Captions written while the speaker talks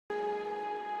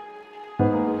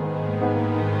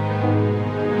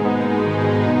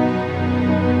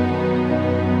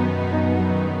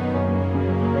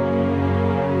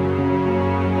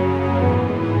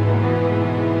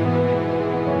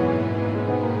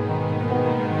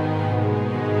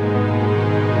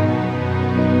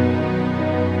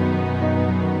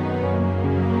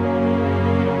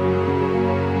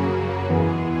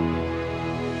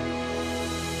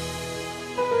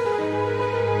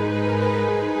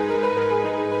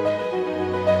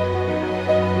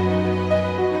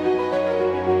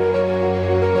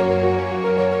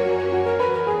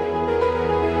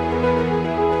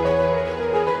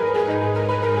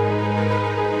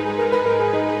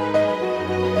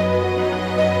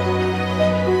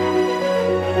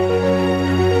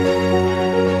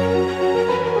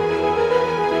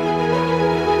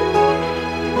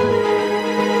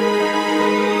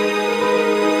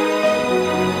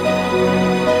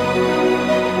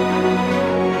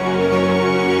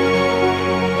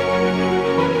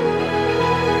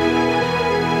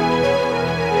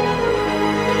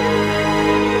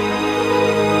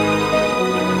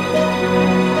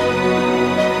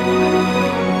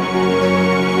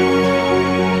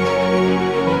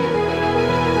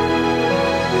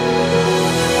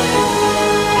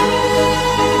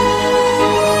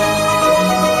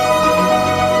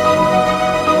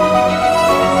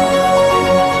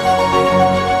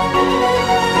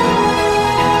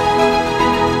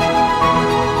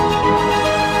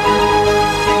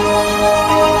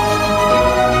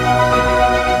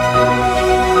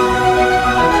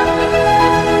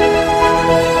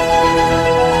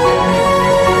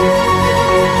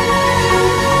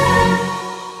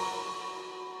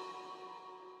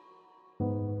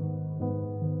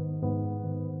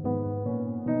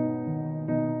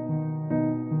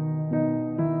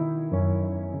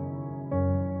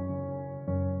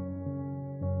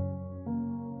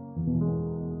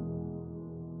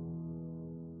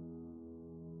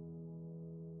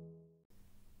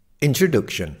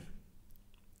Introduction.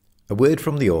 A word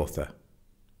from the author.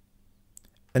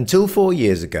 Until 4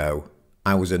 years ago,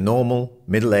 I was a normal,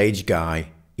 middle-aged guy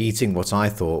eating what I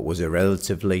thought was a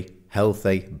relatively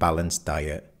healthy, balanced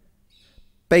diet.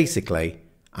 Basically,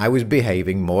 I was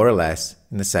behaving more or less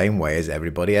in the same way as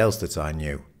everybody else that I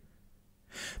knew.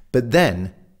 But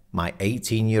then, my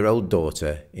 18-year-old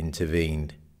daughter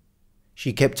intervened.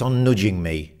 She kept on nudging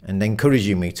me and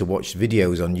encouraging me to watch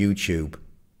videos on YouTube,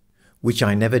 which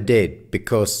I never did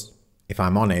because, if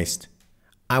I'm honest,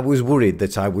 I was worried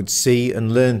that I would see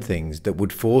and learn things that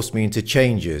would force me into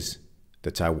changes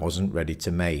that I wasn't ready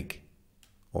to make,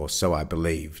 or so I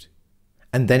believed.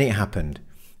 And then it happened.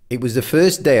 It was the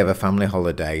first day of a family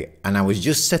holiday and I was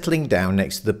just settling down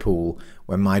next to the pool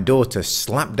when my daughter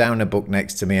slapped down a book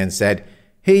next to me and said,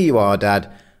 "Here you are,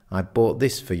 Dad, I bought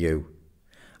this for you.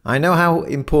 I know how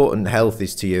important health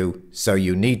is to you, so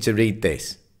you need to read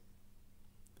this."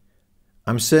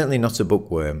 I'm certainly not a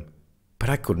bookworm, but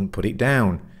I couldn't put it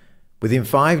down. Within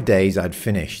 5 days I'd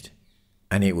finished,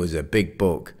 and it was a big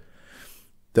book.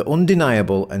 The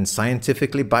undeniable and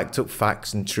scientifically backed up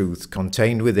facts and truths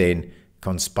contained within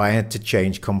conspired to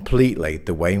change completely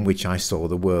the way in which I saw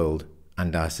the world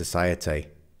and our society.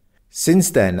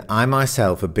 Since then, I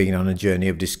myself have been on a journey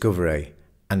of discovery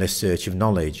and a search of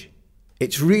knowledge.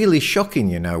 It's really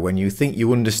shocking, you know, when you think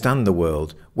you understand the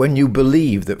world, when you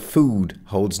believe that food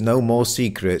holds no more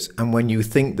secrets, and when you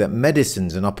think that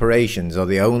medicines and operations are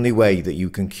the only way that you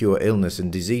can cure illness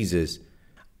and diseases.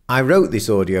 I wrote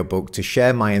this audiobook to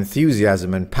share my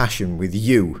enthusiasm and passion with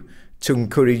you, to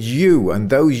encourage you and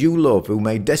those you love who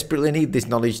may desperately need this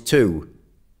knowledge too,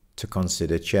 to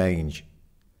consider change.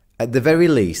 At the very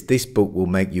least, this book will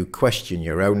make you question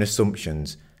your own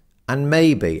assumptions and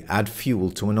maybe add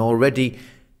fuel to an already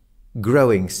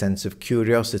growing sense of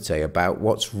curiosity about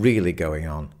what's really going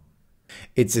on.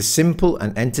 It's a simple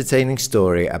and entertaining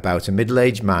story about a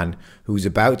middle-aged man who's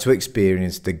about to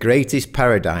experience the greatest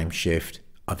paradigm shift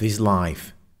of his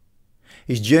life.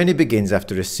 His journey begins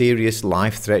after a serious,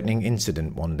 life-threatening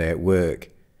incident one day at work.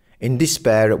 In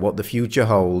despair at what the future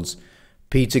holds,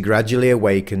 Peter gradually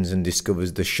awakens and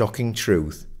discovers the shocking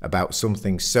truth about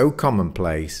something so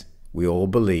commonplace we all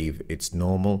believe it's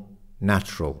normal,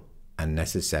 natural, and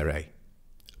necessary.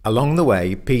 Along the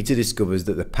way, Peter discovers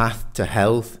that the path to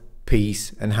health,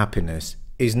 peace, and happiness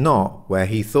is not where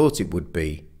he thought it would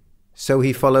be, so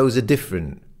he follows a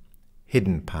different,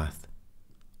 hidden path.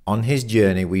 On his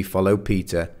journey, we follow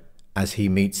Peter as he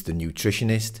meets the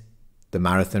nutritionist, the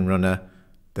marathon runner,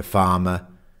 the farmer,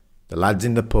 the lads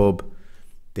in the pub,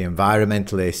 the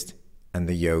environmentalist, and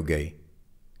the yogi.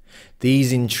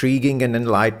 These intriguing and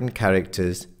enlightened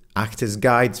characters act as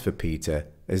guides for Peter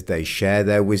as they share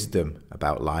their wisdom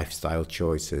about lifestyle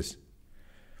choices.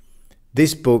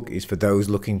 This book is for those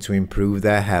looking to improve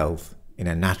their health in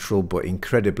a natural but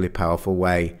incredibly powerful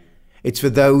way. It's for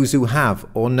those who have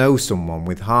or know someone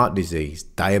with heart disease,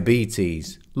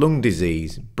 diabetes, lung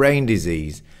disease, brain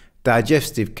disease,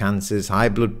 digestive cancers, high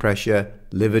blood pressure,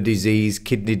 liver disease,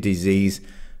 kidney disease,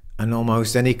 and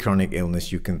almost any chronic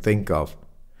illness you can think of.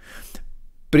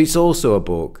 But it's also a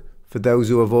book for those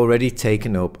who have already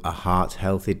taken up a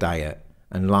heart-healthy diet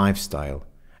and lifestyle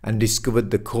and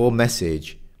discovered the core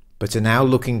message, but are now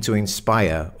looking to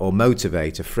inspire or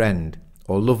motivate a friend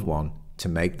or loved one to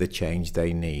make the change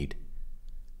they need.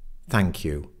 Thank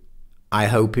you. I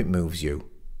hope it moves you.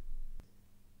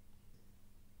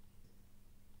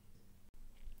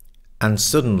 And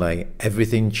suddenly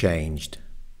everything changed.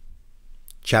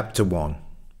 Chapter 1.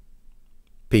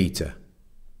 Peter.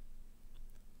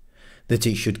 "That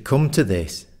it should come to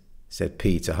this," said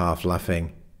Peter, half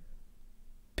laughing.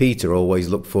 Peter always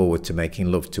looked forward to making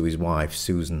love to his wife,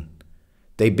 Susan.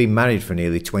 They'd been married for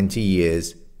nearly 20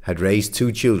 years, had raised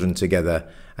 2 children together,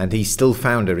 and he still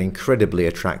found her incredibly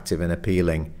attractive and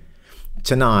appealing.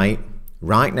 Tonight,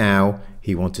 right now,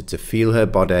 he wanted to feel her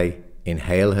body,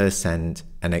 inhale her scent,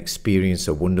 and experience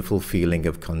a wonderful feeling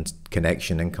of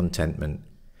connection and contentment.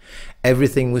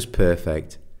 Everything was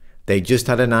perfect. They just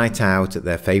had a night out at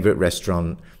their favourite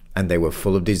restaurant and they were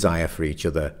full of desire for each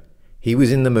other. He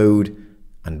was in the mood,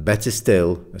 and better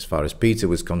still, as far as Peter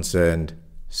was concerned,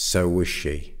 so was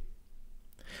she.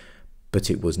 But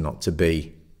it was not to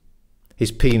be.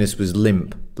 His penis was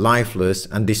limp, lifeless,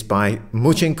 and despite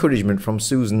much encouragement from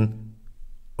Susan,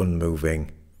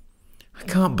 unmoving. "I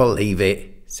can't believe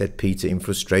it," said Peter in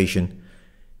frustration.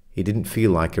 He didn't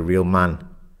feel like a real man.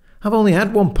 "I've only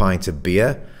had 1 pint of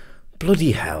beer.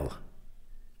 Bloody hell."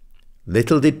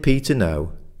 Little did Peter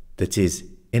know that his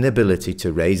inability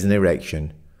to raise an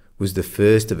erection was the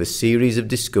first of a series of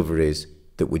discoveries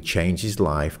that would change his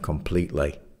life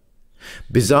completely.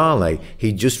 Bizarrely,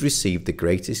 he'd just received the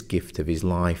greatest gift of his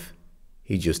life.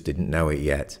 He just didn't know it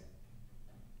yet.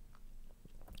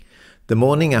 The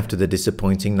morning after the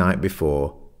disappointing night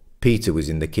before, Peter was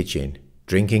in the kitchen,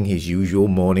 drinking his usual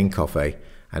morning coffee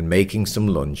and making some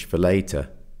lunch for later.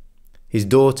 His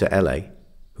daughter Ellie,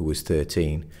 who was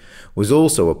 13, was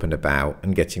also up and about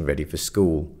and getting ready for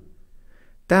school.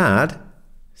 "Dad,"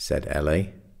 said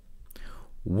Ellie,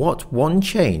 "what one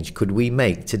change could we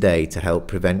make today to help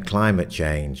prevent climate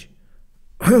change?"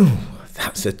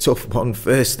 "That's a tough one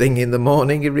first thing in the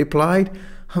morning," he replied.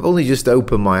 "I've only just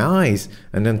opened my eyes,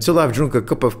 and until I've drunk a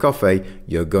cup of coffee,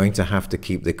 you're going to have to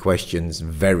keep the questions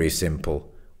very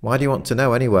simple. Why do you want to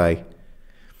know anyway?"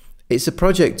 "It's a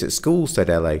project at school," said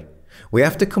Ellie. "We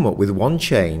have to come up with one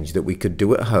change that we could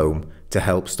do at home to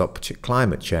help stop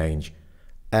climate change.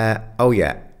 Oh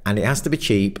yeah, and it has to be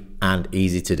cheap and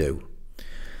easy to do."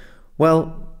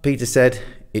 "Well," Peter said,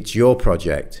 "it's your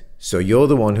project, so you're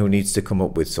the one who needs to come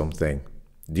up with something.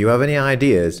 Do you have any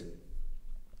ideas?"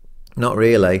 "Not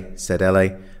really," said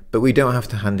Ellie, "but we don't have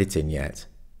to hand it in yet."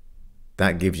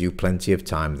 "That gives you plenty of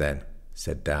time then,"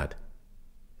 said Dad.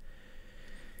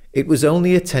 It was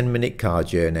only a 10-minute car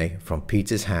journey from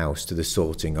Peter's house to the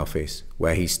sorting office,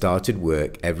 where he started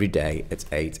work every day at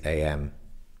 8 a.m.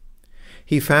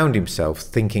 He found himself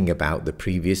thinking about the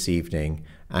previous evening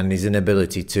and his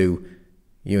inability to,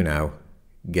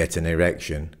 get an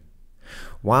erection.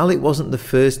 While it wasn't the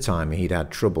first time he'd had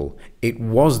trouble, it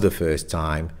was the first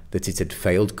time that it had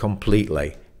failed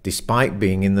completely, despite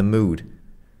being in the mood.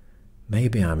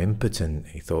 "Maybe I'm impotent,"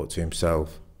 he thought to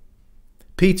himself.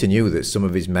 Peter knew that some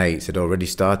of his mates had already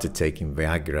started taking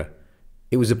Viagra.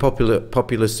 It was a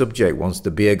popular subject once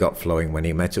the beer got flowing when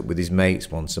he met up with his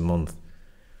mates once a month.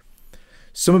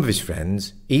 Some of his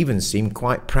friends even seemed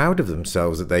quite proud of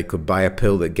themselves that they could buy a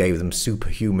pill that gave them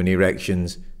superhuman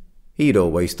erections. He'd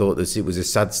always thought that it was a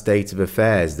sad state of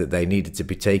affairs that they needed to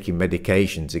be taking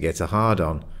medication to get a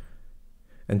hard-on.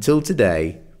 Until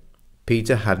today,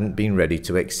 Peter hadn't been ready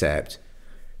to accept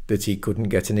that he couldn't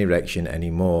get an erection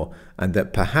anymore, and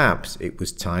that perhaps it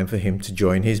was time for him to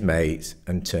join his mates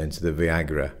and turn to the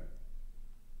Viagra.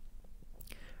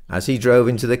 As he drove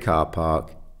into the car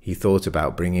park, he thought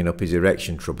about bringing up his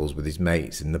erection troubles with his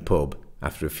mates in the pub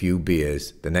after a few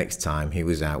beers the next time he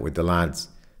was out with the lads.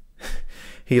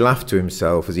 He laughed to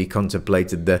himself as he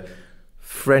contemplated the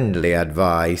friendly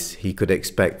advice he could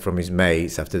expect from his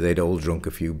mates after they'd all drunk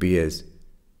a few beers.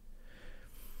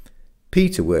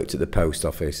 Peter worked at the post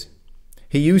office.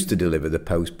 He used to deliver the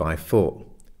post by foot,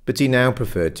 but he now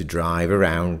preferred to drive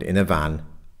around in a van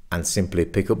and simply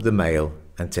pick up the mail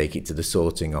and take it to the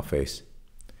sorting office.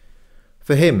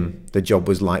 For him, the job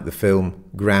was like the film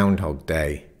Groundhog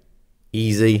Day: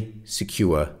 easy,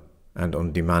 secure, and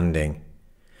undemanding.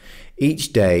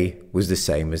 Each day was the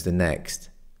same as the next.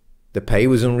 The pay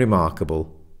was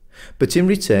unremarkable, but in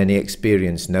return he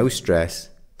experienced no stress,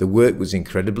 the work was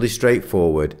incredibly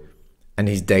straightforward, and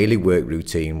his daily work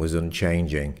routine was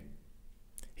unchanging.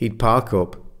 He'd park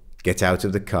up, get out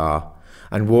of the car,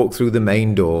 and walk through the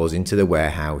main doors into the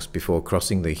warehouse before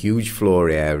crossing the huge floor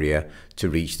area to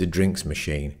reach the drinks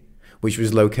machine, which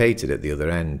was located at the other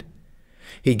end.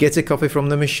 He'd get a coffee from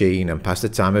the machine and pass the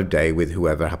time of day with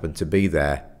whoever happened to be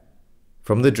there.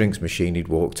 From the drinks machine he'd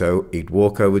walk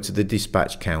over to the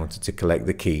dispatch counter to collect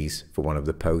the keys for one of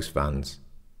the post vans.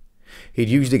 He'd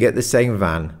usually get the same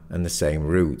van and the same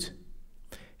route.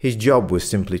 His job was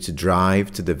simply to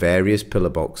drive to the various pillar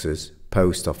boxes,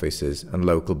 post offices and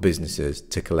local businesses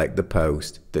to collect the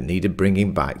post that needed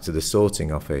bringing back to the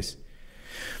sorting office.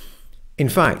 In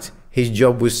fact, his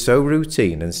job was so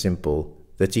routine and simple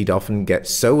that he'd often get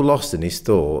so lost in his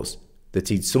thoughts that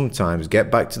he'd sometimes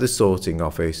get back to the sorting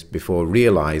office before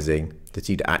realizing that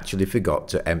he'd actually forgot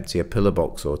to empty a pillar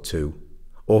box or two,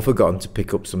 or forgotten to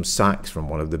pick up some sacks from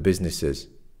one of the businesses.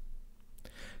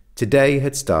 Today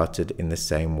had started in the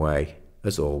same way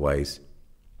as always.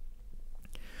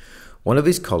 One of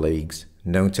his colleagues,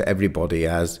 known to everybody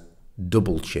as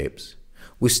Double Chips,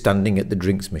 was standing at the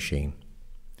drinks machine.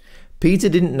 Peter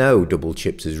didn't know Double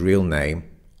Chips' real name.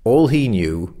 All he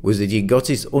knew was that he got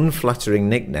his unflattering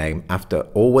nickname after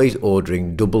always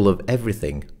ordering double of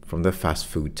everything from the fast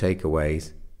food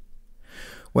takeaways.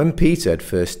 When Peter had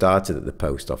first started at the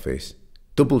post office,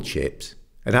 Double Chips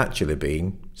had actually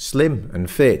been slim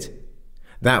and fit.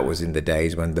 That was in the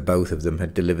days when the both of them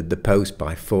had delivered the post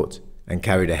by foot and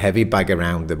carried a heavy bag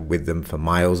around them with them for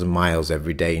miles and miles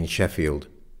every day in Sheffield,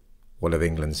 one of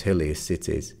England's hilliest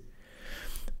cities.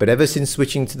 But ever since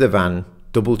switching to the van,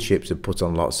 Double Chips had put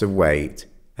on lots of weight,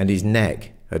 and his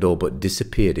neck had all but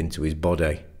disappeared into his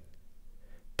body.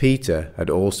 Peter had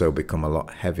also become a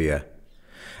lot heavier,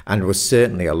 and was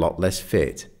certainly a lot less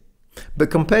fit.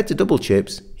 But compared to double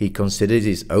chips, he considered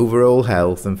his overall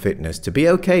health and fitness to be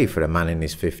okay for a man in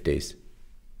his 50s.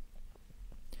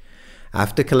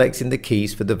 After collecting the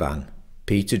keys for the van,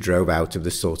 Peter drove out of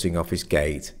the sorting office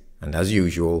gate and, as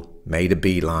usual, made a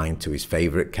beeline to his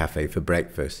favourite cafe for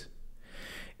breakfast.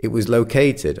 It was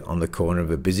located on the corner of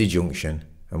a busy junction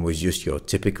and was just your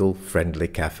typical friendly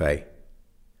cafe.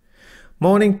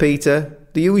 "Morning, Peter.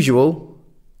 The usual?"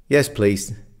 "Yes,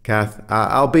 please, Kath.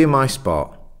 I'll be in my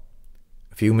spot."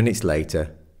 A few minutes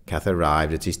later, Kath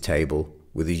arrived at his table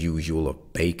with the usual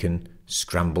of bacon,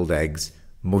 scrambled eggs,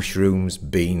 mushrooms,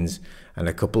 beans, and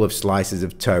a couple of slices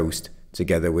of toast,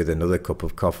 together with another cup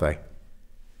of coffee.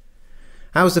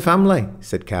 "How's the family?"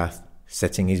 said Kath,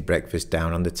 setting his breakfast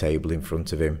down on the table in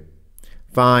front of him.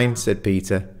 "Fine," said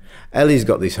Peter. "Ellie's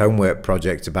got this homework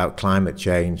project about climate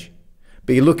change.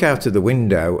 But you look out of the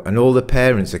window and all the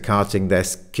parents are carting their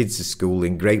kids to school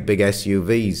in great big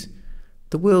SUVs.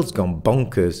 The world's gone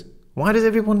bonkers. Why does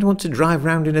everyone want to drive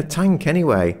round in a tank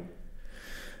anyway?"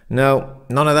 "No,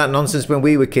 none of that nonsense when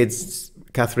we were kids,"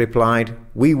 Kath replied.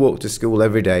 "We walked to school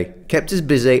every day. Kept us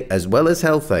busy as well as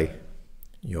healthy."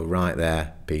 "You're right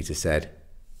there," Peter said.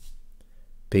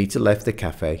 Peter left the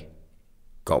cafe,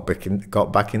 got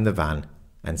back in the van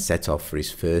and set off for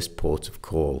his first port of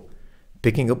call,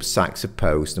 picking up sacks of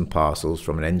post and parcels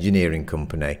from an engineering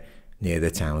company near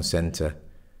the town centre.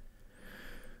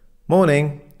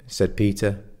 "Morning," said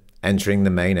Peter, entering the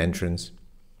main entrance.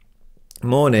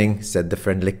 "Morning," said the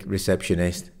friendly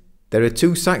receptionist. "There are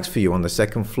 2 sacks for you on the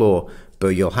second floor, but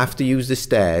you'll have to use the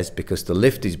stairs because the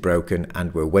lift is broken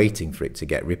and we're waiting for it to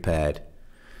get repaired."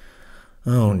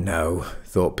 "Oh no,"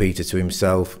 thought Peter to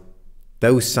himself.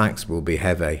 "Those sacks will be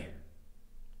heavy."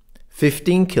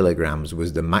 15 kilograms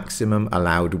was the maximum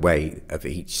allowed weight of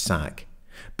each sack,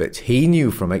 but he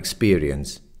knew from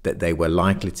experience that they were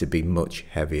likely to be much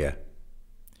heavier.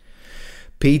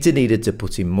 Peter needed to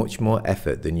put in much more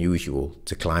effort than usual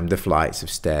to climb the flights of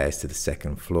stairs to the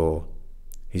second floor.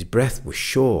 His breath was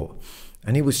short,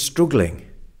 and he was struggling.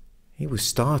 He was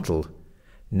startled.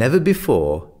 Never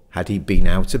before had he been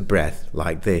out of breath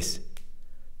like this.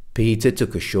 Peter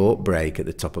took a short break at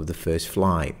the top of the first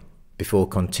flight before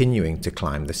continuing to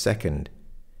climb the second.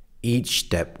 Each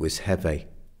step was heavy,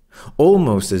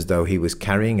 almost as though he was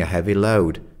carrying a heavy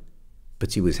load,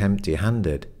 but he was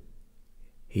empty-handed.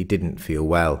 He didn't feel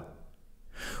well.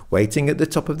 Waiting at the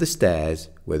top of the stairs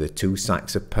were the 2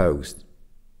 sacks of post.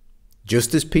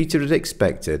 Just as Peter had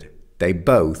expected, they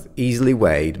both easily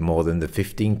weighed more than the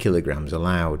 15 kilograms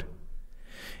allowed.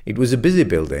 It was a busy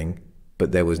building,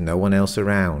 but there was no one else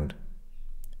around.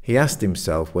 He asked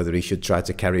himself whether he should try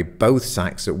to carry both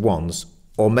sacks at once,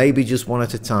 or maybe just one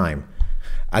at a time.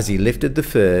 As he lifted the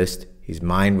first, his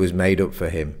mind was made up for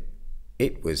him.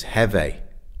 It was heavy.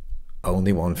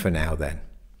 Only one for now then.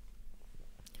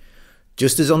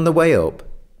 Just as on the way up,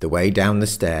 the way down the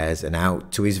stairs and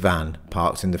out to his van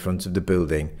parked in the front of the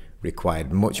building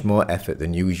required much more effort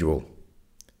than usual.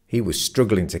 He was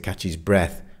struggling to catch his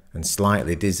breath and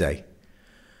slightly dizzy.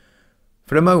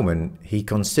 For a moment, he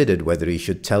considered whether he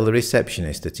should tell the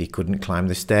receptionist that he couldn't climb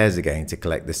the stairs again to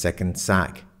collect the second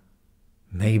sack.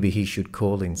 Maybe he should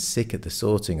call in sick at the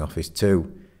sorting office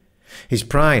too. His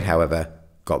pride, however,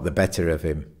 got the better of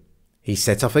him. He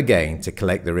set off again to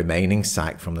collect the remaining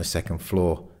sack from the second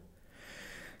floor.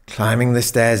 Climbing the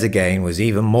stairs again was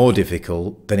even more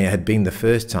difficult than it had been the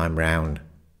first time round.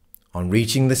 On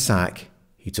reaching the sack,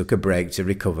 he took a break to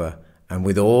recover, and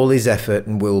with all his effort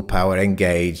and willpower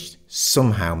engaged,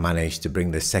 somehow managed to bring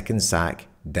the second sack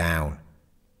down.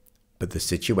 But the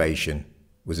situation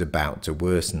was about to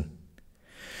worsen.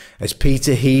 As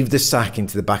Peter heaved the sack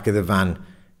into the back of the van,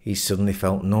 he suddenly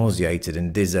felt nauseated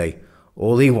and dizzy.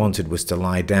 All he wanted was to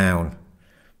lie down.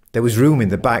 There was room in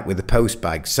the back with the post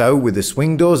bag, so with the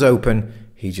swing doors open,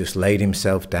 he just laid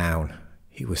himself down.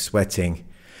 He was sweating.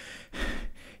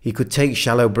 He could take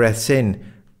shallow breaths in,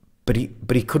 but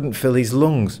he couldn't fill his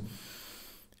lungs.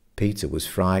 Peter was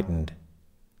frightened.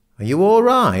 "Are you all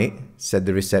right?" said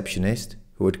the receptionist,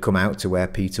 who had come out to where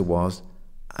Peter was.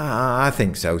 I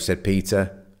think so," said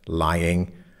Peter,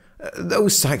 lying.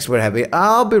 "Those sacks were heavy.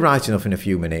 I'll be right enough in a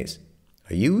few minutes."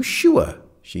 "Are you sure?"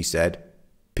 she said.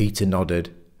 Peter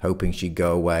nodded, hoping she'd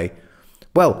go away.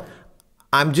 "Well,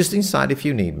 I'm just inside if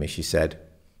you need me," she said.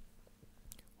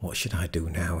 What should I do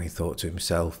now, he thought to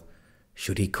himself.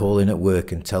 Should he call in at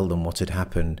work and tell them what had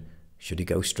happened? Should he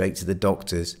go straight to the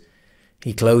doctors?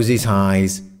 He closed his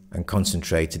eyes and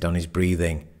concentrated on his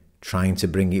breathing, trying to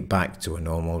bring it back to a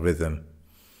normal rhythm.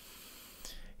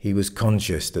 He was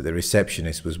conscious that the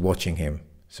receptionist was watching him,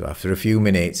 so after a few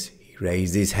minutes he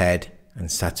raised his head and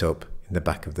sat up in the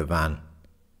back of the van.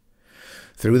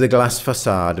 Through the glass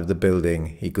facade of the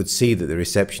building, he could see that the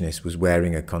receptionist was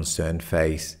wearing a concerned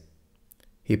face.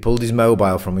 He pulled his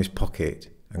mobile from his pocket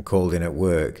and called in at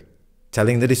work,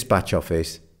 telling the dispatch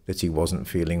office that he wasn't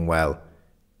feeling well.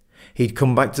 He'd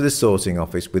come back to the sorting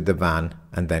office with the van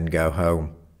and then go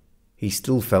home. He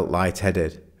still felt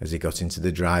lightheaded as he got into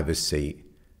the driver's seat.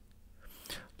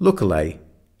 Luckily,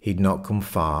 he'd not come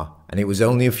far, and it was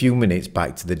only a few minutes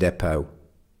back to the depot.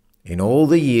 In all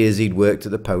the years he'd worked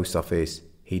at the post office,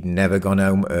 he'd never gone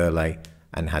home early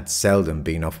and had seldom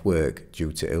been off work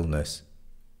due to illness.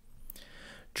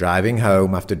 Driving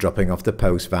home after dropping off the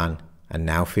post van and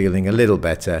now feeling a little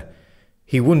better,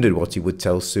 he wondered what he would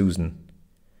tell Susan.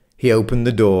 He opened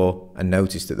the door and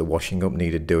noticed that the washing up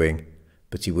needed doing,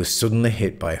 but he was suddenly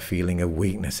hit by a feeling of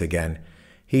weakness again.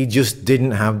 He just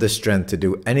didn't have the strength to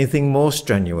do anything more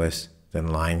strenuous than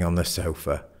lying on the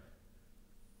sofa.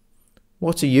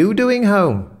 "What are you doing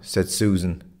home?" said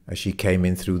Susan as she came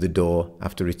in through the door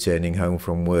after returning home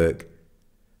from work.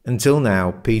 Until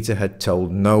now, Peter had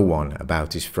told no one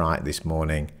about his fright this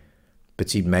morning,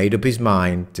 but he'd made up his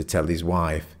mind to tell his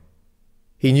wife.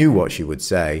 He knew what she would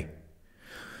say.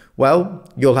 "Well,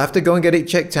 you'll have to go and get it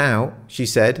checked out," she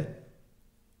said.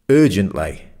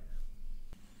 "Urgently."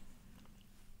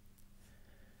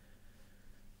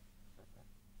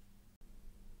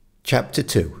 Chapter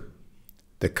 2.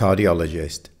 The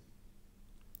Cardiologist.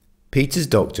 Peter's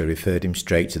doctor referred him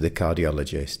straight to the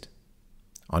cardiologist.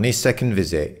 On his second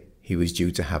visit, he was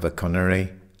due to have a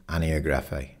coronary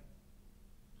angiography.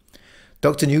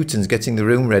 "Dr. Newton's getting the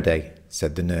room ready,"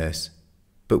 said the nurse,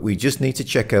 "but we just need to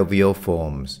check over your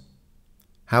forms.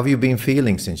 How have you been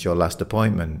feeling since your last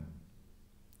appointment?"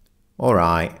 "All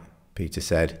right," Peter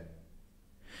said.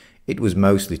 It was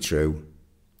mostly true.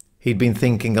 He'd been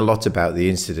thinking a lot about the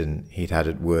incident he'd had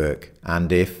at work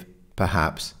and if,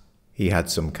 perhaps, he had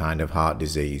some kind of heart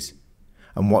disease,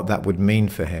 and what that would mean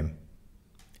for him.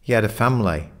 He had a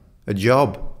family, a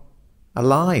job, a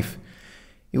life.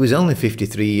 He was only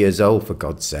 53 years old, for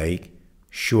God's sake.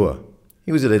 Sure,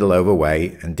 he was a little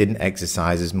overweight and didn't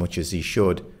exercise as much as he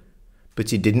should,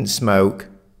 but he didn't smoke,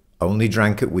 only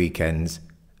drank at weekends,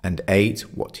 and ate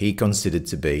what he considered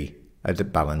to be a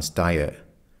balanced diet.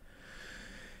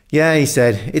 "Yeah," he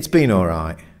said, "it's been all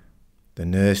right." The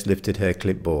nurse lifted her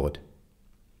clipboard.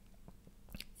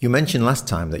 "You mentioned last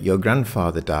time that your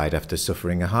grandfather died after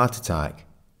suffering a heart attack."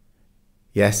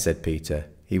 "Yes," said Peter,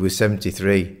 "he was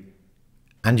 73.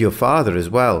 "And your father as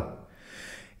well."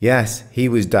 "Yes, he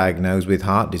was diagnosed with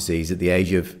heart disease at the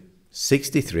age of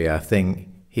 63, I think.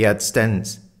 He had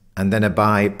stents and then a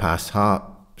bypass heart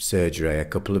surgery a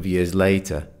couple of years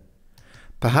later.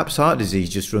 Perhaps heart disease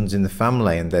just runs in the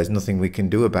family and there's nothing we can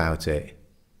do about it."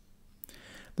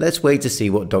 "Let's wait to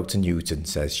see what Dr. Newton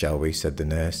says, shall we?" said the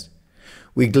nurse.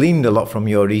 "We gleaned a lot from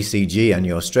your ECG and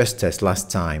your stress test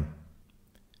last time."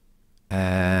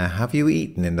 Have you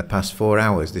eaten in the past 4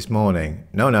 hours this morning?"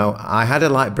 No, I had a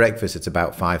light breakfast at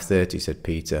about 5:30, said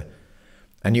Peter.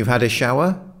 "And you've had a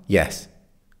shower?" "Yes."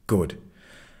 "Good.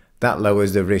 That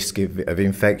lowers the risk of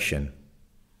infection."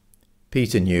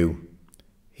 Peter knew.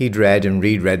 He'd read and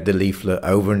reread the leaflet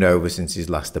over and over since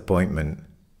his last appointment.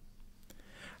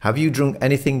 "Have you drunk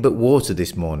anything but water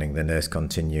this morning?" the nurse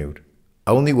continued.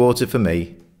 "Only water for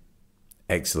me."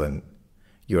 "Excellent.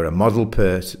 You're a model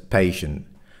patient.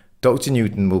 Dr.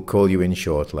 Newton will call you in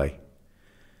shortly."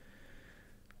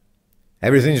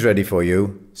 "Everything's ready for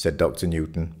you," said Dr.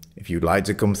 Newton. "If you'd like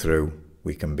to come through,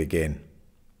 we can begin."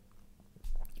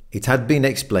 It had been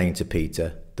explained to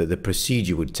Peter that the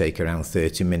procedure would take around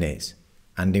 30 minutes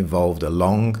and involved a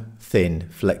long, thin,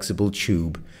 flexible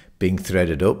tube being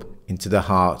threaded up into the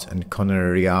heart and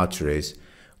coronary arteries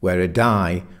where a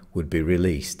dye would be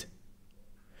released.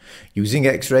 Using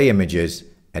X-ray images,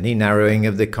 any narrowing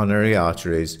of the coronary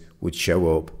arteries would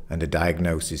show up and a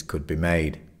diagnosis could be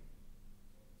made.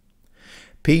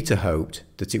 Peter hoped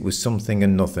that it was something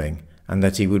and nothing and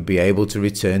that he would be able to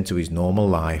return to his normal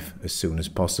life as soon as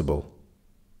possible.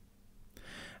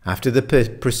 After the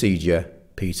procedure,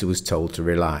 Peter was told to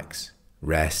relax,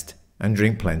 rest and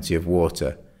drink plenty of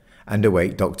water and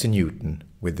await Dr. Newton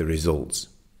with the results.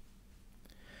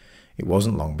 It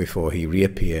wasn't long before he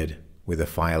reappeared with a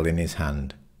file in his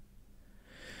hand.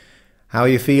 "How are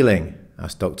you feeling?"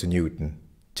 asked Dr. Newton,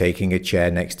 taking a chair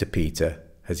next to Peter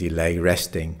as he lay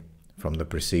resting from the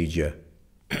procedure.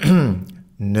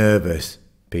 "Nervous,"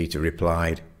 Peter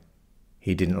replied.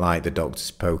 He didn't like the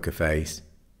doctor's poker face.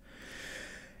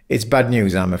 "It's bad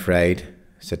news, I'm afraid,"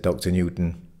 said Dr.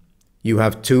 Newton. "You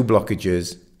have 2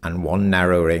 blockages and 1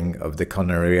 narrowing of the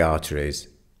coronary arteries.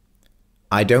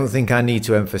 I don't think I need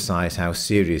to emphasize how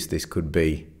serious this could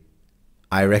be.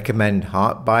 I recommend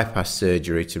heart bypass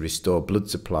surgery to restore blood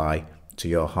supply to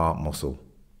your heart muscle.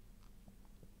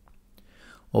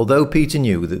 Although Peter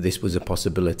knew that this was a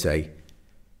possibility,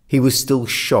 he was still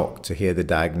shocked to hear the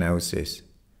diagnosis.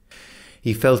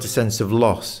 He felt a sense of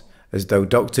loss, as though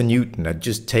Dr. Newton had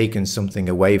just taken something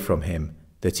away from him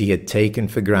that he had taken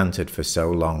for granted for so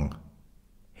long: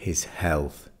 his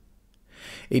health.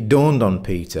 It dawned on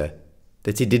Peter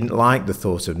that he didn't like the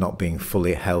thought of not being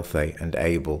fully healthy and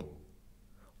able.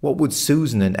 What would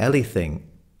Susan and Ellie think?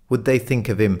 Would they think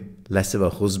of him less of a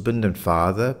husband and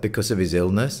father because of his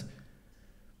illness?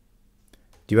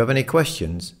 "Do you have any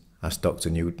questions?" asked Dr.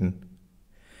 Newton.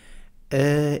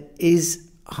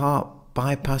 Is heart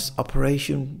bypass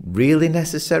operation really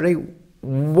necessary?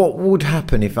 What would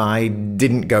happen if I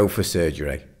didn't go for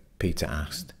surgery?" Peter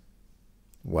asked.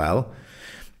 "Well,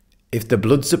 if the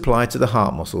blood supply to the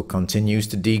heart muscle continues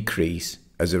to decrease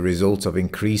as a result of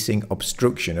increasing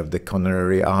obstruction of the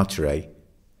coronary artery,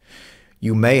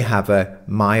 you may have a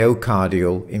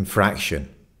myocardial infarction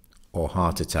or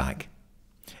heart attack.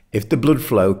 If the blood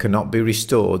flow cannot be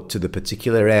restored to the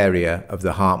particular area of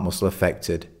the heart muscle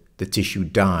affected, the tissue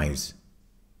dies.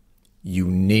 You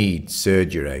need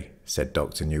surgery," said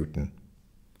Dr. Newton.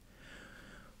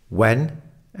 "When?"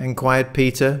 inquired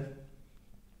Peter.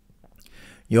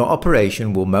 "Your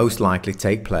operation will most likely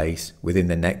take place within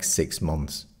the next 6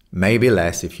 months, maybe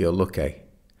less if you're lucky.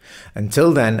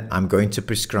 Until then, I'm going to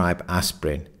prescribe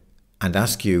aspirin and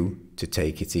ask you to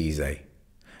take it easy.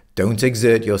 Don't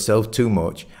exert yourself too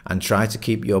much and try to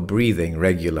keep your breathing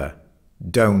regular.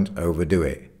 Don't overdo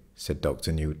it," said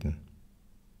Dr. Newton.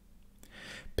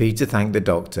 Peter thanked the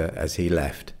doctor as he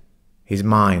left, his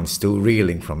mind still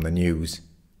reeling from the news.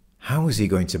 How was he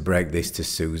going to break this to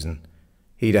Susan?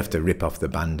 He'd have to rip off the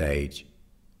bandage.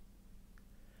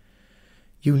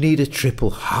 "You need a triple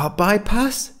heart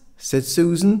bypass?" said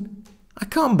Susan. "I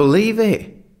can't believe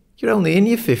it. You're only in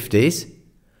your 50s.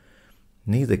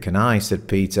 "Neither can I," said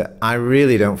Peter. "I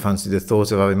really don't fancy the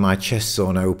thought of having my chest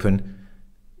sawn open.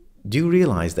 Do you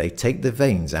realise they take the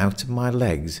veins out of my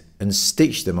legs and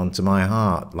stitch them onto my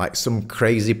heart like some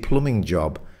crazy plumbing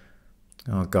job?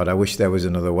 Oh God, I wish there was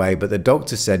another way, but the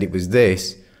doctor said it was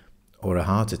this or a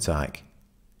heart attack."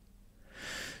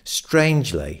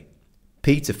 Strangely,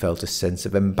 Peter felt a sense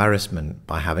of embarrassment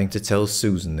by having to tell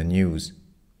Susan the news.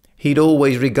 He'd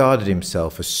always regarded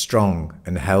himself as strong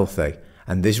and healthy,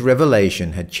 and this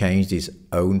revelation had changed his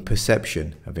own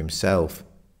perception of himself.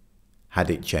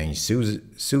 Had it changed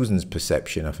Susan's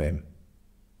perception of him?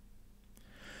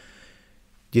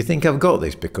 "Do you think I've got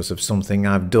this because of something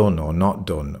I've done or not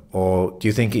done? Or do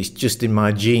you think it's just in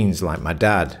my genes like my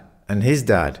dad and his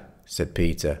dad?" said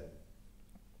Peter.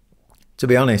 "To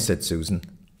be honest," said Susan,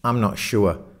 "I'm not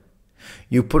sure.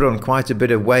 You put on quite a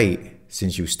bit of weight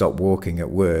since you stopped walking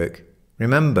at work.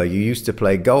 Remember, you used to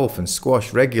play golf and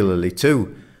squash regularly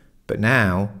too, but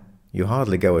now you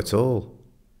hardly go at all."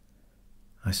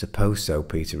 "I suppose so,"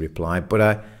 Peter replied, but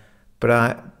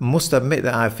I must admit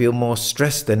that I feel more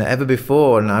stressed than ever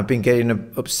before, and I've been getting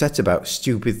upset about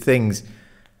stupid things.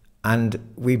 And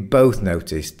we both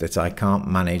noticed that I can't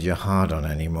manage a hard-on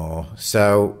anymore.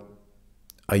 So,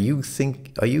 are you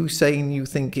saying you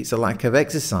think it's a lack of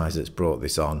exercise that's brought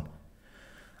this on?"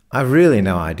 "I've really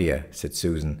no idea," said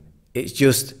Susan. "It's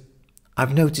just,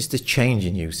 I've noticed a change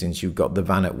in you since you got the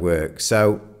van at work,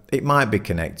 so it might be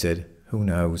connected. Who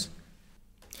knows?"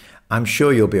 "I'm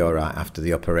sure you'll be all right after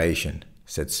the operation,"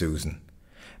 said Susan.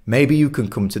 "Maybe you can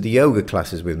come to the yoga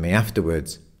classes with me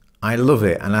afterwards. I love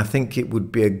it, and I think it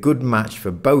would be a good match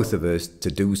for both of us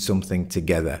to do something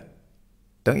together.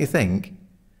 Don't you think?"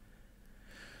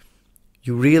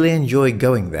 "You really enjoy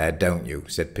going there, don't you?"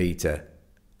 said Peter.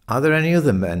 "Are there any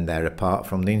other men there apart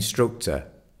from the instructor?"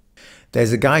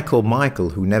 "There's a guy called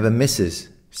Michael who never misses,"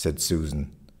 said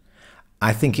Susan.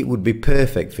 "I think it would be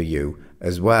perfect for you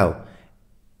as well.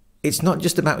 It's not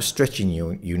just about stretching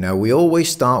you know. We always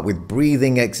start with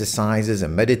breathing exercises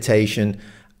and meditation,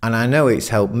 and I know it's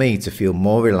helped me to feel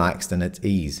more relaxed and at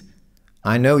ease.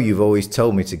 I know you've always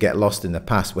told me to get lost in the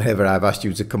past whenever I've asked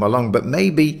you to come along, but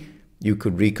maybe you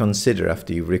could reconsider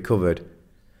after you've recovered."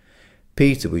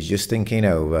 Peter was just thinking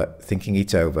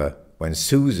it over, when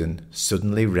Susan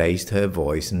suddenly raised her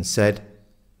voice and said,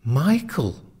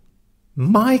 "Michael!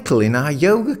 Michael in our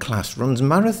yoga class runs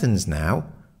marathons now."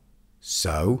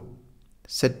 "So?"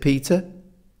 said Peter.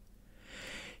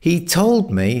 "He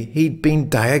told me he'd been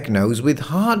diagnosed with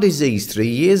heart disease 3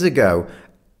 years ago,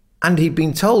 and he'd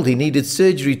been told he needed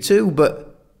surgery too,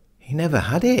 but he never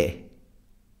had it."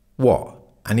 "What?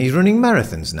 And he's running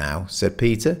marathons now?" said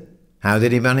Peter. "How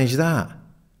did he manage that?"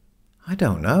 "I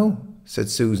don't know," said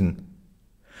Susan.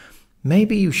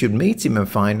 Maybe you should meet him and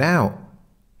find out.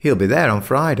 He'll be there on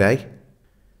Friday.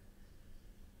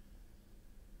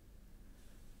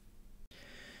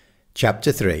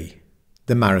 Chapter 3.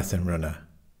 The Marathon Runner.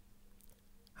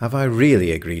 Have I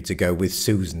really agreed to go with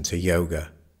Susan to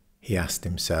yoga? He asked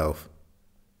himself.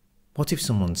 What if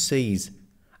someone sees?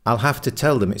 I'll have to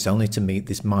tell them it's only to meet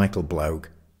this Michael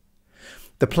bloke.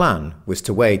 The plan was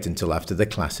to wait until after the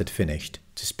class had finished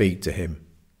to speak to him.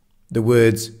 The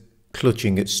words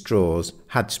clutching at straws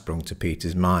had sprung to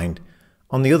Peter's mind.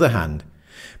 On the other hand,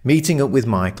 meeting up with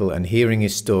Michael and hearing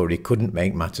his story couldn't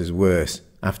make matters worse.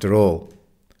 After all,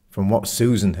 from what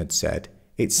Susan had said,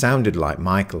 it sounded like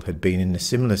Michael had been in a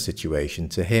similar situation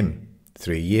to him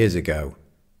 3 years ago.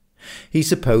 He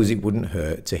supposed it wouldn't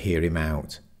hurt to hear him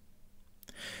out.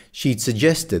 She'd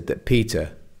suggested that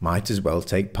Peter might as well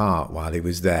take part while he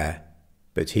was there,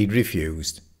 but he'd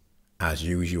refused, as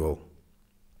usual.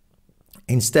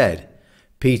 Instead,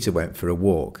 Peter went for a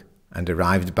walk and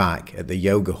arrived back at the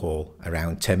yoga hall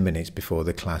around 10 minutes before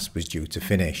the class was due to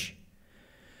finish.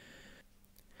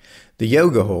 The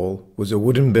yoga hall was a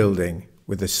wooden building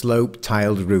with a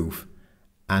slope-tiled roof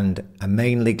and a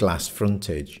mainly glass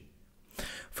frontage.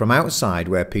 From outside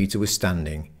where Peter was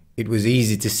standing, it was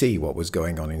easy to see what was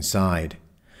going on inside.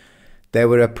 There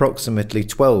were approximately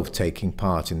 12 taking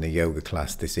part in the yoga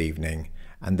class this evening,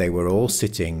 and they were all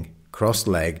sitting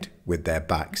cross-legged with their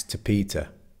backs to Peter.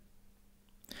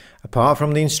 Apart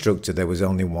from the instructor, there was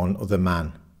only one other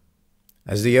man.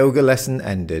 As the yoga lesson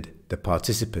ended, the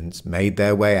participants made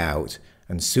their way out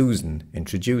and Susan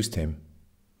introduced him.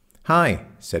 "Hi,"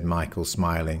 said Michael,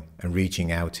 smiling and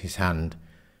reaching out his hand.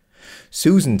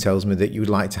 "Susan tells me that you'd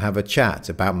like to have a chat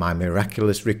about my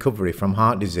miraculous recovery from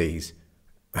heart disease."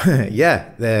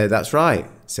 "Yeah, that's right,"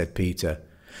 said Peter.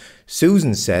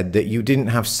 "Susan said that you didn't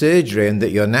have surgery and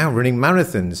that you're now running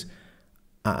marathons.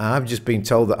 I've just been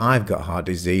told that I've got heart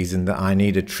disease and that I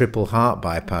need a triple heart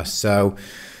bypass, so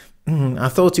I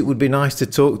thought it would be nice to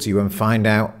talk to you and find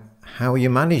out how you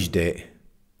managed it.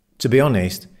 To be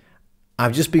honest,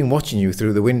 I've just been watching you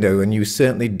through the window and you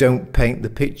certainly don't paint the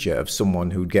picture of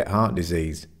someone who'd get heart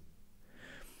disease."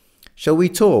 "Shall we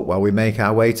talk while we make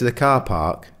our way to the car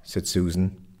park?" said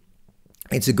Susan.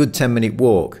 "It's a good 10-minute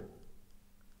walk."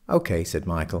 "Okay," said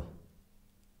Michael.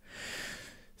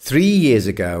 3 years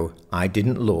ago, I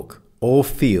didn't look or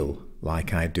feel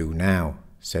like I do now,"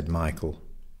 said Michael.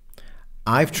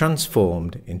 "I've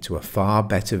transformed into a far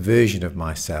better version of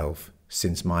myself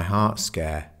since my heart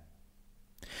scare.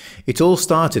 It all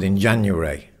started in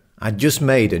January. I'd just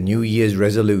made a New Year's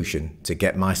resolution to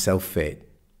get myself fit.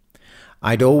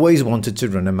 I'd always wanted to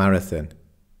run a marathon,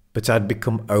 but I'd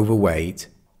become overweight,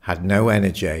 had no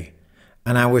energy,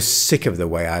 and I was sick of the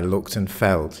way I looked and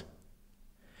felt.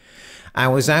 I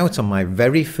was out on my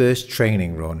very first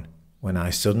training run when I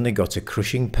suddenly got a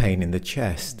crushing pain in the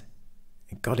chest.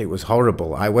 God, it was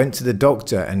horrible. I went to the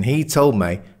doctor and he told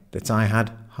me that I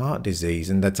had heart disease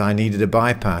and that I needed a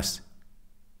bypass."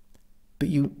 "But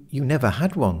you never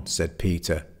had one," said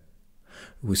Peter,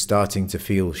 who was starting to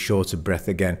feel short of breath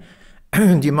again.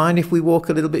 "Do you mind if we walk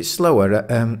a little bit slower?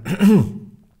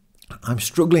 I'm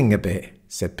struggling a bit,"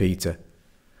 said Peter.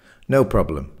 "No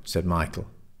problem," said Michael.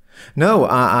 "No,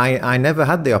 I never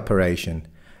had the operation.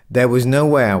 There was no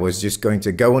way I was just going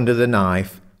to go under the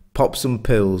knife, pop some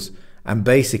pills, and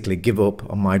basically give up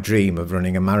on my dream of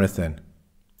running a marathon.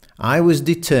 I was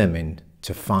determined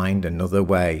to find another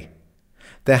way.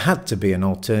 There had to be an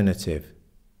alternative.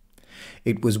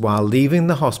 It was while leaving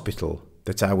the hospital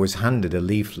that I was handed a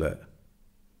leaflet.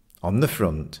 On the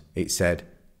front, it said,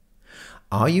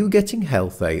 'Are you getting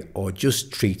healthy or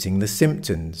just treating the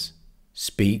symptoms?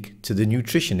 Speak to the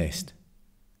nutritionist.'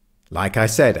 Like I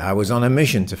said, I was on a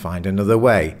mission to find another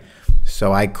way,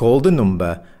 so I called the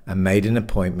number and made an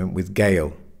appointment with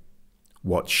Gail.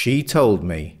 What she told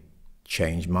me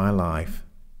changed my life."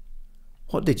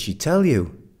 "What did she tell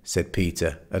you?" said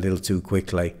Peter, a little too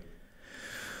quickly.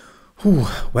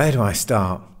 "Where do I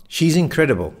start? She's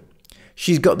incredible.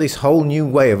 She's got this whole new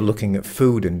way of looking at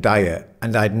food and diet,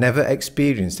 and I'd never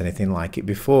experienced anything like it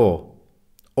before.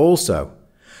 Also,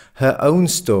 her own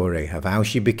story of how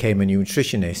she became a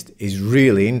nutritionist is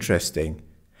really interesting.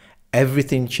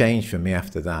 Everything changed for me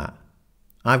after that.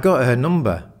 I've got her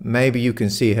number. Maybe you can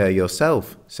see her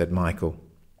yourself," said Michael.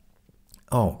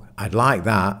 "Oh, I'd like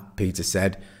that," Peter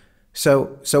said.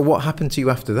 So what happened to you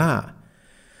after that?"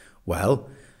 "Well,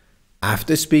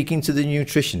 after speaking to the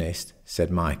nutritionist,"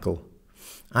 said Michael,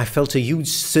 "I felt a huge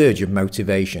surge of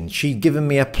motivation. She'd given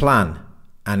me a plan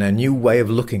and a new way of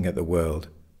looking at the world.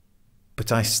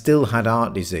 But I still had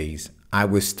heart disease. I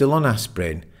was still on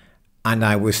aspirin and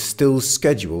I was still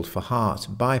scheduled for heart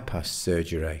bypass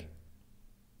surgery.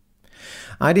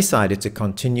 I decided to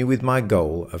continue with my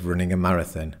goal of running a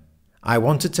marathon. I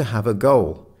wanted to have a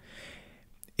goal.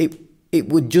 It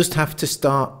would just have to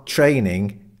start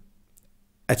training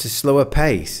at a slower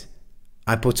pace.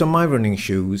 I put on my running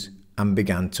shoes and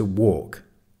began to walk.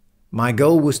 My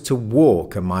goal was to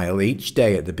walk a mile each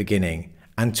day at the beginning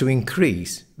and to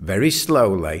increase, very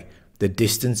slowly, the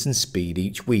distance and speed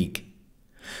each week.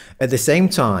 At the same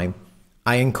time,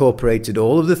 I incorporated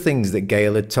all of the things that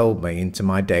Gail had told me into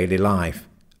my daily life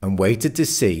and waited to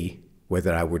see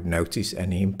whether I would notice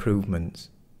any improvements.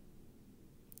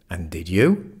 "And did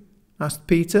you?" asked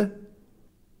Peter.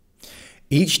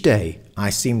 "Each day I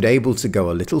seemed able to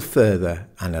go a little further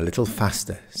and a little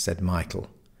faster," said Michael.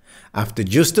 "After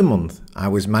just a month, I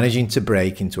was managing to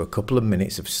break into a couple of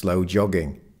minutes of slow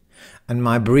jogging, and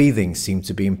my breathing seemed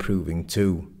to be improving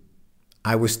too.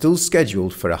 I was still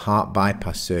scheduled for a heart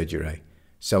bypass surgery,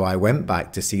 so I went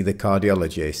back to see the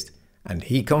cardiologist, and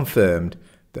he confirmed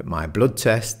that my blood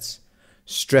tests,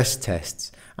 stress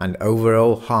tests, and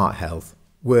overall heart health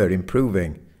were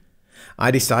improving.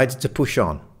 I decided to push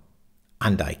on,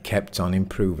 and I kept on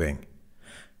improving.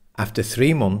 After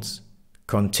 3 months,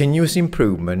 continuous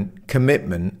improvement,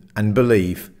 commitment, and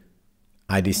belief,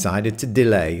 I decided to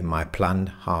delay my planned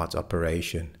heart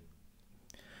operation."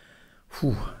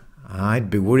 "Whew, I'd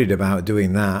be worried about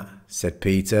doing that," said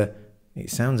Peter. "It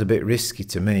sounds a bit risky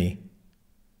to me."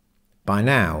 By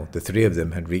now, the three of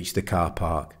them had reached the car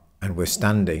park and were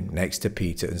standing next to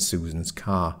Peter and Susan's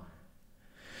car.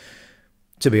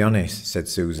 "To be honest," said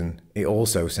Susan, "it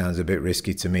also sounds a bit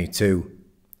risky to me too.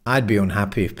 I'd be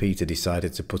unhappy if Peter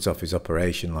decided to put off his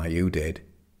operation like you did."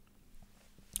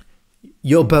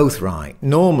 "You're both right.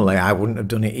 Normally I wouldn't have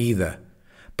done it either.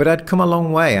 But I'd come a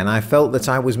long way and I felt that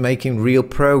I was making real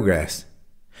progress.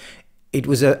 It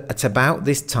was at about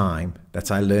this time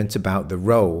that I learnt about the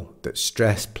role that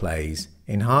stress plays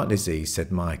in heart disease,"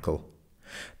 said Michael.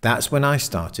 "That's when I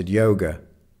started yoga,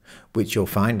 which you'll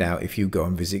find out if you go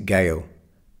and visit Gail.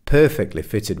 Perfectly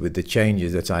fitted with the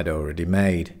changes that I'd already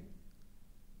made.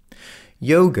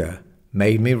 Yoga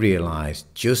made me realize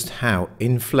just how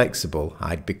inflexible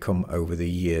I'd become over the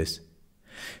years.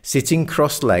 Sitting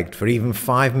cross-legged for even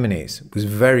 5 minutes was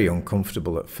very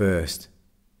uncomfortable at first.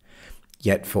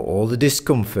 Yet for all the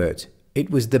discomfort, it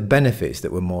was the benefits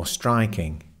that were more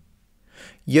striking.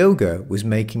 Yoga was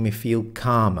making me feel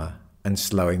calmer and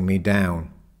slowing me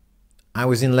down. I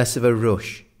was in less of a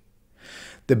rush.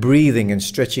 The breathing and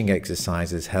stretching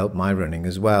exercises helped my running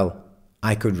as well.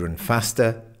 I could run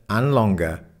faster and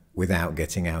longer without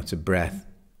getting out of breath.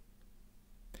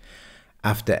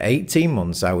 After 18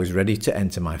 months, I was ready to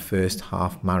enter my first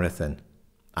half marathon.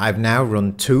 I've now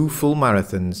run 2 full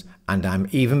marathons and I'm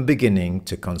even beginning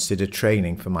to consider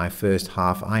training for my first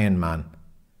half Ironman."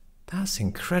 "That's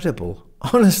incredible.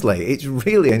 Honestly, it's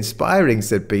really inspiring,"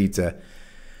 said Peter.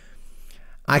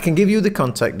 "I can give you the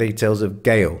contact details of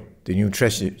Gail, the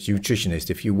nutritionist,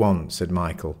 if you want," said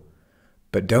Michael.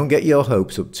 "But don't get your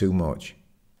hopes up too much."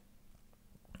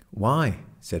 "Why?"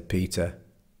 said Peter.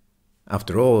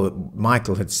 After all,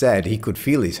 Michael had said he could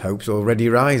feel his hopes already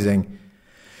rising.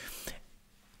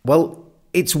 "Well,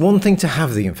 it's one thing to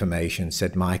have the information,"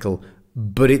 said Michael,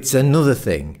 "but it's another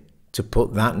thing to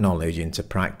put that knowledge into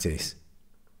practice.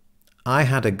 I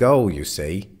had a goal, you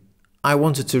see. I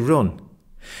wanted to run.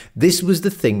 This was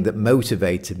the thing that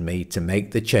motivated me to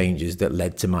make the changes that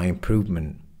led to my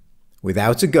improvement.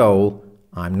 Without a goal,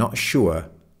 I'm not sure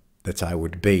that I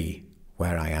would be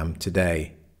where I am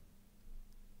today."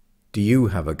 "Do you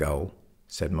have a goal?"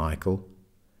 said Michael.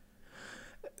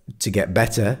 "To get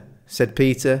better," said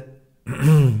Peter.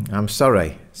 "I'm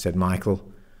sorry," said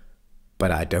Michael,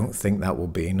 "but I don't think that will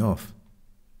be enough."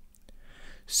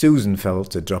 Susan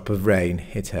felt a drop of rain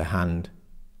hit her hand.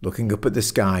 Looking up at the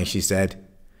sky, she said,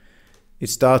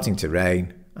 "It's starting to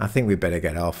rain. I think we'd better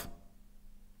get off."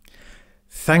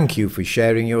 "Thank you for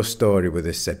sharing your story with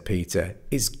us," said Peter.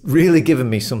 "It's really given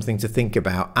me something to think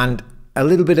about and a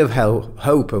little bit of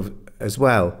hope as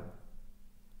well."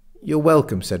 "You're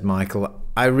welcome," said Michael.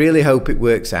 "I really hope it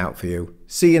works out for you.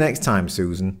 See you next time,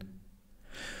 Susan."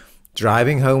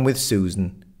 Driving home with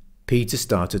Susan, Peter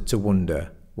started to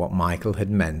wonder what Michael had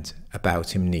meant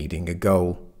about him needing a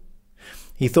goal.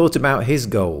 He thought about his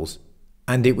goals,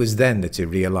 and it was then that he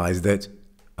realized that,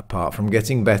 apart from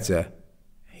getting better,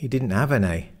 he didn't have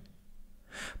any.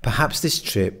 Perhaps this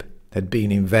trip had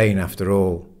been in vain after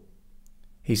all.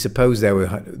 He supposed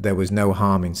there was no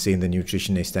harm in seeing the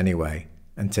nutritionist anyway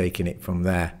and taking it from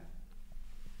there.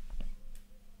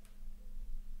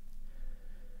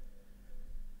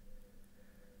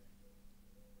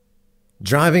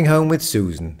 Driving home with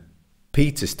Susan,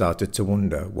 Peter started to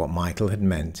wonder what Michael had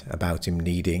meant about him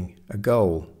needing a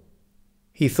goal.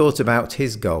 He thought about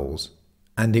his goals,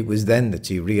 and it was then that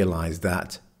he realised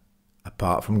that,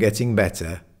 apart from getting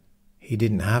better, he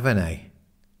didn't have any.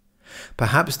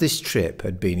 Perhaps this trip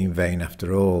had been in vain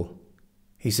after all.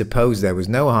 He supposed there was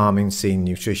no harm in seeing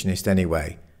a nutritionist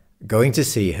anyway, going to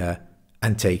see her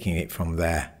and taking it from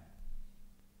there.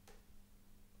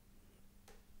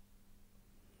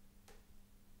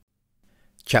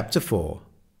 Chapter 4.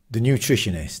 The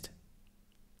Nutritionist.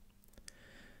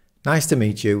 Nice to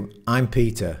meet you. I'm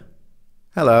Peter.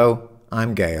 Hello,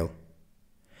 I'm Gail.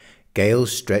 Gail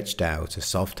stretched out a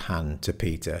soft hand to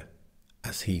Peter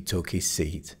as he took his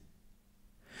seat.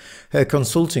 Her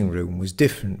consulting room was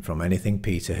different from anything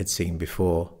Peter had seen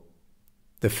before.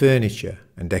 The furniture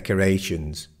and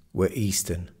decorations were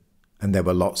Eastern, and there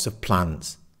were lots of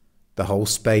plants. The whole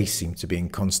space seemed to be in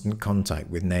constant contact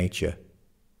with nature.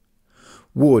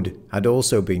 Wood had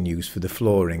also been used for the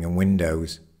flooring and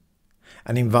windows.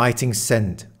 An inviting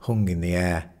scent hung in the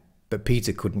air, but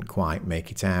Peter couldn't quite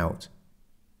make it out.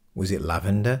 Was it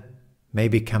lavender?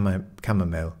 Maybe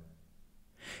chamomile?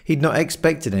 He'd not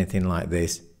expected anything like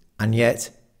this, and yet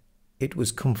it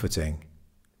was comforting.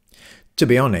 To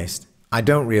be honest, I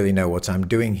don't really know what I'm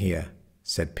doing here,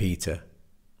 said Peter.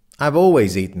 I've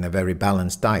always eaten a very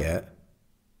balanced diet.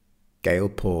 Gail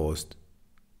paused,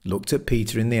 looked at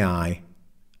Peter in the eye,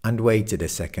 and waited a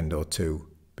second or two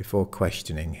before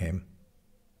questioning him.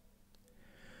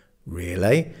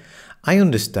 Really? I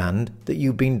understand that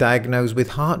you've been diagnosed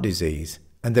with heart disease,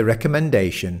 and the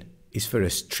recommendation is for a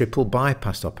triple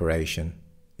bypass operation.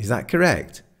 Is that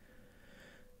correct?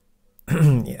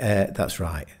 That's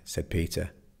right, said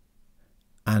Peter.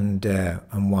 And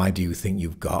why do you think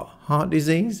you've got heart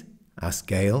disease? Asked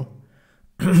Gail.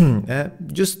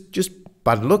 Just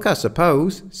bad luck, I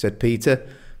suppose, said Peter.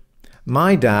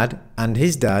 My dad and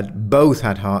his dad both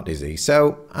had heart disease,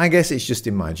 so I guess it's just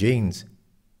in my genes.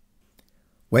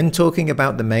 When talking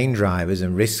about the main drivers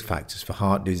and risk factors for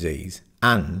heart disease,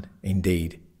 and,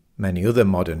 indeed, many other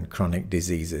modern chronic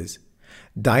diseases,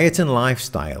 diet and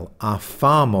lifestyle are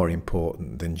far more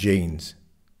important than genes.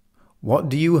 What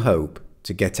do you hope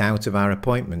to get out of our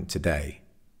appointment today?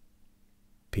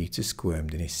 Peter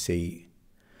squirmed in his seat.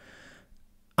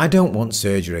 I don't want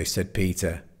surgery, said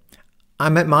Peter. I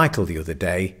met Michael the other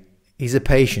day. He's a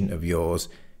patient of yours.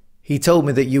 He told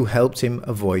me that you helped him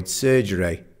avoid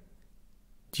surgery.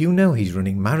 Do you know he's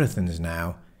running marathons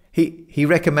now? He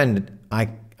recommended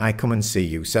I come and see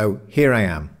you, so here I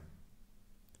am.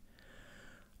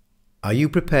 Are you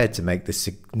prepared to make the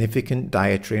significant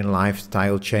dietary and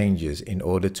lifestyle changes in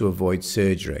order to avoid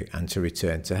surgery and to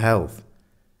return to health?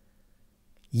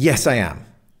 Yes, I am,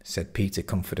 said Peter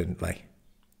confidently.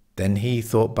 Then he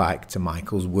thought back to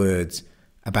Michael's words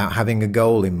about having a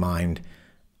goal in mind,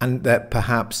 and that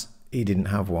perhaps he didn't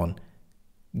have one.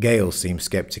 Gail seemed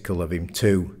sceptical of him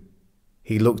too.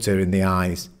 He looked her in the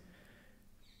eyes.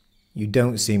 You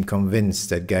don't seem convinced,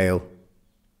 said Gail.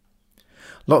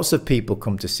 Lots of people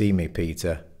come to see me,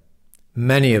 Peter.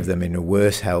 Many of them in a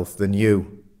worse health than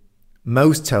you.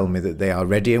 Most tell me that they are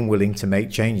ready and willing to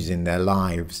make changes in their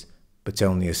lives, but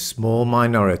only a small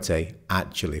minority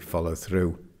actually follow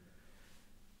through.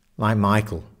 Like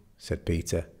Michael, said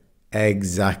Peter.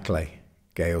 Exactly,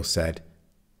 Gail said.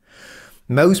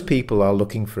 Most people are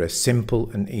looking for a simple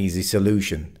and easy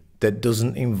solution that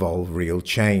doesn't involve real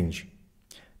change.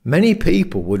 Many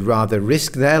people would rather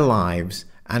risk their lives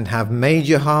and have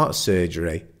major heart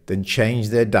surgery than change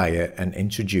their diet and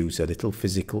introduce a little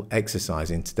physical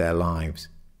exercise into their lives.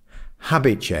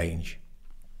 Habit change,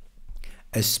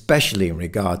 especially in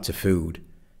regard to food,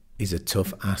 is a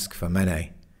tough ask for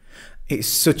many. It's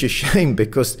such a shame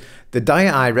because the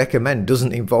diet I recommend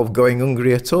doesn't involve going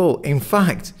hungry at all. In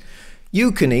fact,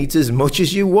 you can eat as much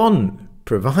as you want,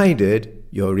 provided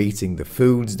you're eating the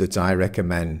foods that I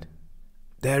recommend.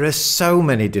 There are so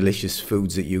many delicious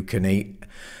foods that you can eat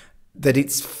that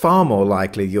it's far more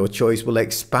likely your choice will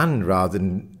expand rather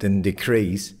than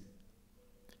decrease.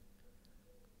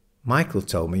 Michael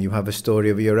told me you have a story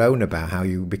of your own about how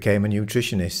you became a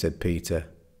nutritionist, said Peter,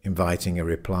 inviting a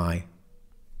reply.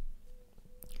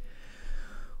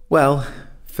 Well,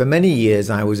 for many years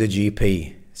I was a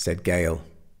GP, said Gail.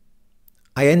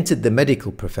 I entered the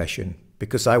medical profession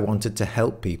because I wanted to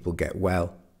help people get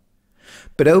well.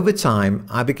 But over time,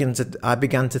 I began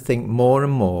to think more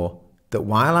and more that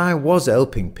while I was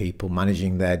helping people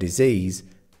managing their disease,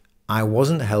 I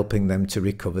wasn't helping them to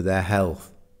recover their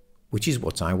health, which is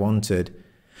what I wanted.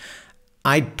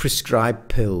 I'd prescribe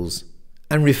pills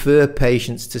and refer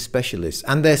patients to specialists,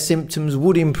 and their symptoms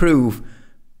would improve,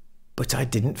 but I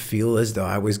didn't feel as though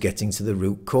I was getting to the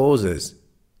root causes.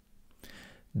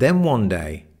 Then one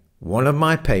day, one of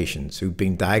my patients who'd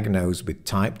been diagnosed with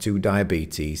type 2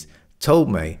 diabetes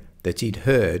told me that he'd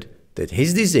heard that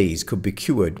his disease could be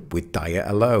cured with diet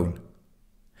alone.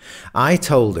 I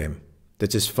told him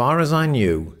that as far as I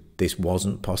knew, this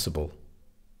wasn't possible.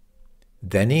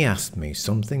 Then he asked me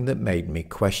something that made me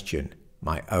question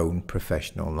my own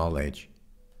professional knowledge.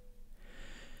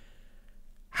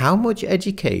 How much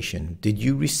education did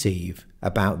you receive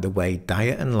about the way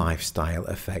diet and lifestyle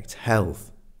affect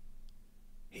health?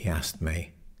 He asked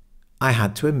me. I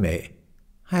had to admit,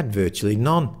 I had virtually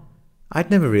none.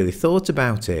 I'd never really thought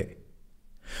about it.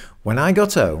 When I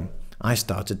got home, I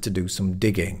started to do some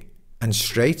digging and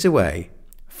straight away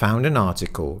found an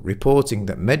article reporting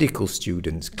that medical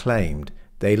students claimed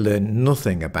they learned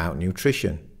nothing about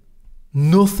nutrition.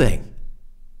 Nothing!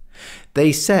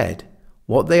 They said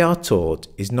what they are taught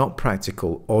is not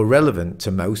practical or relevant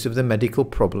to most of the medical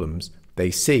problems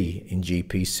they see in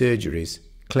GP surgeries,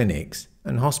 clinics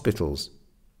and hospitals.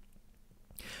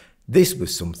 This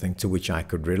was something to which I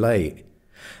could relate.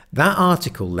 That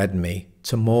article led me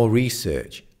to more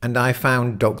research, and I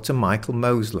found Dr. Michael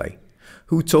Mosley,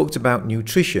 who talked about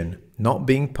nutrition not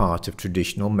being part of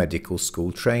traditional medical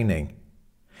school training.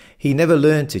 He never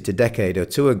learnt it a decade or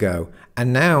two ago,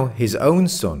 and now his own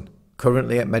son,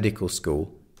 currently at medical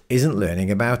school, isn't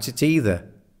learning about it either.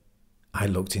 I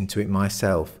looked into it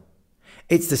myself.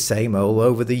 It's the same all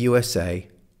over the USA,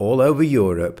 all over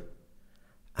Europe,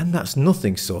 and that's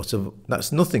nothing short of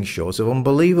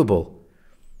unbelievable.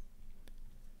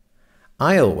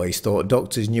 I always thought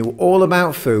doctors knew all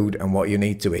about food and what you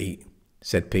need to eat,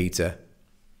 said Peter.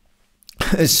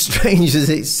 As strange as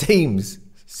it seems,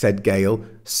 said Gail,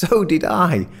 so did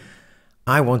I.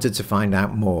 I wanted to find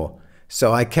out more,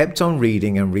 so I kept on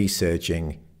reading and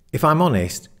researching. If I'm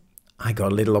honest, I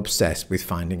got a little obsessed with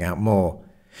finding out more.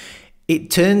 It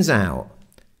turns out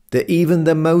that even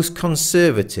the most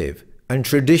conservative and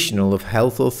traditional of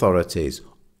health authorities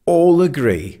all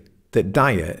agree that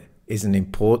diet is an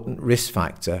important risk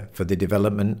factor for the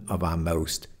development of our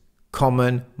most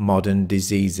common modern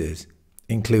diseases,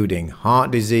 including heart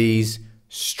disease,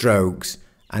 strokes,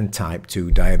 and type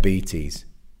 2 diabetes.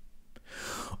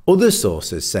 Other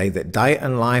sources say that diet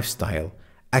and lifestyle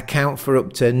account for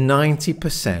up to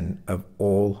 90% of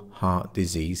all heart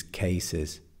disease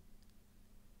cases.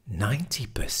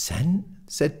 90%?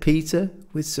 Said Peter,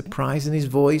 with surprise in his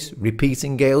voice,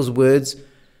 repeating Gail's words.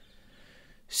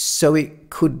 So it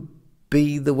could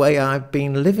be the way I've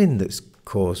been living that's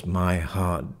caused my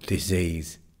heart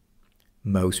disease.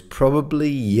 Most probably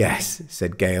yes,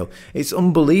 said Gail. It's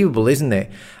unbelievable, isn't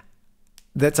it,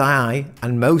 that I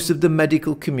and most of the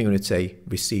medical community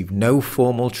receive no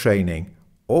formal training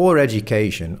or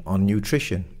education on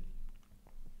nutrition.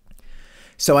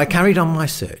 So I carried on my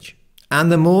search,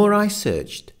 and the more I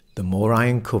searched, the more I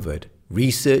uncovered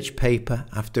research paper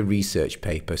after research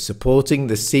paper supporting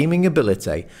the seeming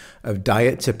ability of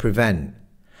diet to prevent,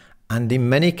 and in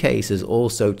many cases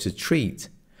also to treat,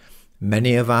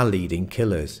 many of our leading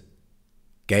killers.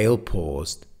 Gail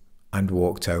paused and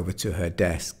walked over to her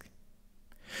desk.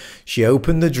 She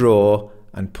opened the drawer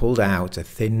and pulled out a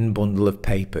thin bundle of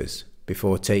papers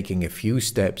before taking a few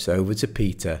steps over to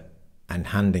Peter and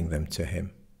handing them to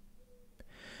him.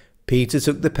 Peter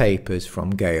took the papers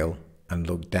from Gail and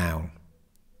looked down.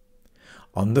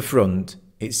 On the front,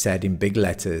 it said in big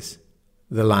letters,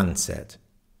 The Lancet.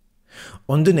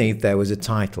 Underneath there was a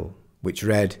title which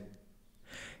read,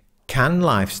 Can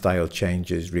Lifestyle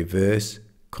Changes Reverse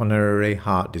Coronary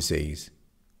Heart Disease?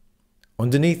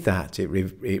 Underneath that it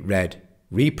read,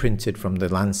 reprinted from The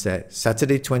Lancet,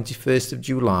 Saturday 21st of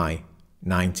July,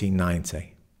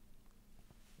 1990.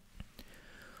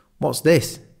 What's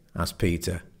this? Asked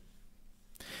Peter.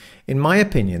 In my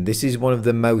opinion, this is one of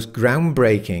the most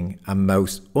groundbreaking and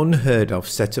most unheard of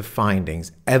set of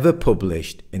findings ever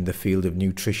published in the field of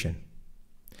nutrition.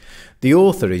 The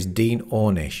author is Dean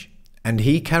Ornish, and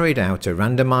he carried out a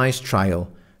randomized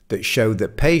trial that showed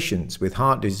that patients with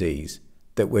heart disease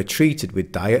that were treated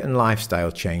with diet and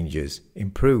lifestyle changes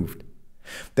improved.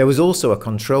 There was also a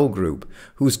control group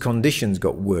whose conditions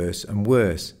got worse and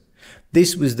worse.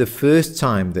 This was the first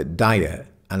time that diet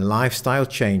and lifestyle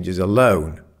changes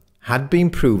alone had been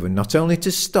proven not only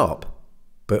to stop,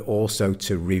 but also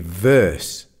to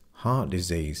reverse heart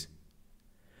disease.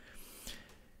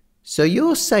 So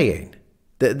you're saying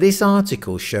that this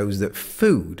article shows that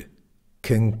food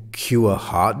can cure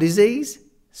heart disease?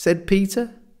 Said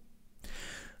Peter.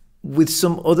 With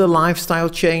some other lifestyle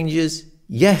changes,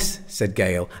 Yes, said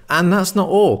Gail, and that's not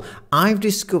all. I've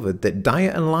discovered that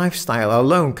diet and lifestyle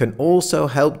alone can also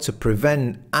help to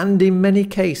prevent, and in many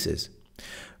cases,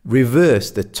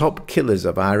 reverse the top killers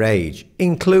of our age,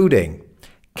 including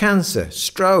cancer,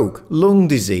 stroke, lung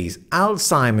disease,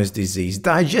 Alzheimer's disease,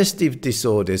 digestive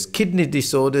disorders, kidney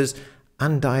disorders,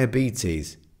 and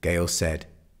diabetes, Gail said,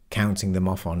 counting them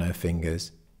off on her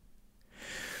fingers.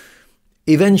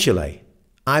 Eventually,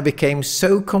 I became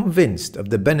so convinced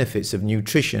of the benefits of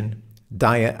nutrition,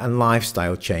 diet and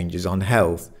lifestyle changes on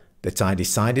health that I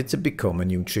decided to become a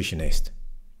nutritionist.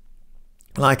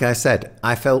 Like I said,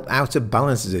 I felt out of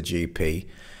balance as a GP,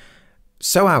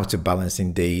 so out of balance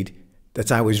indeed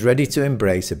that I was ready to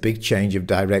embrace a big change of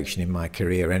direction in my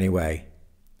career anyway.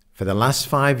 For the last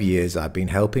 5 years I've been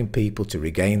helping people to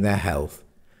regain their health.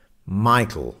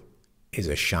 Michael is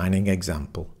a shining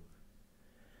example.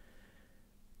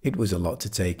 It was a lot to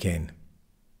take in,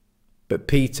 but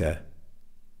Peter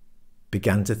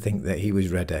began to think that he was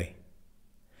ready.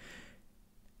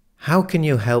 "How can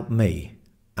you help me?"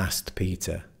 asked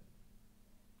Peter.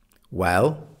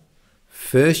 "Well,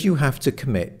 first you have to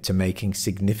commit to making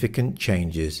significant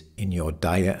changes in your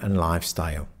diet and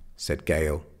lifestyle," said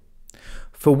Gail.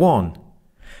 "For one,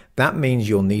 that means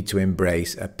you'll need to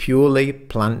embrace a purely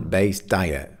plant-based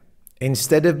diet.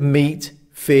 Instead of meat,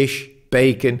 fish,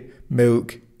 bacon,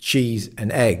 milk, cheese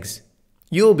and eggs,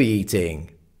 you'll be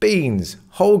eating beans,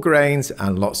 whole grains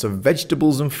and lots of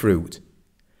vegetables and fruit."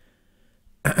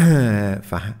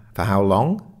 For how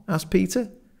long?" asked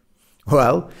Peter.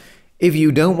 "Well, if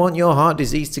you don't want your heart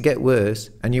disease to get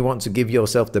worse and you want to give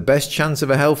yourself the best chance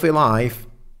of a healthy life."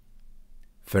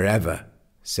 "Forever,"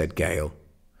 said Gail.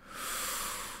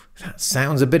 "That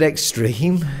sounds a bit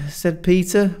extreme," said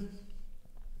Peter.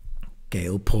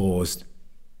 Gail paused.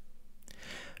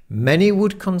 "Many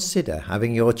would consider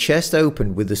having your chest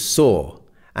opened with a saw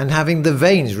and having the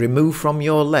veins removed from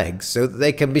your legs so that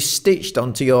they can be stitched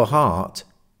onto your heart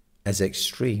as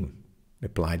extreme,"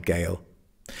 replied Gail.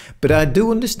 "But I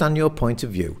do understand your point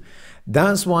of view.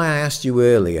 That's why I asked you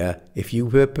earlier if you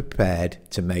were prepared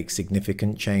to make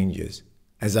significant changes.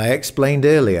 As I explained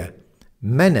earlier,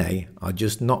 many are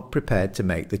just not prepared to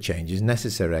make the changes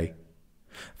necessary.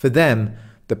 For them,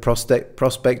 the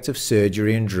prospect of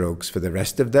surgery and drugs for the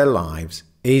rest of their lives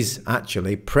is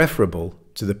actually preferable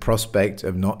to the prospect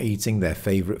of not eating their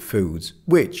favourite foods,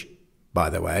 which, by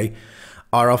the way,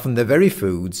 are often the very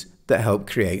foods that help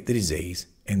create the disease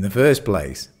in the first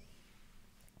place."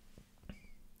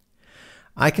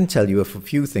 "I can tell you of a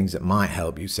few things that might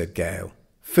help you," said Gail.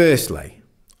 "Firstly,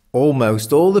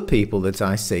 almost all the people that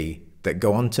I see that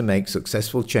go on to make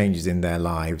successful changes in their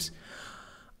lives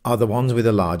are the ones with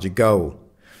a larger goal.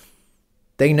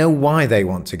 They know why they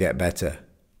want to get better.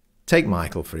 Take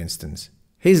Michael, for instance.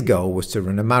 His goal was to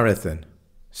run a marathon.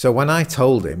 So when I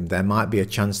told him there might be a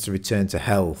chance to return to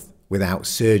health without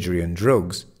surgery and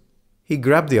drugs, he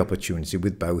grabbed the opportunity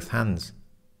with both hands.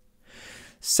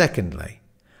 Secondly,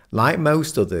 like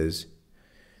most others,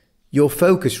 your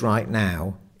focus right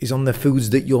now is on the foods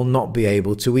that you'll not be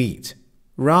able to eat,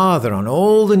 rather on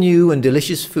all the new and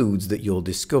delicious foods that you'll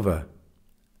discover.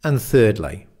 And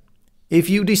thirdly, if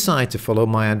you decide to follow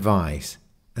my advice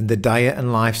and the diet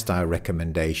and lifestyle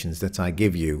recommendations that I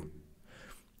give you,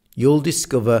 you'll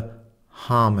discover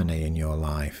harmony in your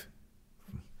life."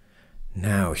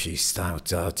 "Now she's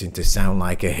starting to sound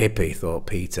like a hippie," thought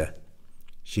Peter.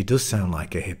 "She does sound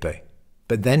like a hippie."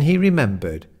 But then he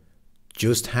remembered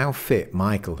just how fit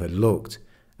Michael had looked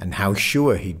and how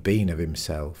sure he'd been of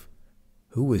himself.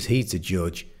 Who was he to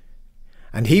judge?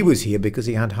 And he was here because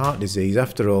he had heart disease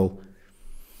after all.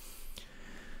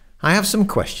 "I have some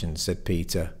questions," said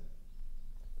Peter.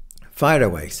 "Fire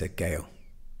away," said Gail.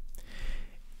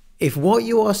 "If what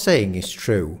you are saying is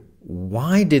true,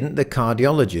 why didn't the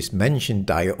cardiologist mention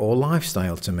diet or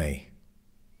lifestyle to me?"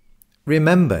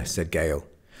 "Remember," said Gail,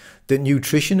 "that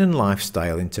nutrition and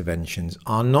lifestyle interventions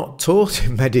are not taught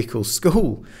in medical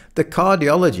school. The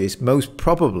cardiologist most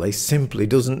probably simply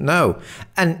doesn't know.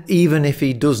 And even if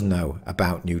he does know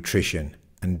about nutrition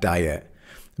and diet,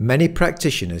 many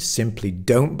practitioners simply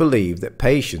don't believe that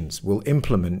patients will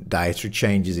implement dietary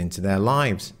changes into their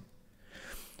lives.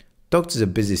 Doctors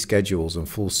have busy schedules and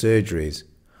full surgeries.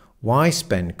 Why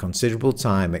spend considerable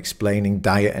time explaining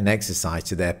diet and exercise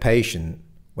to their patient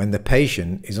when the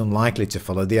patient is unlikely to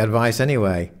follow the advice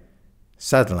anyway?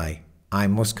 Sadly, I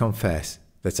must confess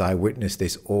that I witness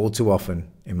this all too often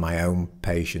in my own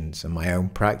patients and my own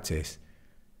practice.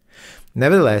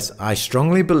 Nevertheless, I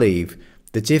strongly believe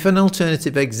that if an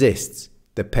alternative exists,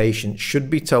 the patient should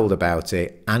be told about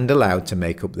it and allowed to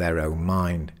make up their own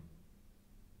mind."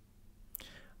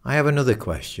 "I have another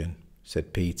question,"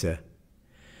 said Peter.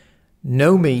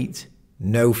 No meat,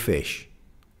 no fish.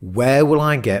 Where will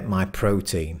I get my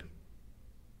protein?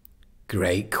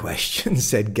 Great question,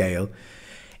 said Gail.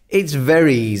 It's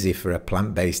very easy for a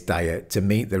plant-based diet to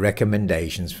meet the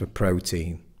recommendations for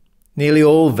protein. Nearly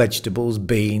all vegetables,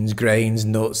 beans, grains,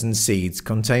 nuts and seeds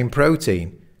contain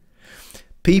protein.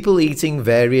 People eating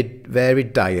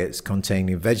varied diets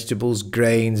containing vegetables,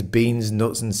 grains, beans,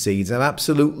 nuts and seeds have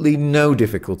absolutely no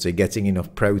difficulty getting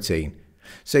enough protein,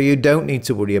 so you don't need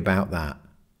to worry about that.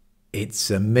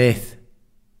 It's a myth.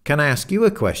 Can I ask you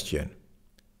a question?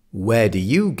 Where do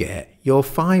you get your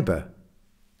fibre?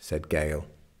 Said Gail.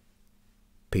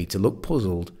 Peter looked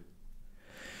puzzled.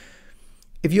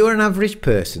 If you're an average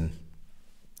person,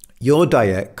 your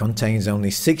diet contains only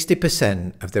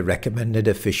 60% of the recommended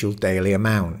official daily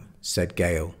amount, said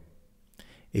Gail.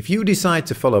 If you decide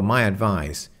to follow my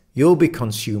advice, you'll be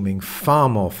consuming far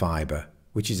more fibre,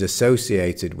 which is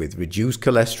associated with reduced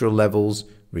cholesterol levels,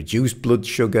 reduced blood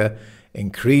sugar,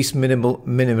 increased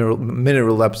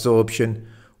mineral absorption,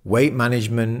 weight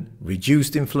management,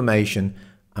 reduced inflammation,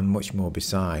 and much more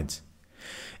besides.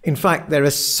 In fact, there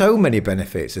are so many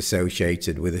benefits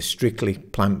associated with a strictly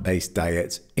plant-based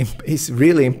diet, it's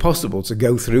really impossible to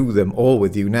go through them all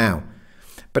with you now.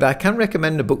 But I can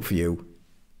recommend a book for you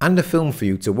and a film for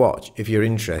you to watch if you're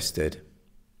interested.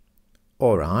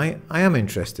 All right, I am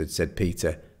interested, said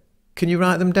Peter. Can you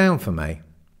write them down for me?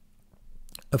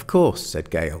 Of course,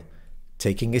 said Gail,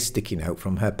 taking a sticky note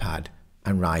from her pad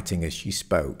and writing as she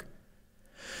spoke.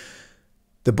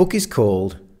 The book is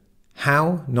called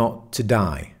How Not to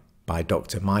Die by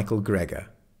Dr. Michael Greger.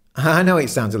 I know it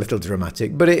sounds a little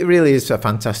dramatic, but it really is a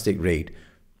fantastic read.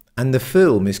 And the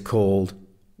film is called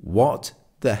What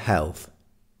the Health.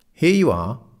 Here you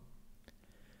are.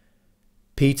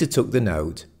 Peter took the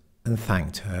note and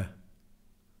thanked her.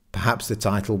 Perhaps the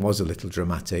title was a little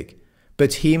dramatic,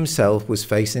 but he himself was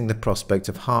facing the prospect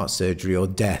of heart surgery or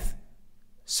death,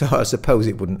 so I suppose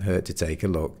it wouldn't hurt to take a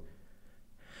look.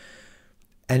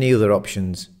 Any other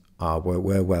options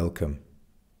were welcome.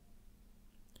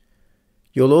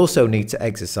 You'll also need to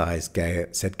exercise,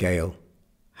 said Gail.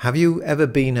 Have you ever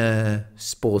been a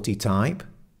sporty type?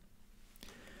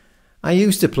 I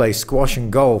used to play squash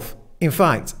and golf. In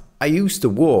fact, I used to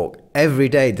walk every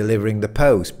day delivering the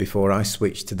post before I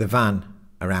switched to the van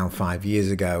around 5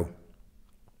 years ago.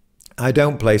 I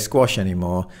don't play squash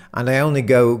anymore, and I only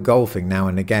go golfing now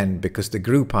and again because the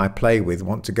group I play with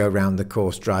want to go round the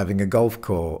course driving a golf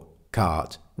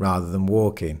cart rather than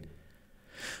walking.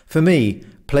 For me,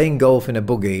 playing golf in a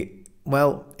buggy,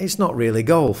 well, it's not really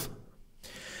golf.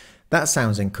 That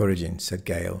sounds encouraging, said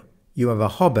Gail. You have a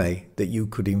hobby that you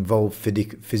could involve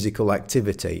physical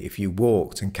activity if you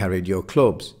walked and carried your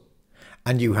clubs.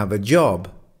 And you have a job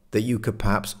that you could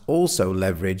perhaps also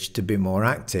leverage to be more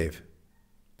active.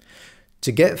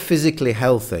 To get physically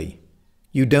healthy,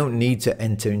 you don't need to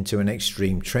enter into an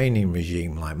extreme training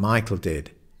regime like Michael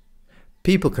did.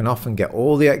 People can often get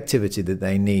all the activity that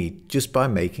they need just by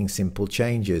making simple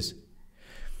changes.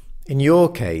 In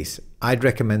your case, I'd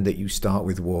recommend that you start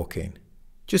with walking.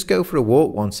 Just go for a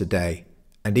walk once a day,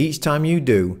 and each time you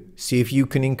do, see if you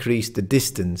can increase the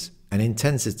distance and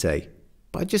intensity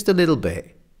by just a little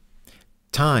bit.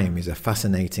 Time is a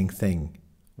fascinating thing.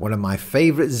 One of my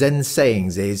favourite Zen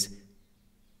sayings is,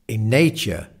 in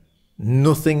nature,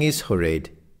 nothing is hurried,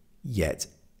 yet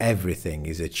everything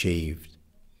is achieved.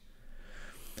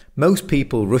 Most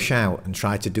people rush out and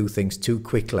try to do things too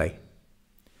quickly.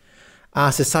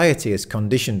 Our society has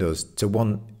conditioned us to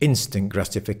want instant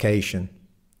gratification.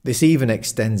 This even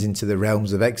extends into the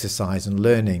realms of exercise and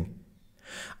learning.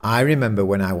 I remember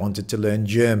when I wanted to learn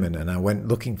German and I went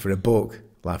looking for a book,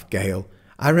 laughed Gail.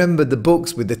 I remembered the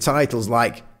books with the titles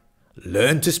like,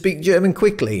 Learn to speak German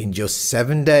quickly in just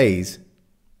 7 days.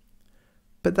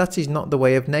 But that is not the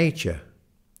way of nature.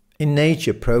 In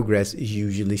nature, progress is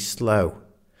usually slow,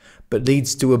 but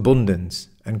leads to abundance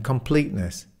and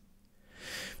completeness.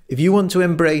 If you want to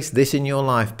embrace this in your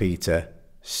life, Peter,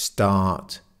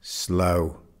 start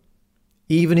slow.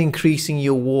 Even increasing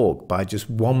your walk by just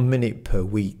 1 minute per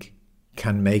week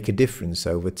can make a difference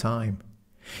over time.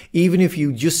 Even if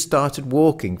you just started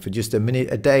walking for just a minute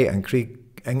a day and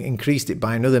increased it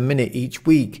by another minute each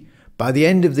week, by the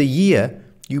end of the year,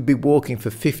 you'll be walking for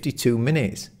 52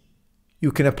 minutes.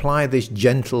 You can apply this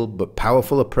gentle but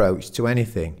powerful approach to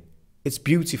anything. It's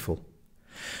beautiful,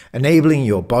 enabling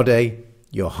your body,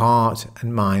 your heart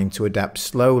and mind to adapt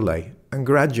slowly and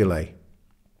gradually.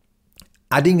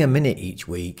 Adding a minute each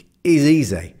week is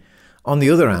easy. On the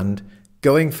other hand,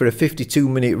 going for a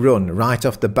 52-minute run right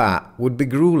off the bat would be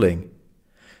grueling.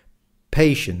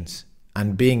 Patience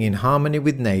and being in harmony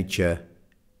with nature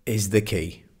is the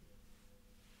key.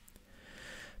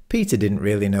 Peter didn't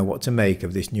really know what to make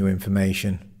of this new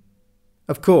information.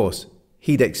 Of course,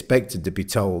 he'd expected to be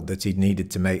told that he'd need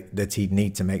to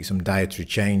make some dietary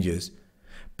changes,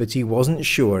 but he wasn't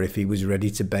sure if he was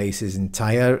ready to base his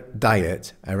entire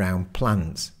diet around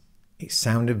plants. It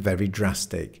sounded very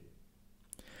drastic.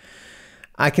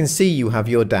 "I can see you have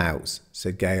your doubts,"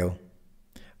 said Gail.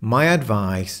 "My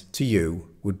advice to you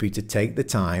would be to take the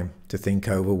time to think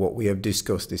over what we have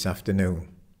discussed this afternoon.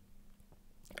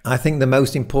 I think the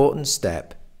most important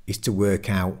step is to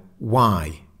work out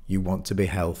why you want to be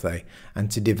healthy and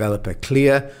to develop a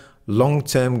clear,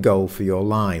 long-term goal for your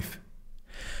life.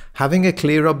 Having a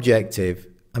clear objective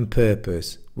and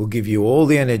purpose will give you all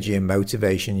the energy and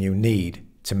motivation you need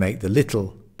to make the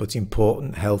little but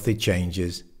important healthy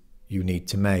changes you need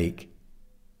to make."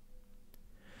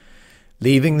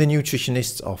 Leaving the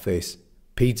nutritionist's office,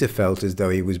 Peter felt as though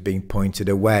he was being pointed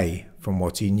away from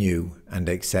what he knew and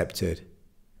accepted.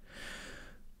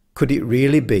 Could it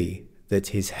really be that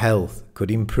his health could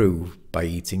improve by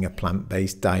eating a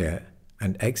plant-based diet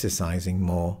and exercising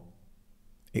more?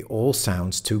 It all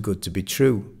sounds too good to be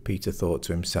true, Peter thought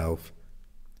to himself.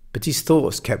 But his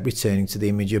thoughts kept returning to the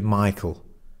image of Michael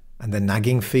and the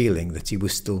nagging feeling that he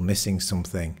was still missing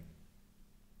something.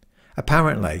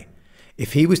 Apparently,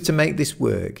 if he was to make this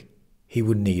work, he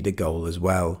would need a goal as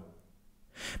well.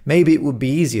 Maybe it would be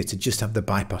easier to just have the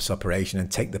bypass operation and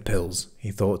take the pills,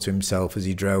 he thought to himself as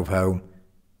he drove home.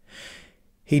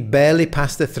 He'd barely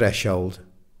passed the threshold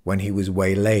when he was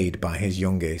waylaid by his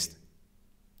youngest.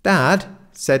 "Dad,"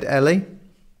 said Ellie,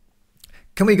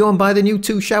 "can we go and buy the new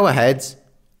 2 shower heads?"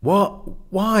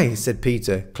 "What? Why?" said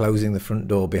Peter, closing the front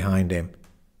door behind him.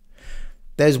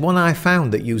 "There's one I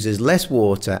found that uses less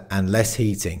water and less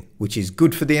heating, which is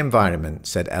good for the environment,"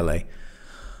 said Ellie.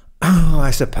 "Oh, I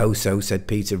suppose so," said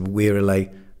Peter wearily,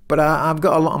 "but I've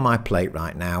got a lot on my plate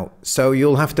right now, so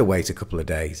you'll have to wait a couple of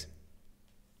days."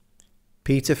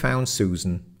 Peter found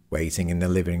Susan waiting in the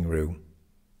living room.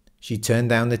 She turned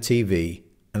down the TV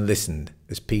and listened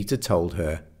as Peter told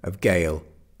her of Gail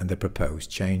and the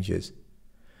proposed changes.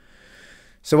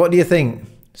 "So what do you think?"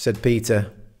 said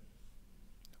Peter.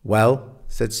 "Well,"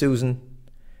 said Susan,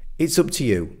 "it's up to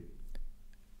you.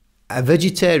 A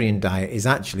vegetarian diet is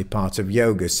actually part of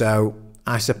yoga, so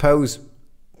I suppose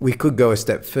we could go a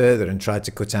step further and try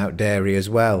to cut out dairy as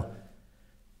well.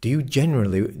 Do you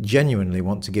genuinely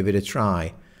want to give it a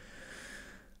try?"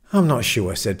 "I'm not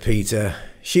sure," said Peter.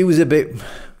 She was a bit,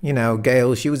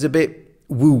 Gail, she was a bit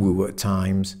woo-woo at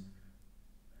times.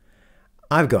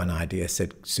 "I've got an idea,"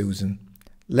 said Susan.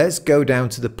 "Let's go down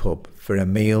to the pub for a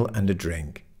meal and a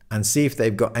drink and see if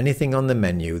they've got anything on the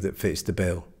menu that fits the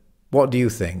bill. What do you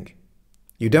think?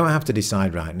 You don't have to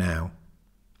decide right now."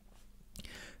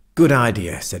 "Good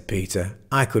idea," said Peter.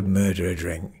 "I could murder a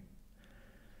drink."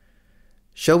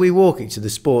 "Shall we walk it to the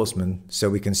Sportsman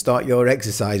so we can start your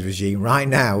exercise regime right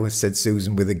now?" said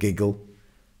Susan with a giggle.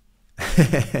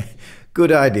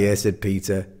 "Good idea," said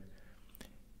Peter.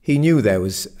 He knew there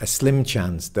was a slim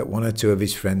chance that 1 or 2 of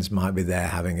his friends might be there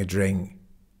having a drink.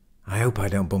 "I hope I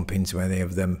don't bump into any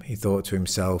of them," he thought to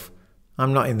himself.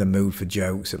 "I'm not in the mood for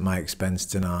jokes at my expense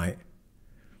tonight."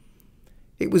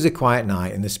 It was a quiet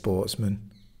night in the Sportsman,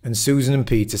 and Susan and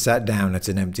Peter sat down at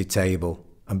an empty table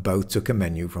and both took a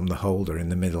menu from the holder in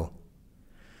the middle.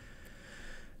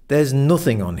 "There's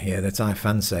nothing on here that I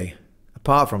fancy,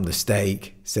 apart from the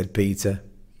steak," said Peter.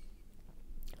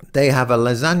 "They have a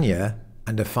lasagna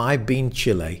and a 5-bean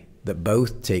chili that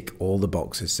both tick all the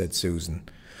boxes," said Susan.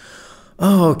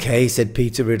 "Oh, okay," said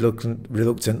Peter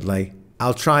reluctantly.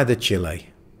 "I'll try the chili."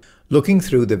 Looking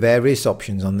through the various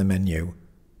options on the menu,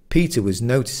 Peter was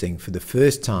noticing for the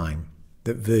first time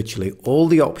that virtually all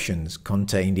the options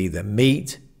contained either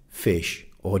meat, fish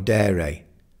or dairy.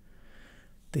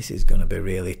 "This is going to be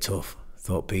really tough,"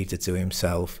 thought Peter to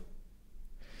himself.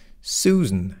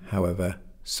 Susan, however,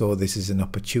 saw this as an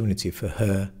opportunity for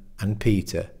her and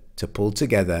Peter to pull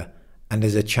together and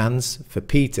as a chance for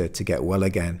Peter to get well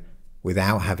again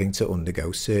without having to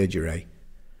undergo surgery.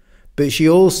 But she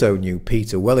also knew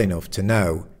Peter well enough to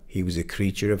know he was a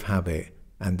creature of habit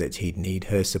and that he'd need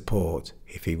her support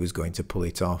if he was going to pull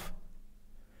it off.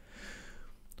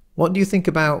 "What do you think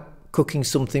about cooking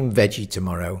something veggie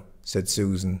tomorrow?" said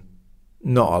Susan.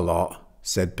 "Not a lot,"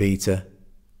 said Peter.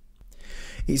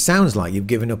 "It sounds like you've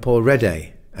given up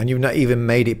already, and you've not even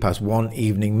made it past 1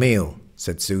 evening meal,"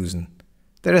 said Susan.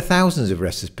 "There are thousands of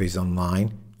recipes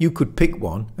online. You could pick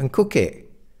one and cook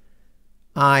it."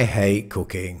 "I hate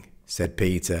cooking," said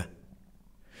Peter.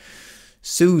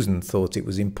 Susan thought it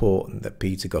was important that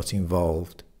Peter got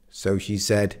involved, so she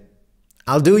said,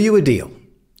 "I'll do you a deal.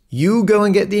 You go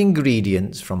and get the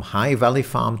ingredients from High Valley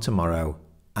Farm tomorrow,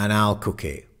 and I'll cook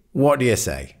it. What do you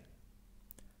say?"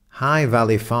 "High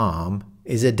Valley Farm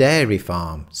is a dairy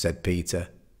farm," said Peter.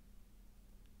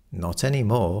 "Not any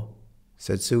more,"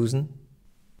 said Susan.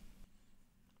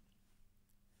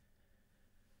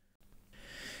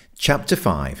 Chapter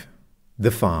 5.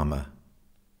 The Farmer.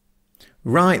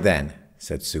 "Right then,"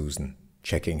 said Susan,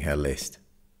 checking her list.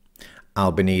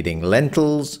 "I'll be needing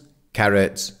lentils,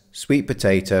 carrots, sweet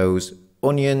potatoes,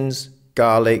 onions,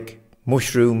 garlic,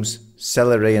 mushrooms,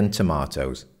 celery and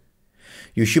tomatoes.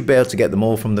 You should be able to get them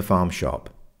all from the farm shop."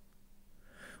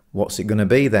 "What's it going to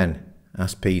be then?"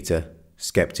 asked Peter,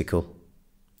 sceptical.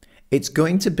 "It's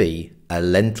going to be a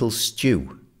lentil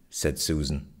stew," said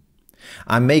Susan.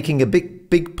 "I'm making a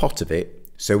big pot of it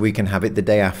so we can have it the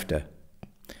day after,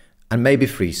 and maybe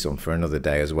freeze some for another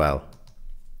day as well."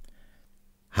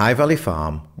 High Valley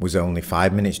Farm was only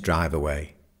 5 minutes' drive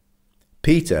away.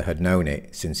 Peter had known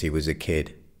it since he was a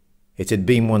kid. It had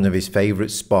been one of his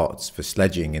favourite spots for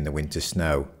sledging in the winter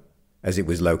snow, as it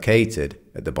was located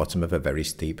at the bottom of a very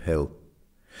steep hill.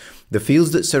 The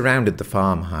fields that surrounded the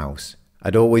farmhouse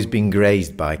had always been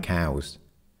grazed by cows,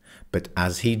 but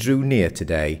as he drew near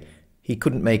today, he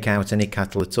couldn't make out any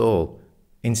cattle at all.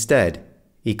 Instead,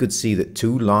 he could see that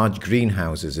 2 large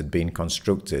greenhouses had been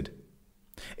constructed.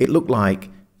 It looked like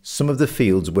some of the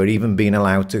fields were even being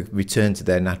allowed to return to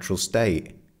their natural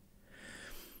state.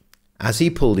 As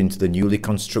he pulled into the newly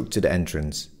constructed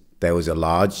entrance, there was a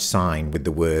large sign with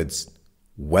the words,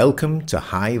 "Welcome to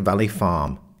High Valley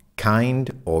Farm,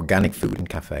 Kind Organic Food and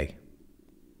Cafe."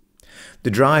 The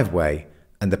driveway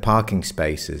and the parking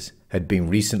spaces had been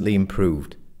recently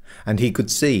improved, and he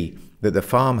could see that the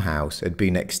farmhouse had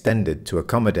been extended to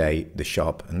accommodate the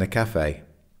shop and the cafe.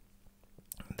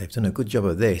 "They've done a good job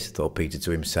of this," thought Peter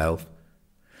to himself.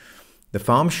 The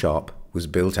farm shop was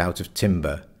built out of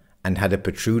timber and had a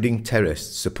protruding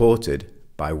terrace supported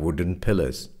by wooden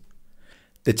pillars.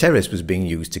 The terrace was being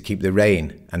used to keep the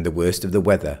rain and the worst of the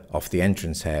weather off the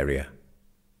entrance area.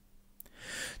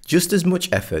 Just as much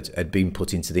effort had been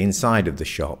put into the inside of the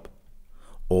shop.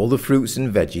 All the fruits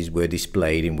and veggies were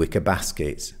displayed in wicker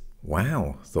baskets.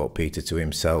 "Wow," thought Peter to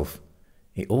himself,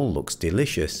 "it all looks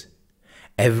delicious."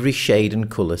 Every shade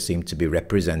and colour seemed to be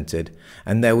represented,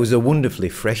 and there was a wonderfully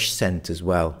fresh scent as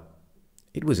well.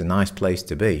 It was a nice place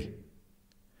to be.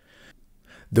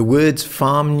 The words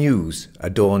 "Farm News"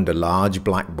 adorned a large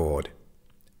blackboard.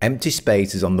 Empty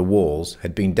spaces on the walls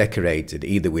had been decorated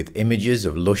either with images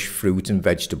of lush fruit and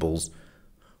vegetables,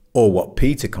 or what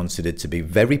Peter considered to be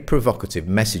very provocative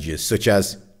messages such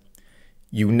as,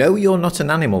 "You know you're not an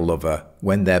animal lover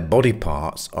when their body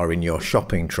parts are in your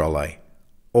shopping trolley,"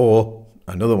 or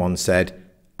another one said,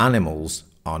 "Animals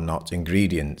are not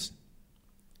ingredients."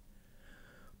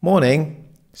 "Morning,"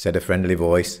 said a friendly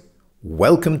voice.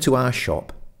 "Welcome to our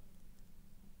shop."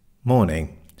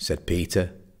 "Morning," said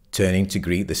Peter, turning to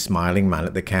greet the smiling man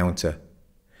at the counter.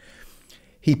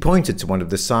 He pointed to one of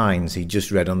the signs he'd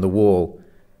just read on the wall.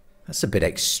 "That's a bit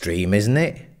extreme, isn't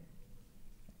it?"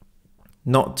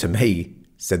 "Not to me,"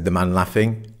 said the man,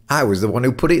 laughing. "I was the one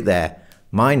who put it there.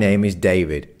 My name is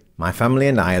David. My family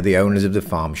and I are the owners of the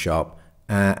farm shop.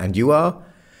 And you are?"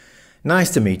 "Nice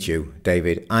to meet you,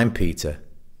 David. I'm Peter."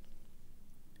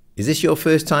 "Is this your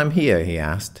first time here?" he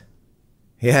asked.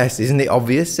 "Yes, isn't it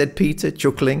obvious?" said Peter,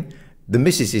 chuckling. "The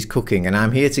missus is cooking and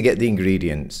I'm here to get the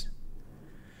ingredients."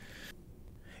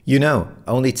 "You know,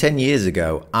 only 10 years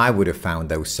ago I would have found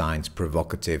those signs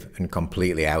provocative and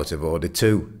completely out of order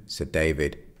too," said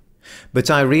David. "But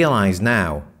I realise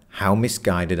now how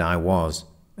misguided I was,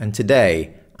 and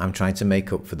today I'm trying to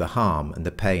make up for the harm and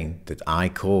the pain that I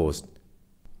caused."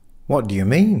 "What do you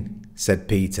mean?" said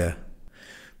Peter.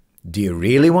 "Do you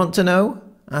really want to know?"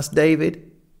 asked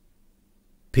David.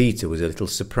 Peter was a little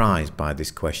surprised by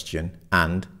this question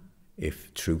and,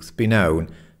 if truth be known,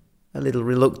 a little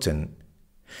reluctant.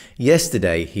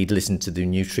 Yesterday he'd listened to the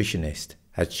nutritionist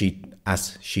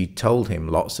as she told him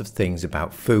lots of things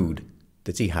about food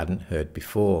that he hadn't heard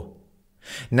before.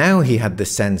 Now he had the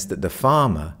sense that the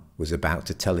farmer was about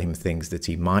to tell him things that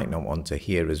he might not want to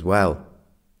hear as well.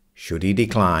 Should he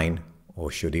decline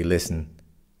or should he listen?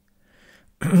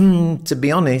 "To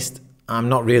be honest, I'm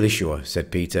not really sure,"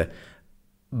 said Peter.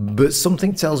 "But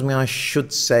something tells me I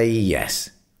should say yes."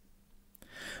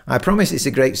 "I promise it's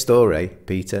a great story,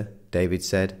 Peter," David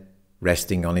said,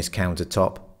 resting on his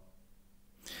countertop.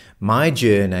 "My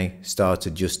journey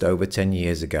started just over 10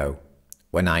 years ago,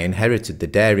 when I inherited the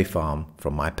dairy farm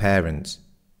from my parents.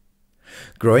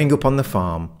 Growing up on the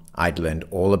farm, I'd learned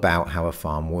all about how a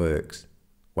farm works.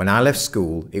 When I left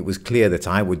school, it was clear that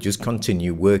I would just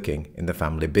continue working in the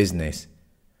family business.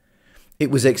 It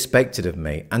was expected of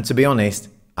me, and to be honest,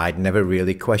 I'd never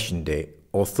really questioned it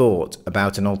or thought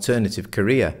about an alternative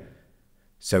career.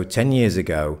 So 10 years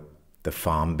ago, the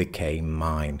farm became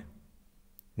mine.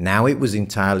 Now it was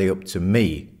entirely up to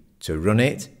me to run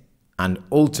it and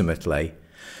ultimately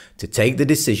to take the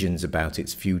decisions about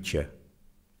its future.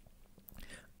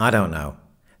 I don't know.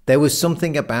 There was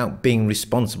something about being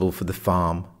responsible for the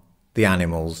farm, the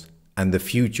animals, and the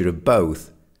future of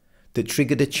both that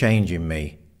triggered a change in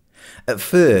me. At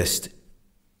first,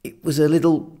 it was a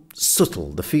little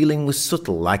subtle. The feeling was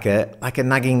subtle, like a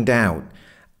nagging doubt.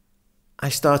 I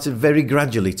started very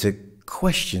gradually to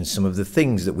question some of the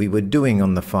things that we were doing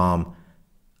on the farm.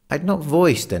 I'd not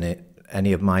voiced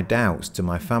any of my doubts to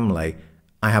my family.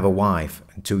 I have a wife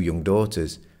and 2 young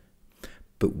daughters.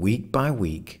 But week by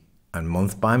week and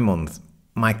month by month,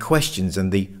 my questions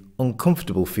and the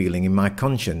uncomfortable feeling in my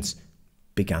conscience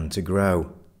began to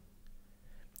grow.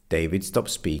 David stopped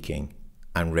speaking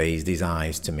and raised his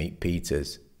eyes to meet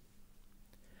Peter's.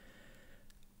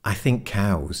 "I think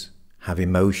cows have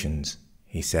emotions,"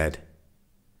 he said.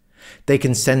 "They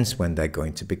can sense when they're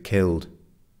going to be killed.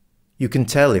 You can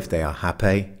tell if they are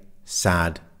happy,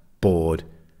 sad, bored,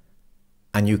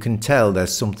 and you can tell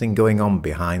there's something going on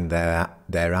behind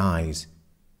their eyes.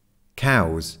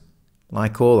 Cows,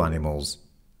 like all animals,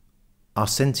 are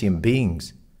sentient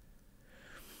beings."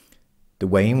 The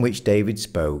way in which David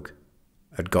spoke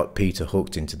had got Peter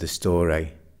hooked into the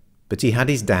story, but he had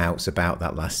his doubts about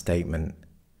that last statement.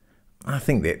 I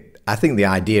think the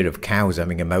idea of cows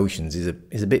having emotions is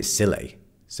a bit silly,"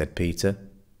 said Peter.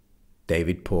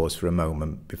 David paused for a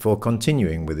moment before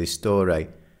continuing with his story.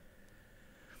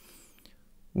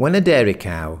 "When a dairy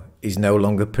cow is no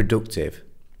longer productive,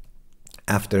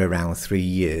 after around 3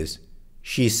 years,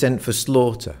 she is sent for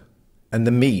slaughter and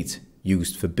the meat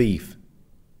used for beef.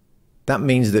 That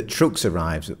means that trucks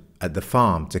arrive at the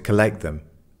farm to collect them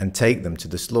and take them to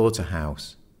the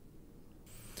slaughterhouse.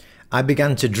 I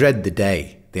began to dread the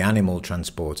day the animal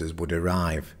transporters would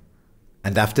arrive,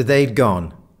 and after they'd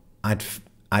gone,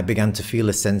 I began to feel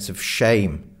a sense of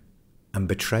shame and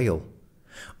betrayal.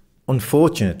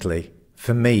 Unfortunately,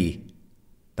 for me,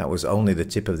 that was only the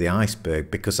tip of the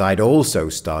iceberg, because I'd also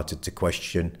started to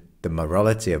question the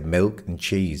morality of milk and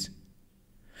cheese.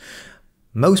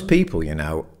 Most people, you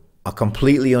know, are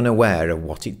completely unaware of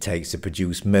what it takes to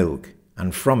produce milk,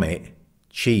 and from it,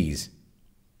 cheese.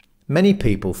 Many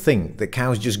people think that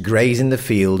cows just graze in the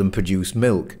field and produce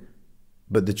milk,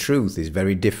 but the truth is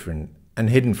very different and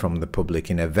hidden from the public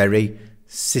in a very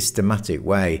systematic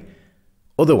way.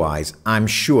 Otherwise, I'm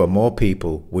sure more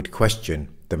people would question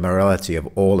the morality of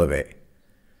all of it.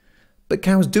 "But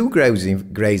cows do graze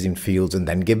in fields and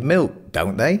then give milk,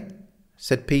 don't they?"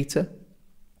 said Peter.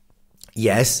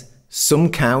 "Yes, some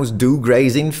cows do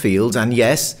graze in fields, and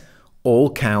yes,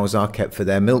 all cows are kept for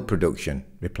their milk production,"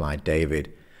 replied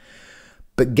David.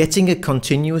 "But getting a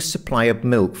continuous supply of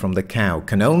milk from the cow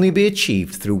can only be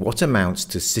achieved through what amounts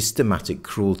to systematic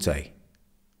cruelty.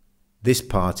 This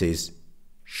part is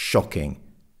shocking.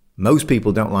 Most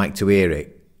people don't like to hear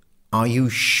it. Are you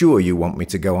sure you want me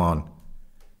to go on?"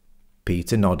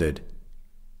 Peter nodded,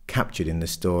 captured in the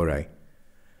story.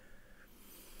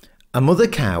 "A mother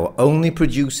cow only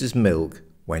produces milk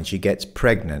when she gets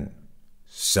pregnant.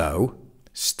 So,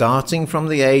 starting from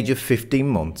the age of 15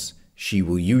 months, she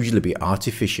will usually be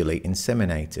artificially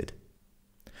inseminated.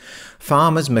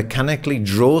 Farmers mechanically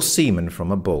draw semen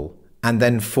from a bull and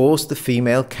then force the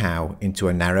female cow into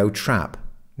a narrow trap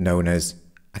known as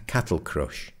a cattle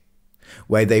crush,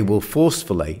 where they will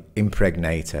forcefully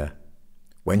impregnate her.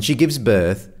 When she gives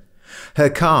birth, her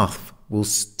calf will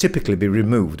typically be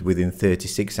removed within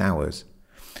 36 hours,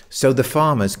 so the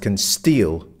farmers can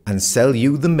steal and sell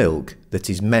you the milk that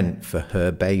is meant for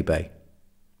her baby.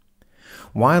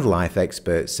 Wildlife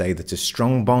experts say that a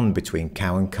strong bond between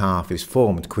cow and calf is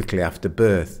formed quickly after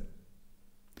birth.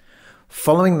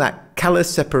 Following that callous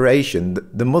separation,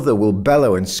 the mother will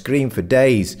bellow and scream for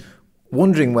days,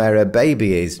 wondering where her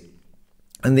baby is,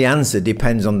 and the answer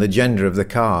depends on the gender of the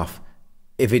calf.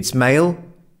 If it's male,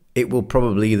 it will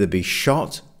probably either be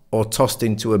shot or tossed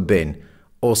into a bin,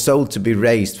 or sold to be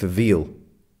raised for veal,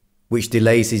 which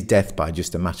delays his death by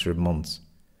just a matter of months.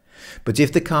 But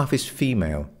if the calf is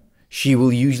female, she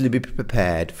will usually be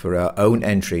prepared for her own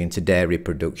entry into dairy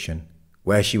production,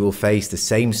 where she will face the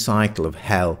same cycle of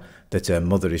hell that her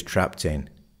mother is trapped in: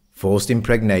 forced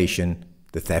impregnation,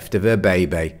 the theft of her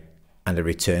baby, and a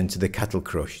return to the cattle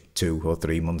crush 2 or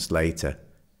 3 months later.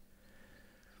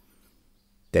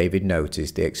 David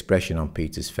noticed the expression on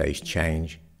Peter's face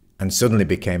change, and suddenly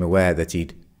became aware that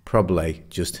he'd probably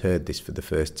just heard this for the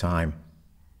first time.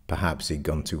 Perhaps he'd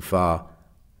gone too far.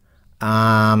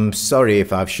 "I'm sorry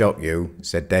if I've shocked you,"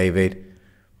 said David.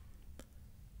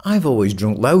 I've always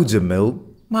drunk loads of milk.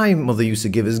 My mother used to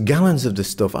give us gallons of the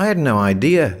stuff. I had no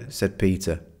idea, said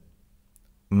Peter.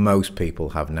 Most people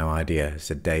have no idea,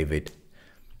 said David.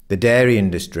 The dairy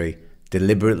industry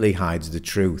deliberately hides the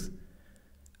truth.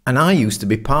 And I used to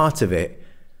be part of it.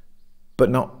 But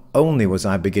not only was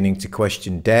I beginning to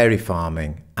question dairy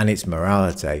farming and its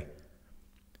morality,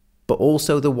 but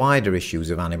also the wider issues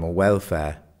of animal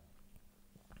welfare.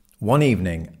 One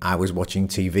evening, I was watching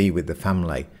TV with the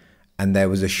family, and there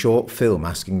was a short film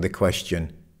asking the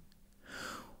question,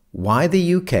 why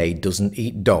the UK doesn't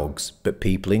eat dogs, but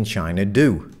people in China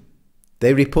do.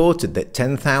 They reported that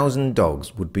 10,000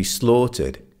 dogs would be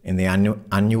slaughtered in the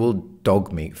annual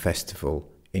dog meat festival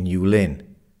in Yulin.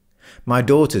 My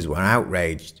daughters were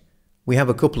outraged. We have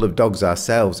a couple of dogs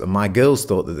ourselves, and my girls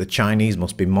thought that the Chinese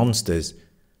must be monsters.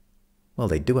 Well,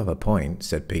 they do have a point,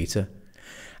 said Peter.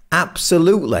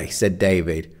 Absolutely, said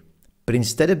David. But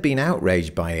instead of being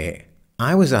outraged by it,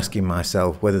 I was asking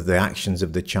myself whether the actions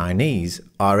of the Chinese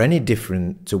are any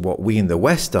different to what we in the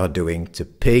West are doing to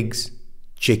pigs,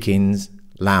 chickens,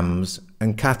 lambs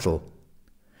and cattle.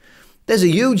 There's a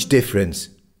huge difference,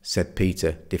 said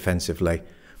Peter defensively.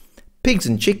 Pigs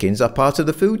and chickens are part of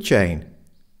the food chain.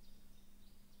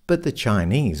 But the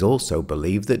Chinese also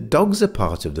believe that dogs are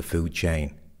part of the food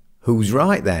chain. Who's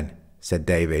right then? Said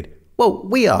David. Well,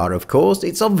 we are, of course.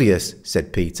 It's obvious,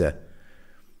 said Peter.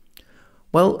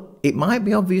 Well, it might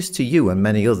be obvious to you and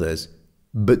many others,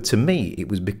 but to me it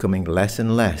was becoming less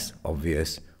and less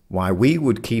obvious why we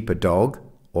would keep a dog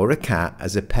or a cat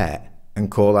as a pet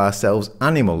and call ourselves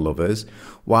animal lovers,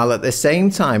 while at the same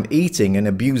time eating and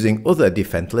abusing other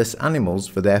defenseless animals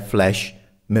for their flesh,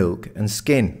 milk and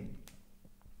skin.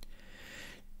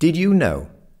 Did you know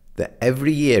that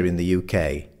every year in the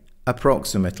UK,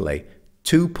 approximately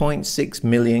 2.6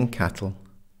 million cattle,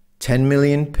 10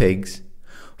 million pigs,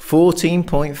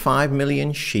 14.5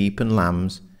 million sheep and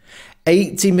lambs,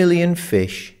 80 million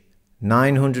fish,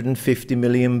 950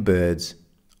 million birds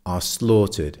are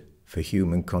slaughtered for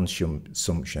human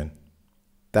consumption?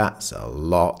 That's a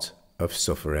lot of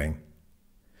suffering.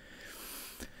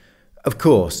 Of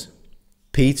course,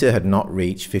 Peter had not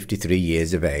reached 53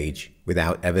 years of age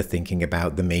without ever thinking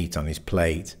about the meat on his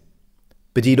plate.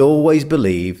 But he'd always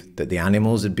believed that the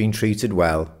animals had been treated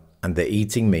well and that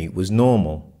eating meat was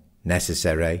normal,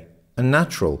 necessary and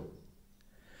natural.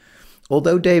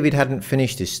 Although David hadn't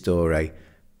finished his story,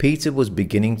 Peter was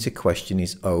beginning to question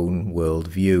his own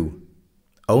worldview.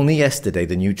 Only yesterday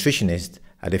the nutritionist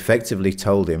had effectively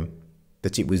told him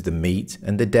that it was the meat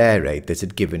and the dairy that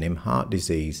had given him heart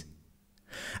disease,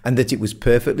 and that it was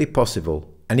perfectly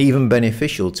possible and even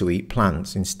beneficial to eat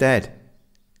plants instead.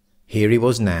 Here he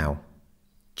was now,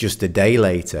 just a day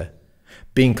later,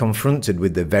 being confronted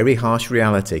with the very harsh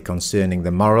reality concerning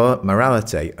the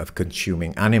morality of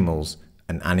consuming animals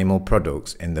and animal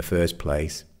products in the first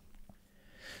place.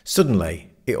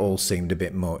 Suddenly, it all seemed a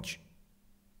bit much.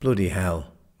 Bloody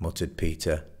hell, muttered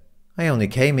Peter. I only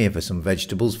came here for some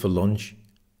vegetables for lunch.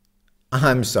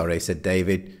 I'm sorry, said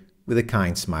David, with a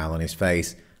kind smile on his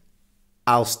face.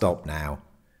 I'll stop now.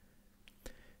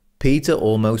 Peter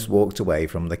almost walked away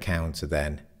from the counter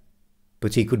then,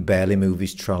 but he could barely move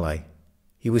his trolley.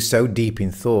 He was so deep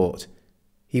in thought.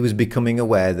 He was becoming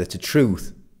aware that a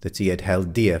truth that he had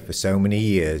held dear for so many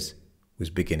years was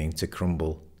beginning to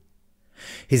crumble.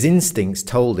 His instincts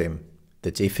told him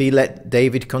that if he let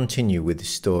David continue with his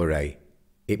story,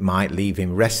 it might leave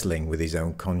him wrestling with his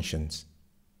own conscience.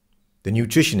 The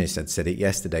nutritionist had said it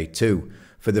yesterday too.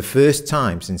 For the first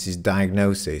time since his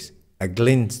diagnosis, a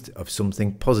glint of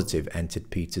something positive entered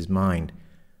Peter's mind.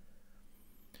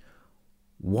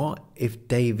 What if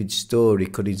David's story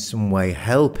could in some way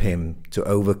help him to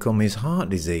overcome his heart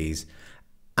disease?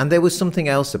 And there was something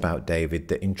else about David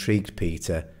that intrigued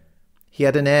Peter. He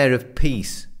had an air of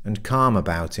peace and calm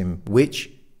about him, which,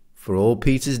 for all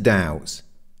Peter's doubts,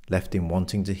 left him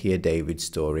wanting to hear David's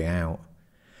story out.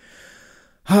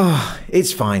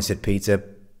 It's fine, said Peter.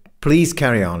 Please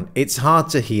carry on. It's hard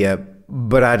to hear,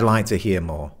 but I'd like to hear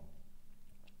more.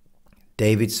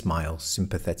 David smiled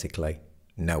sympathetically,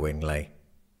 knowingly.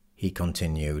 He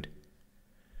continued.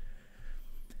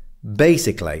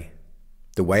 Basically,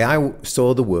 the way I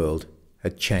saw the world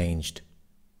had changed.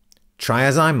 Try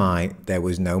as I might, there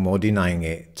was no more denying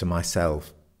it to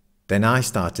myself. Then I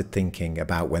started thinking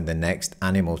about when the next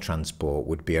animal transport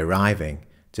would be arriving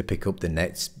to pick up the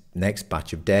next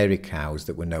batch of dairy cows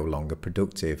that were no longer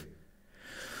productive.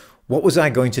 What was I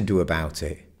going to do about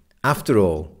it? After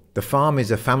all, the farm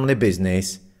is a family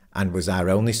business and was our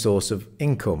only source of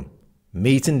income.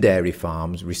 Meat and dairy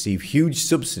farms receive huge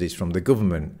subsidies from the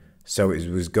government, so it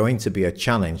was going to be a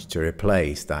challenge to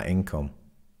replace that income.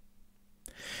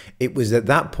 It was at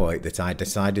that point that I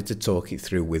decided to talk it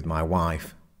through with my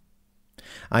wife.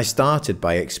 I started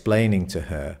by explaining to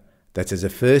her that as a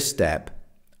first step,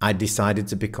 I decided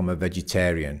to become a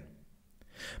vegetarian,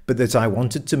 but that I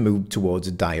wanted to move towards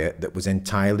a diet that was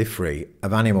entirely free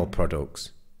of animal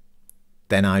products.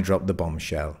 Then I dropped the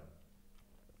bombshell.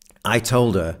 I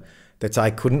told her that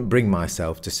I couldn't bring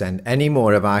myself to send any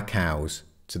more of our cows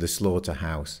to the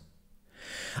slaughterhouse.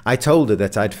 I told her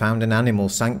that I'd found an animal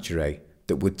sanctuary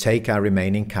that would take our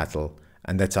remaining cattle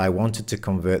and that I wanted to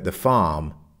convert the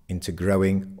farm into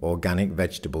growing organic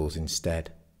vegetables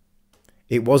instead.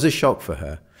 It was a shock for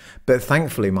her, but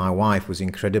thankfully my wife was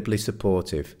incredibly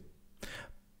supportive.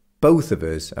 Both of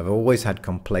us have always had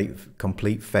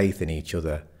complete faith in each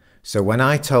other, so when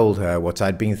I told her what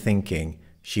I'd been thinking,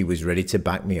 she was ready to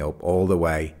back me up all the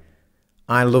way.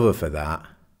 I love her for that.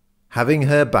 Having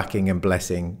her backing and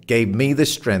blessing gave me the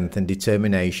strength and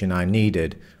determination I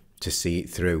needed to see it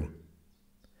through.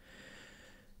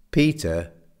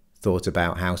 Peter thought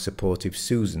about how supportive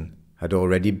Susan had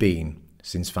already been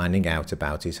since finding out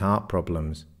about his heart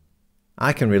problems.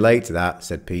 "I can relate to that,"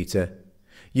 said Peter.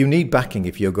 "You need backing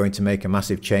if you're going to make a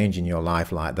massive change in your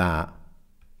life like that."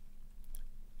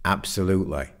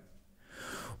 Absolutely.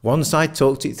 "Once I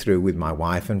talked it through with my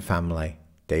wife and family,"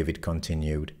 David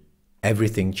continued,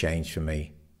 "everything changed for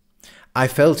me. I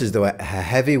felt as though a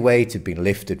heavy weight had been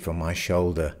lifted from my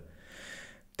shoulder.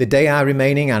 The day our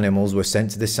remaining animals were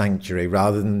sent to the sanctuary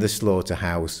rather than the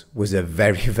slaughterhouse was a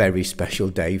very, very special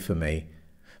day for me.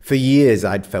 For years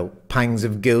I'd felt pangs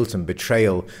of guilt and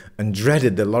betrayal and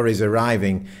dreaded the lorries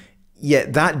arriving,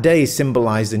 yet that day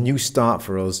symbolised a new start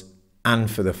for us and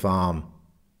for the farm.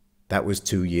 That was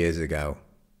 2 years ago.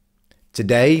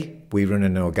 Today we run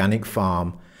an organic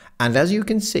farm, and as you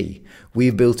can see,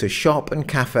 we've built a shop and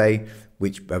cafe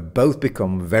which have both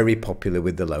become very popular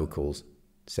with the locals,"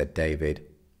 said David.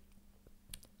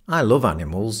 "I love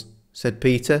animals," said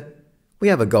Peter. "We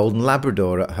have a golden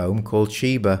Labrador at home called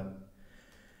Sheba."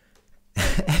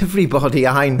 "Everybody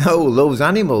I know loves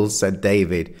animals," said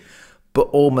David, "but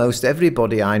almost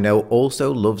everybody I know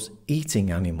also loves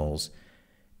eating animals.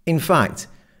 In fact,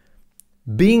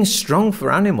 being strong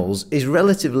for animals is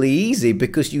relatively easy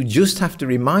because you just have to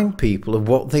remind people of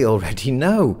what they already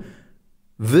know.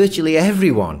 Virtually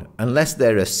everyone, unless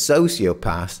they're a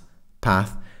sociopath,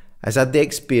 has had the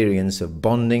experience of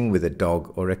bonding with a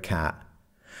dog or a cat.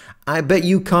 I bet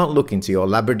you can't look into your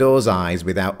Labrador's eyes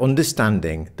without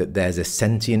understanding that there's a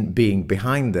sentient being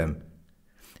behind them.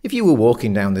 If you were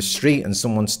walking down the street and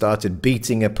someone started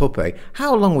beating a puppy,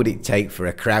 how long would it take for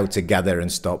a crowd to gather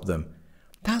and stop them?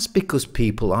 That's because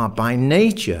people are by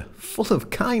nature full of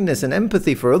kindness and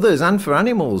empathy for others and for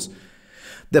animals.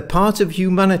 The part of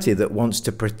humanity that wants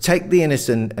to protect the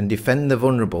innocent and defend the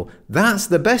vulnerable, that's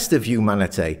the best of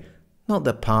humanity. Not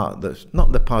the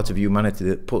part of humanity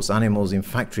that puts animals in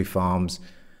factory farms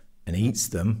and eats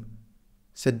them,"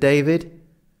 said David.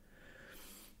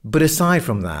 "But aside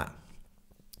from that,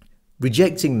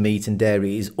 rejecting meat and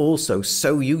dairy is also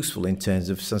so useful in terms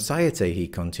of society," he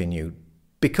continued,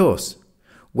 "because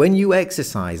when you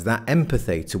exercise that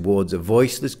empathy towards a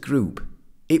voiceless group,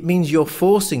 it means you're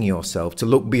forcing yourself to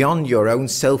look beyond your own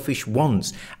selfish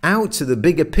wants, out to the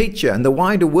bigger picture, and the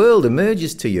wider world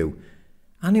emerges to you.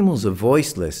 Animals are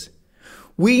voiceless.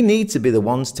 We need to be the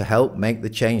ones to help make the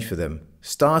change for them,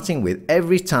 starting with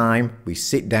every time we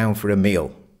sit down for a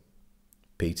meal."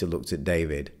 Peter looked at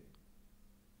David.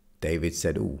 David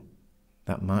said, "Ooh,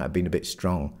 that might have been a bit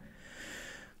strong."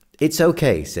 "It's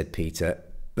okay," said Peter.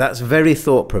 "That's very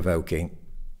thought-provoking.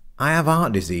 I have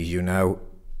heart disease, you know.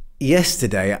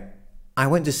 Yesterday, I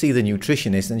went to see the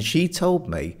nutritionist and she told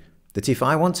me that if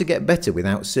I want to get better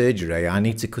without surgery, I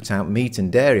need to cut out meat and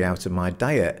dairy out of my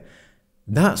diet.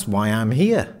 That's why I'm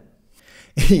here."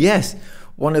 Yes,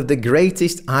 one of the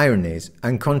greatest ironies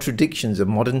and contradictions of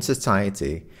modern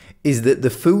society is that the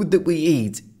food that we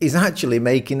eat is actually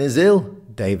making us ill,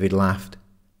 David laughed.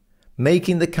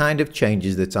 "Making the kind of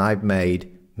changes that I've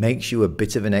made makes you a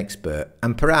bit of an expert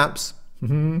and perhaps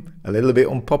a little bit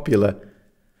unpopular.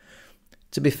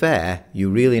 To be fair, you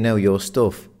really know your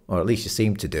stuff, or at least you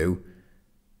seem to do."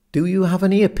 "Do you have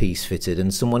an earpiece fitted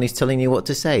and someone is telling you what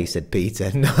to say?" said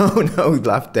Peter. No,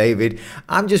 laughed David.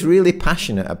 "I'm just really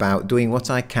passionate about doing what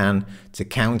I can to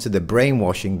counter the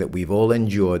brainwashing that we've all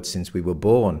endured since we were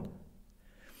born."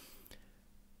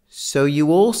 "So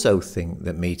you also think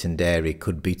that meat and dairy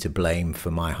could be to blame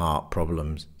for my heart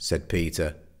problems?" said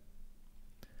Peter.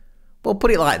 "Well,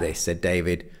 put it like this," said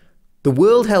David. "The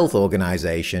World Health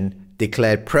Organization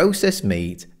declared processed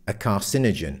meat a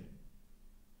carcinogen."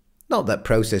 Not that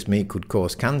processed meat could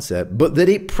cause cancer, but that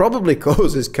it probably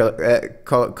causes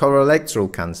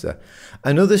colorectal cancer.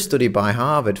 Another study by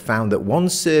Harvard found that one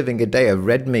serving a day of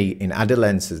red meat in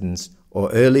adolescence or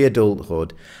early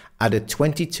adulthood had a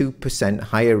 22%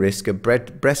 higher risk of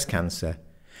breast cancer.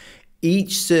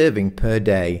 Each serving per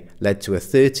day led to a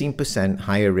 13%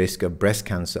 higher risk of breast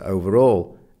cancer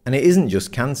overall. And it isn't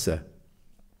just cancer.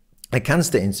 A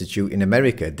cancer institute in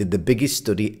America did the biggest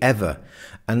study ever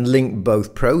and linked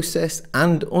both processed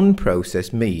and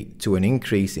unprocessed meat to an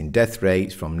increase in death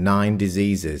rates from 9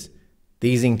 diseases.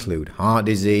 These include heart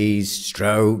disease,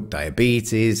 stroke,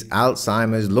 diabetes,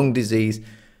 Alzheimer's, lung disease.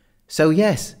 So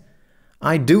yes,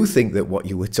 I do think that what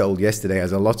you were told yesterday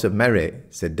has a lot of merit,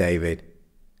 said David.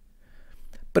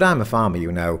 But I'm a farmer,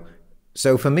 you know,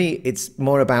 so for me it's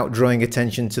more about drawing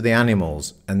attention to the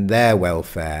animals and their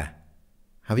welfare.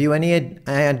 Have you any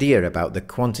idea about the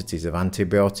quantities of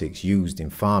antibiotics used in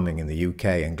farming in the UK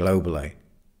and globally?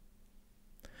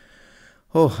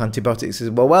 Oh, antibiotics as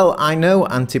well. Well, I know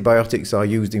antibiotics are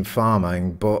used in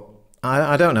farming, but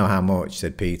I don't know how much,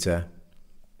 said Peter.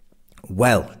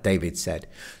 Well, David said,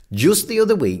 just the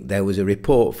other week there was a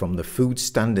report from the Food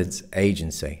Standards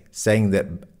Agency saying that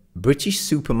British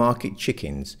supermarket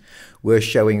chickens were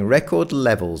showing record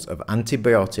levels of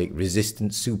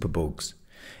antibiotic-resistant superbugs.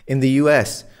 In the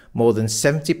US, more than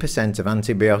 70% of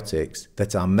antibiotics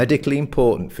that are medically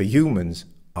important for humans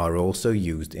are also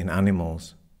used in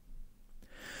animals.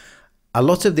 A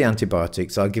lot of the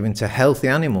antibiotics are given to healthy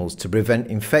animals to prevent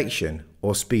infection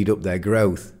or speed up their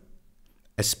growth,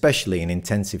 especially in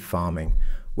intensive farming,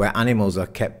 where animals are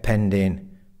kept penned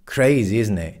in. Crazy,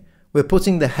 isn't it? We're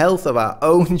putting the health of our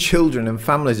own children and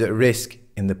families at risk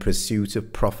in the pursuit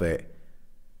of profit.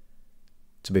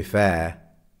 To be fair,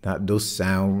 that does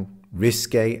sound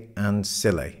risque and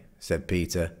silly, said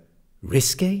Peter.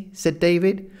 Risque? Said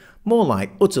David. More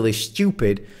like utterly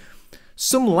stupid.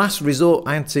 Some last resort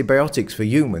antibiotics for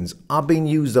humans are being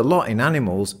used a lot in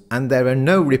animals, and there are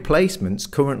no replacements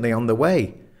currently on the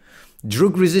way.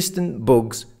 Drug-resistant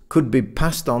bugs could be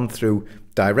passed on through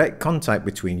direct contact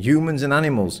between humans and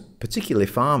animals, particularly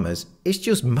farmers. It's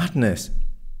just madness.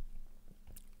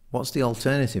 What's the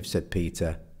alternative? Said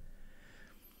Peter.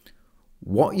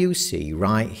 What you see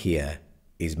right here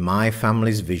is my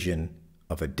family's vision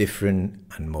of a different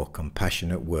and more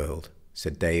compassionate world,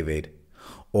 said David.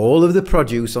 All of the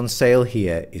produce on sale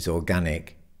here is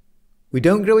organic. We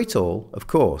don't grow it all, of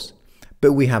course,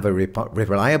 but we have a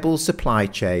reliable supply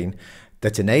chain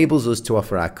that enables us to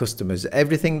offer our customers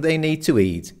everything they need to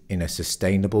eat in a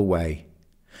sustainable way.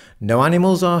 No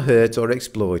animals are hurt or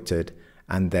exploited,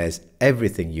 and there's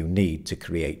everything you need to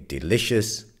create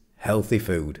delicious, healthy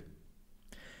food.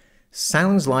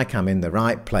 Sounds like I'm in the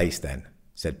right place then,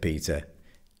 said Peter.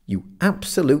 You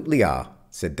absolutely are,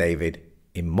 said David,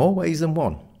 in more ways than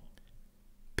one.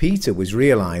 Peter was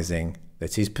realizing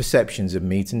that his perceptions of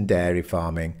meat and dairy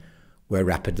farming were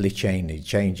rapidly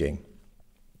changing,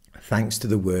 thanks to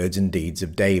the words and deeds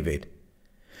of David.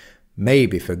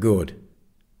 Maybe for good.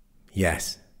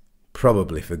 Yes,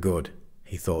 probably for good,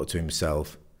 he thought to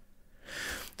himself.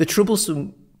 The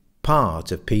troublesome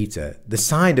part of Peter, the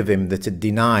side of him that had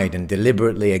denied and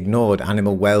deliberately ignored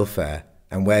animal welfare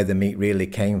and where the meat really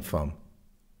came from,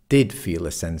 did feel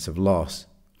a sense of loss.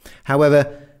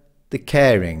 However, the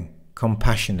caring,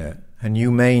 compassionate and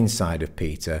humane side of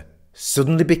Peter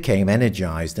suddenly became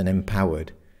energized and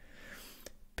empowered.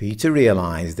 Peter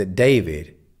realized that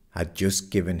David had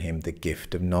just given him the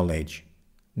gift of knowledge.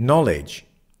 Knowledge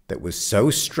that was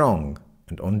so strong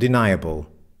and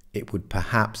undeniable it would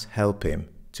perhaps help him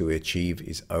to achieve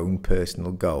his own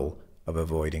personal goal of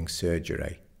avoiding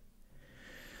surgery.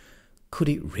 Could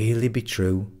it really be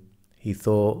true, he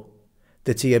thought,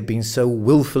 that he had been so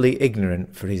willfully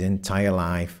ignorant for his entire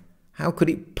life? How could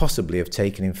it possibly have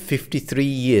taken him 53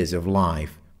 years of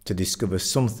life to discover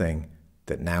something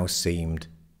that now seemed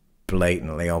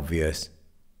blatantly obvious?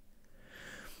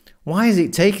 Why has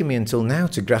it taken me until now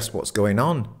to grasp what's going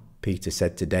on? Peter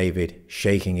said to David,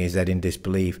 shaking his head in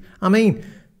disbelief. I mean,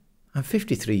 I'm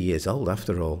 53 years old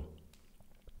after all.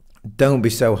 Don't be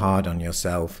so hard on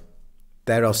yourself.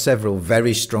 There are several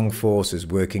very strong forces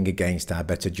working against our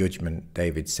better judgment,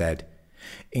 David said,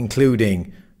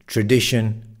 including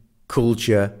tradition,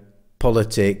 culture,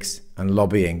 politics and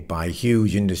lobbying by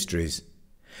huge industries.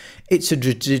 It's a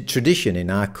tradition in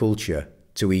our culture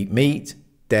to eat meat,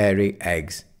 dairy,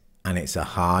 eggs, and it's a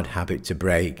hard habit to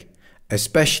break,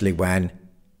 especially when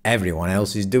everyone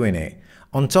else is doing it.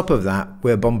 On top of that,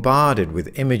 we're bombarded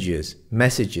with images,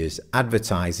 messages,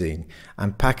 advertising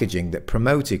and packaging that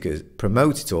promote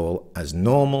it all as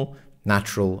normal,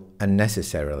 natural and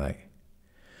necessary.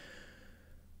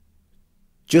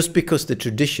 Just because the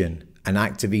tradition and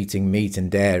act of eating meat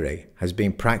and dairy has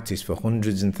been practiced for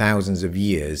hundreds and thousands of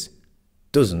years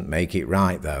doesn't make it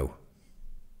right, though.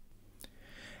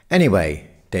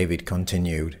 Anyway, David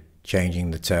continued,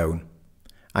 changing the tone,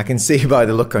 I can see by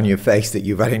the look on your face that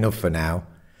you've had enough for now.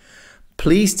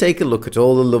 Please take a look at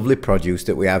all the lovely produce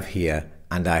that we have here,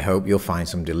 and I hope you'll find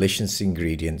some delicious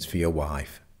ingredients for your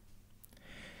wife.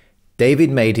 David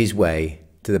made his way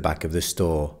to the back of the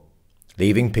store,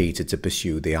 leaving Peter to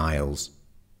pursue the aisles.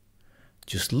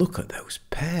 Just look at those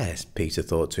pears, Peter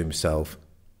thought to himself.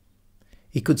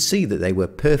 He could see that they were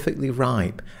perfectly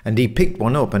ripe, and he picked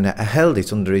one up and held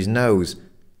it under his nose.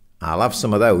 I'll have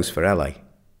some of those for Ellie.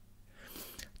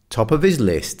 Top of his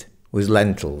list was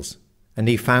lentils, and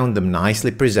he found them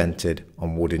nicely presented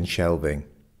on wooden shelving.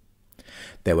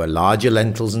 There were larger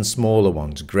lentils and smaller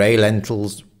ones, grey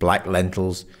lentils, black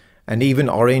lentils, and even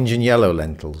orange and yellow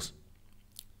lentils.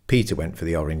 Peter went for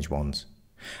the orange ones.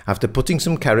 After putting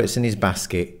some carrots in his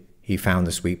basket, he found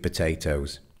the sweet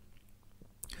potatoes.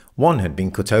 One had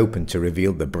been cut open to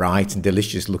reveal the bright and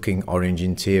delicious-looking orange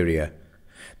interior.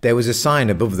 There was a sign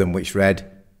above them which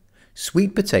read,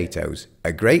 "Sweet potatoes,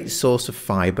 a great source of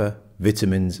fibre,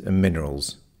 vitamins and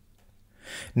minerals."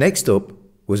 Next up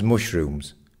was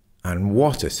mushrooms, and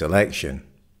what a selection!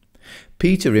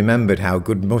 Peter remembered how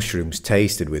good mushrooms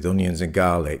tasted with onions and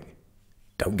garlic.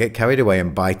 Don't get carried away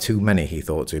and buy too many, he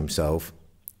thought to himself.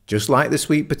 Just like the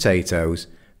sweet potatoes,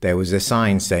 there was a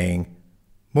sign saying,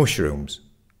 "Mushrooms.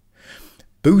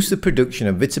 Boost the production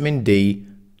of vitamin D,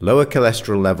 lower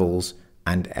cholesterol levels,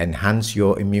 and enhance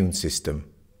your immune system."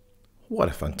 What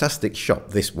a fantastic shop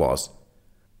this was.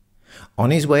 On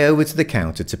his way over to the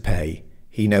counter to pay,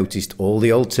 he noticed all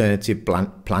the alternative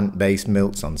plant-based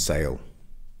milks on sale.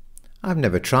 I've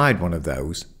never tried one of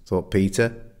those, thought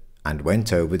Peter, and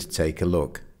went over to take a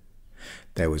look.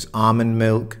 There was almond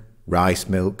milk, rice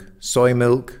milk, soy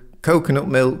milk, coconut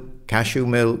milk, cashew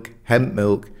milk, hemp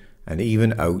milk, and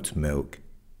even oat milk.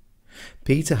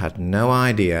 Peter had no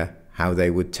idea how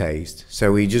they would taste,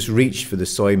 so he just reached for the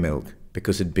soy milk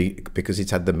because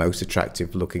it had the most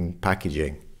attractive looking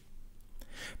packaging.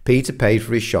 Peter paid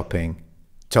for his shopping,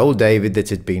 told David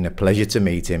that it had been a pleasure to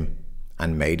meet him,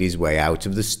 and made his way out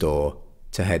of the store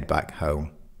to head back home.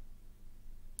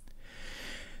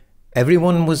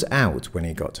 Everyone was out when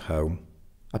he got home,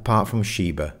 apart from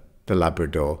Sheba, the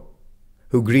Labrador,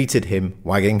 who greeted him,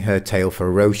 wagging her tail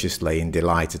ferociously in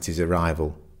delight at his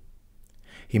arrival.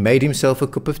 He made himself a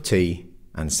cup of tea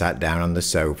and sat down on the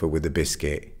sofa with a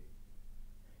biscuit.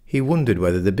 He wondered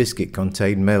whether the biscuit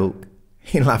contained milk.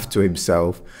 He laughed to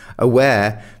himself,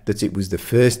 aware that it was the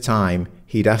first time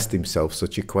he'd asked himself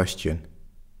such a question.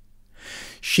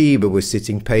 Sheba was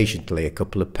sitting patiently a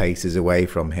couple of paces away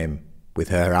from him, with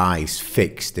her eyes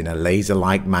fixed in a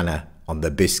laser-like manner on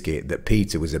the biscuit that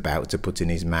Peter was about to put in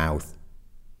his mouth.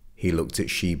 He looked at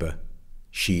Sheba,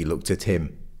 she looked at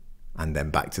him, and then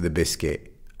back to the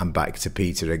biscuit, and back to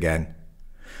Peter again.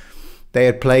 They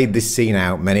had played this scene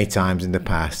out many times in the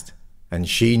past, and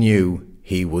she knew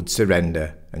he would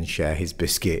surrender and share his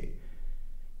biscuit.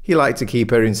 He liked to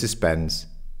keep her in suspense,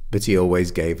 but he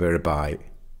always gave her a bite.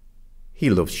 He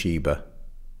loved Sheba.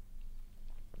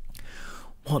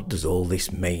 What does all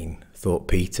this mean? Thought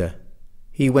Peter.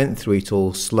 He went through it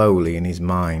all slowly in his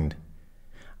mind.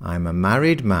 I'm a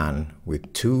married man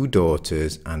with 2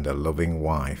 daughters and a loving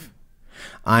wife.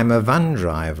 I'm a van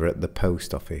driver at the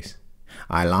post office.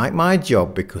 I like my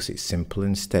job because it's simple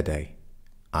and steady.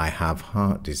 I have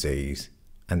heart disease,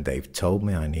 and they've told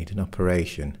me I need an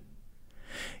operation.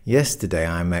 Yesterday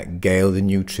I met Gail the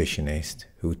nutritionist,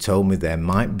 who told me there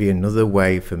might be another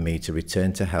way for me to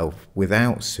return to health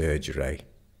without surgery.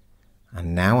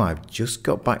 And now I've just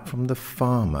got back from the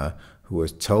farmer who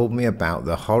has told me about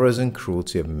the horrors and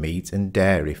cruelty of meat and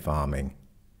dairy farming,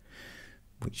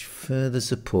 which further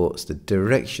supports the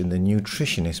direction the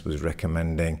nutritionist was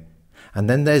recommending. And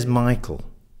then there's Michael.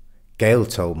 Gail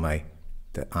told me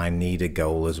that I need a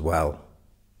goal as well.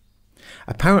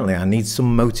 Apparently I need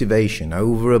some motivation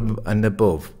over and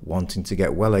above wanting to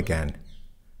get well again.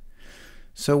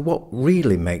 So what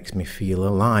really makes me feel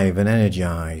alive and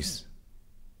energized?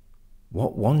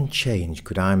 What one change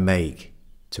could I make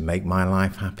to make my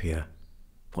life happier?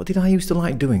 What did I used to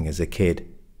like doing as a kid?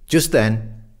 Just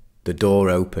then, the door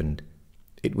opened.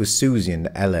 It was Susie and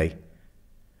Ellie.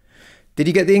 Did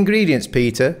you get the ingredients,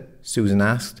 Peter? Susan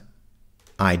asked.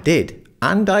 I did,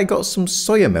 and I got some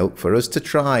soya milk for us to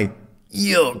try.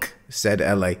 Yuck, said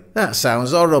Ellie. That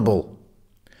sounds horrible.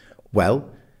 Well,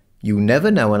 you never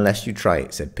know unless you try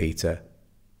it, said Peter.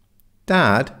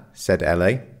 Dad, said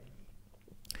Ellie,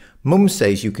 Mum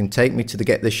says you can take me to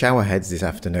get the shower heads this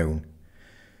afternoon.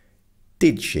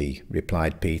 "Did she?"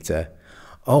 replied Peter.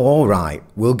 "Oh, all right.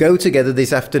 We'll go together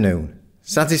this afternoon.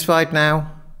 Satisfied now?"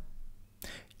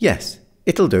 "Yes,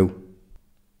 it'll do."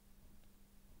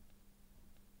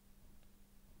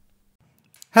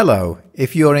 Hello.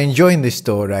 If you're enjoying this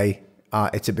story,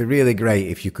 it'd be really great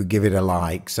if you could give it a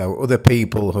like so other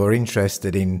people who are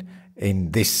interested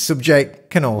in this subject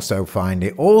can also find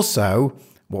it. Also,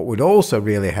 what would also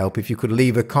really help if you could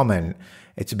leave a comment.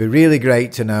 It'd be really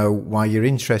great to know why you're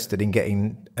interested in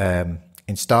getting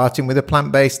in starting with a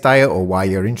plant-based diet, or why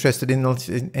you're interested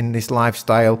in this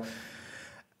lifestyle.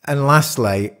 And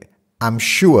lastly, I'm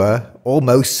sure,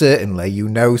 almost certainly, you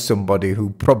know somebody who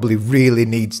probably really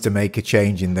needs to make a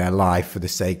change in their life for the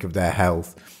sake of their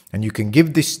health. And you can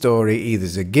give this story either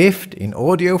as a gift in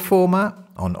audio format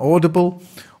on Audible,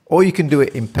 or you can do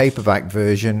it in paperback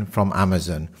version from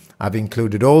Amazon. I've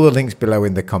included all the links below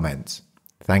in the comments.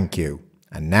 Thank you.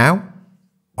 And now,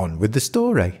 on with the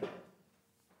story.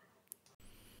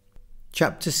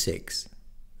 Chapter 6.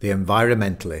 The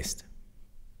Environmentalist.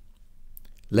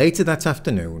 Later that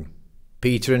afternoon,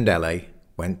 Peter and Ellie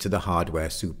went to the hardware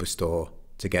superstore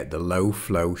to get the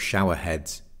low-flow shower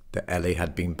heads that Ellie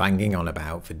had been banging on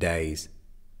about for days.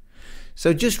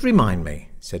 "So just remind me,"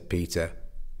 said Peter,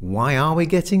 "why are we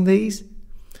getting these?"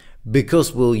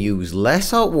 "Because we'll use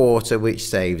less hot water, which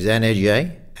saves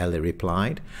energy," Ellie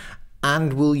replied,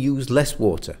 "and we'll use less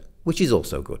water, which is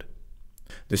also good."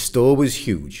 The store was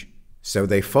huge, so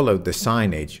they followed the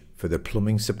signage for the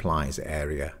plumbing supplies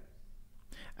area.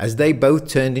 As they both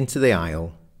turned into the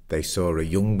aisle, they saw a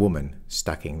young woman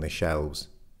stacking the shelves.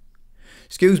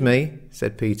 "Excuse me,"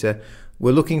 said Peter,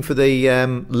 "we're looking for the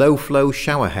low-flow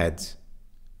shower heads."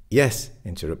 "Yes,"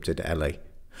 interrupted Ellie.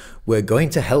 "We're going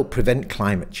to help prevent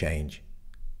climate change."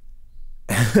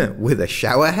 "With a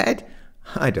shower head?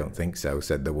 I don't think so,"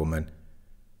 said the woman.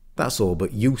 "That's all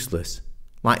but useless,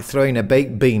 like throwing a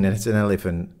baked bean at an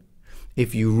elephant.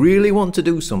 If you really want to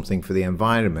do something for the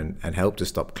environment and help to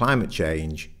stop climate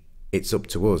change, it's up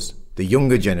to us, the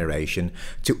younger generation,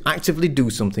 to actively do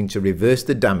something to reverse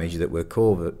the damage that we're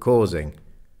causing."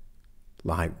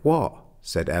 "Like what?"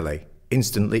 said Ellie,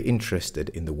 instantly interested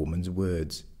in the woman's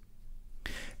words.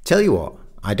 "Tell you what,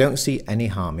 I don't see any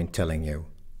harm in telling you,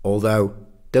 although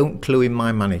don't clue in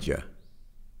my manager.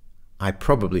 I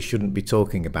probably shouldn't be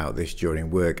talking about this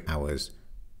during work hours,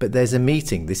 but there's a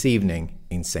meeting this evening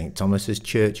in St. Thomas's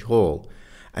Church Hall,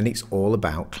 and it's all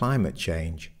about climate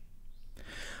change.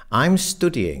 I'm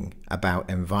studying about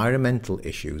environmental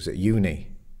issues at uni,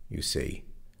 you see.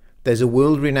 There's a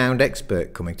world-renowned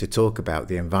expert coming to talk about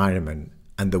the environment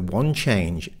and the one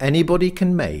change anybody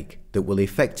can make that will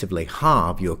effectively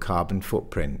halve your carbon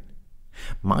footprint.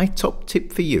 My top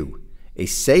tip for you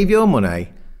is save your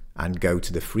money and go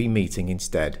to the free meeting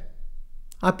instead.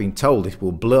 I've been told it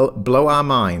will blow our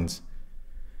minds."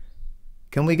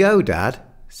 "Can we go, Dad?"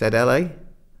 said Ellie.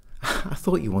 "I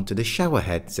thought you wanted a shower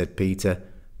head," said Peter.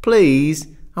 "Please,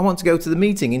 I want to go to the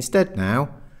meeting instead now."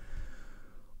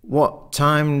 "What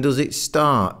time does it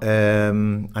start?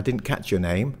 I didn't catch your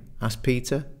name," asked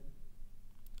Peter.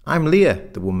 "I'm Leah,"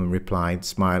 the woman replied,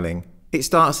 smiling. "It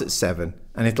starts at 7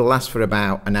 and it'll last for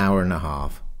about an hour and a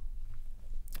half."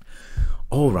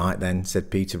 "All right then,"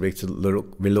 said Peter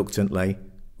reluctantly.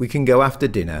 "We can go after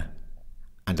dinner,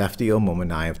 and after your mum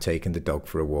and I have taken the dog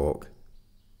for a walk."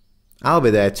 "I'll be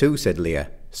there too," said Leah,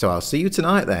 "so I'll see you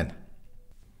tonight then."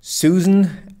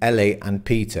 Susan, Ellie and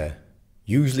Peter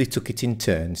usually took it in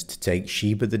turns to take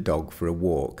Sheba the dog for a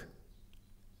walk.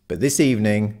 But this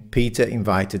evening, Peter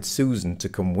invited Susan to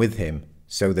come with him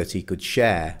so that he could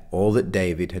share all that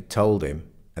David had told him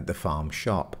at the farm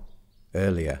shop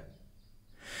earlier.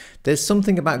 There's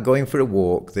something about going for a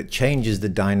walk that changes the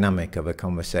dynamic of a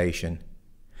conversation.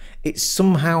 It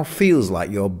somehow feels like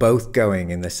you're both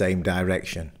going in the same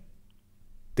direction.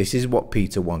 This is what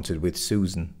Peter wanted with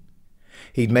Susan.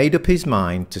 He'd made up his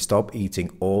mind to stop eating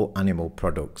all animal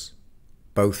products,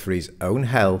 both for his own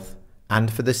health and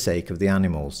for the sake of the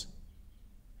animals.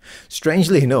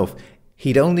 Strangely enough,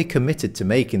 he'd only committed to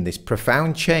making this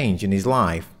profound change in his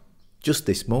life just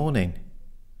this morning,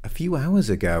 a few hours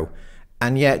ago,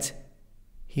 and yet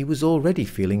he was already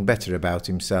feeling better about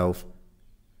himself.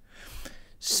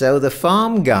 "So the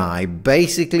farm guy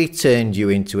basically turned you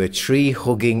into a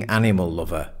tree-hugging animal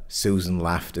lover," Susan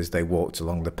laughed as they walked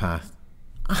along the path.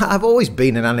 "I've always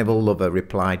been an animal lover,"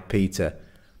 replied Peter.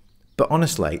 But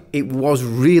honestly, it was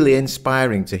really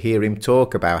inspiring to hear him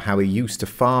talk about how he used to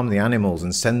farm the animals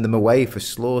and send them away for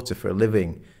slaughter for a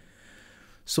living,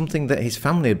 something that his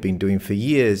family had been doing for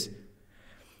years.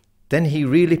 Then he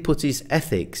really put his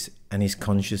ethics and his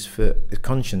conscience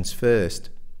first.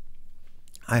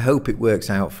 I hope it works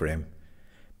out for him.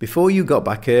 Before you got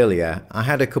back earlier, I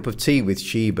had a cup of tea with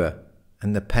Sheba,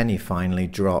 and the penny finally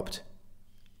dropped.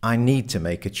 I need to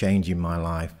make a change in my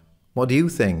life. What do you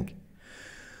think?"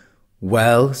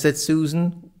 "Well," said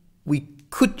Susan, "we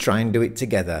could try and do it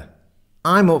together.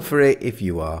 I'm up for it if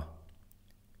you are."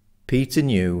 Peter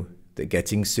knew that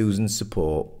getting Susan's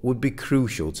support would be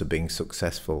crucial to being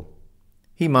successful.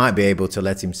 He might be able to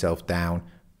let himself down,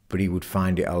 but he would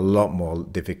find it a lot more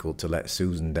difficult to let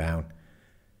Susan down.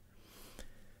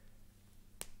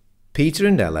 Peter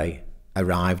and Ellie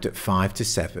arrived at 5 to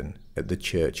 7 at the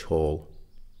church hall.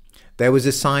 There was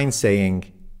a sign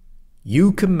saying,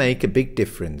 "You can make a big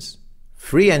difference.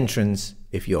 Free entrance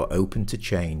if you're open to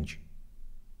change."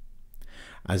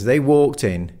 As they walked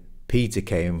in, Peter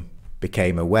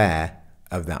became aware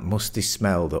of that musty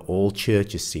smell that all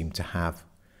churches seem to have.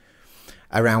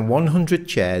 Around 100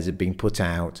 chairs had been put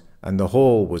out, and the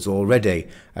hall was already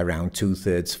around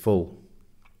 2/3 full.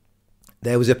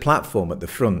 There was a platform at the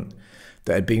front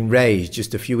that had been raised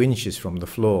just a few inches from the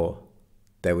floor.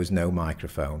 There was no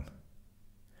microphone.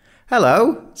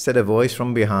 "Hello," said a voice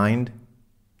from behind.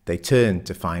 They turned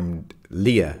to find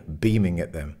Leah beaming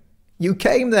at them. "You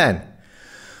came then?"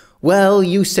 "Well,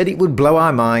 you said it would blow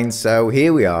our minds, so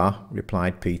here we are,"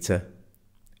 replied Peter.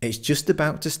 "It's just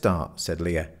about to start," said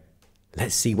Leah.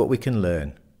 "Let's see what we can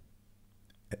learn."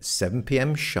 At 7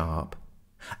 p.m. sharp,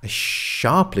 a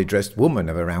sharply dressed woman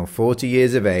of around 40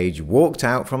 years of age walked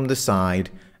out from the side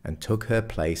and took her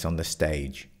place on the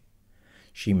stage.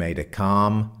 She made a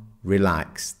calm,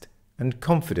 relaxed, and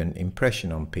confident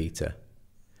impression on Peter.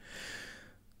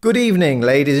 "Good evening,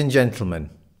 ladies and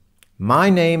gentlemen. My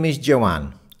name is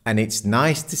Joanne, and it's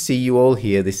nice to see you all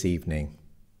here this evening.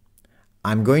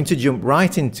 I'm going to jump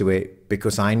right into it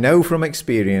because I know from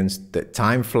experience that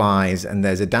time flies and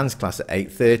there's a dance class at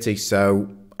 8:30,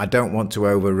 so I don't want to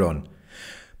overrun.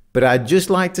 But I'd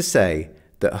just like to say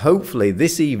that hopefully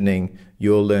this evening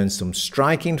you'll learn some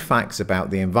striking facts about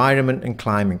the environment and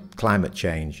climate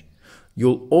change.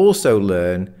 You'll also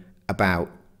learn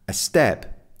about a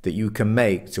step that you can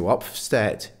make to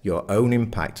offset your own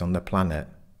impact on the planet.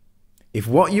 If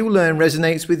what you learn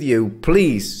resonates with you,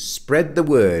 please spread the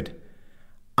word.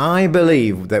 I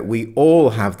believe that we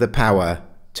all have the power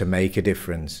to make a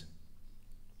difference."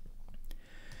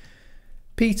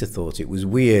 Peter thought it was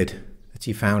weird that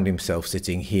he found himself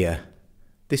sitting here.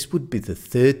 This would be the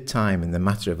 3rd time in the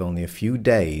matter of only a few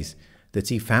days that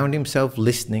he found himself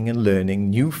listening and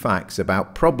learning new facts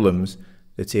about problems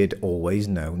that he had always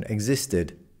known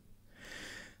existed.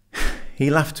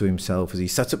 He laughed to himself as he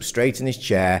sat up straight in his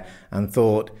chair and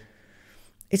thought,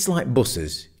 "It's like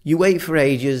buses. You wait for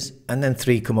ages and then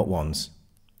 3 come at once."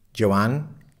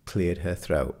 Joanne cleared her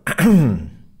throat.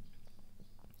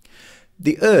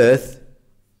 "The earth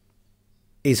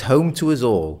is home to us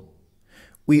all.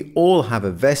 We all have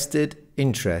a vested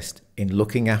interest in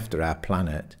looking after our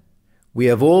planet. We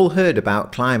have all heard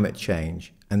about climate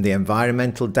change and the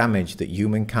environmental damage that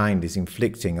humankind is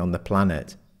inflicting on the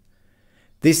planet.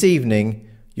 This evening,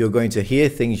 you're going to hear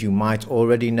things you might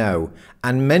already know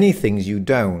and many things you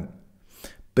don't.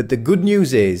 But the good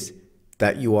news is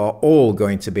that you are all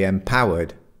going to be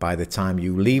empowered by the time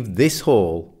you leave this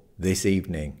hall this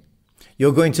evening.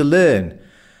 You're going to learn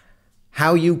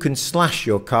how you can slash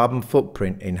your carbon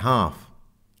footprint in half.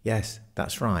 Yes,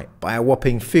 that's right, by a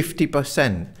whopping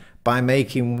 50% by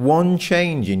making one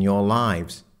change in your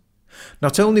lives.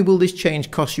 Not only will this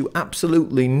change cost you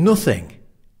absolutely nothing,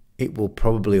 it will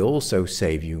probably also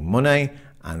save you money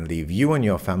and leave you and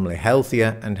your family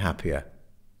healthier and happier.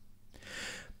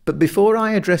 But before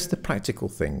I address the practical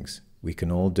things we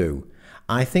can all do,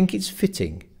 I think it's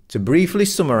fitting to briefly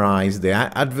summarise the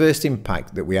adverse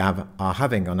impact that we are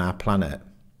having on our planet.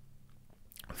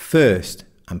 First,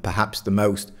 and perhaps the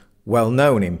most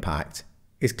well-known impact,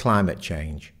 is climate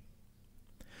change.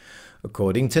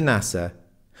 According to NASA,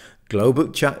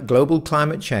 global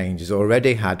climate change has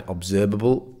already had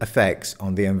observable effects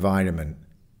on the environment.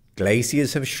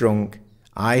 Glaciers have shrunk,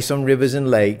 ice on rivers and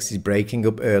lakes is breaking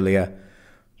up earlier,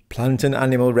 plant and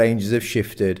animal ranges have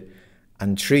shifted,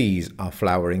 and trees are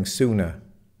flowering sooner.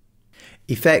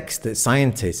 Effects that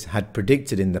scientists had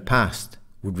predicted in the past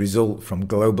would result from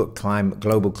global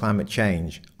climate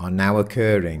change are now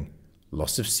occurring.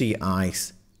 Loss of sea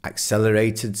ice,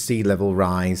 accelerated sea level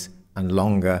rise, and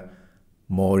longer,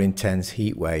 more intense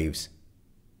heat waves.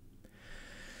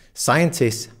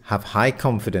 Scientists have high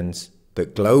confidence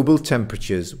that global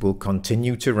temperatures will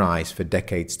continue to rise for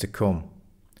decades to come,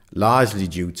 largely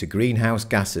due to greenhouse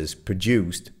gases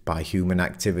produced by human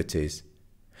activities.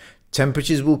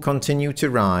 Temperatures will continue to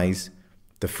rise,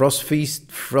 the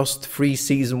frost-free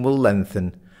season will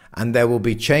lengthen, and there will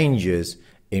be changes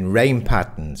in rain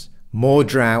patterns, more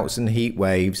droughts and heat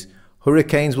waves,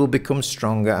 hurricanes will become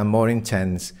stronger and more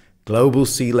intense, global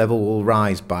sea level will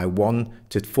rise by 1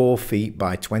 to 4 feet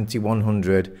by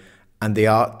 2100, and the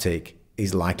Arctic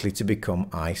is likely to become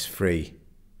ice-free.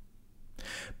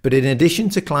 But in addition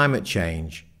to climate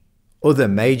change, other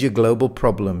major global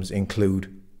problems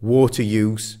include water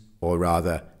use, or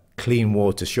rather clean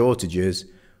water shortages,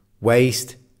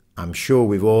 waste, I'm sure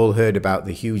we've all heard about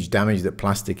the huge damage that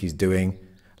plastic is doing,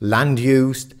 land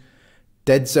use,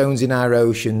 dead zones in our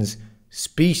oceans,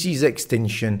 species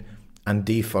extinction and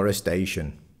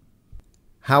deforestation.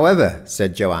 However,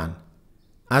 said Joanne,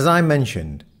 as I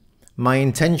mentioned, my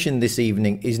intention this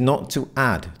evening is not to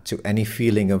add to any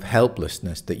feeling of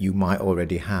helplessness that you might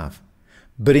already have,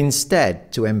 but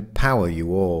instead to empower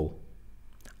you all.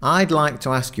 I'd like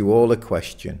to ask you all a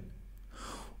question.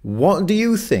 What do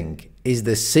you think is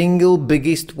the single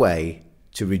biggest way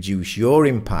to reduce your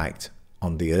impact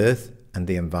on the earth and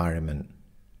the environment?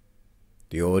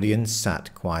 The audience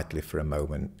sat quietly for a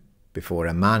moment before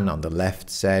a man on the left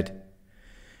said,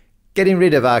 "Getting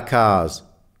rid of our cars."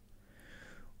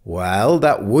 Well,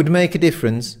 that would make a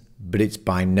difference, but it's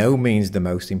by no means the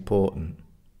most important.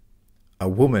 A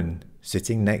woman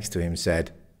sitting next to him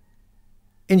said,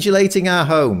 "Insulating our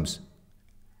homes."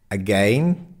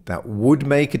 Again, that would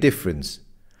make a difference,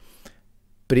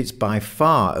 but it's by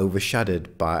far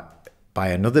overshadowed by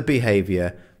another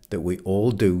behaviour that we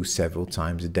all do several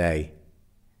times a day.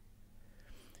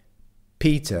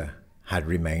 Peter had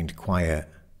remained quiet.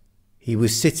 He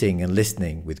was sitting and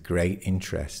listening with great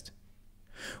interest.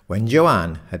 When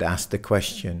Joanne had asked the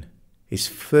question, his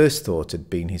first thought had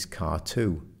been his car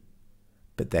too.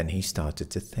 But then he started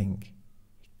to think,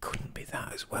 it couldn't be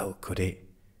that as well, could it?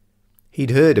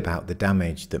 He'd heard about the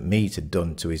damage that meat had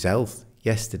done to his health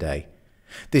yesterday.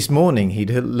 This morning he'd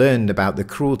learned about the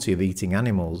cruelty of eating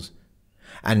animals.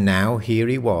 And now here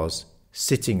he was,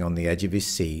 sitting on the edge of his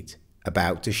seat,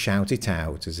 about to shout it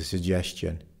out as a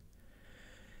suggestion.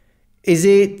 "Is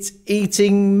it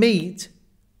eating meat?"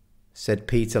 said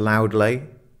Peter loudly,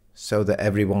 so that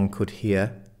everyone could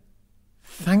hear.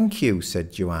 "Thank you,"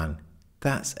 said Joanne.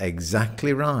 "That's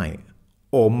exactly right.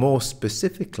 Or more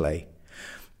specifically,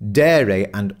 dairy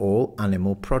and all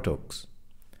animal products.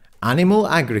 Animal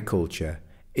agriculture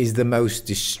is the most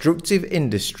destructive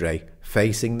industry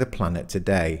facing the planet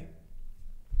today.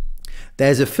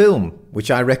 There's a film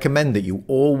which I recommend that you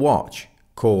all watch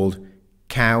called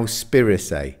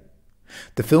Cowspiracy.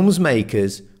 The film's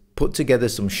makers put together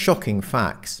some shocking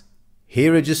facts.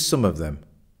 Here are just some of them.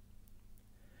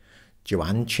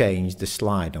 Joanne changed the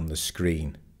slide on the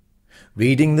screen,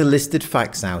 reading the listed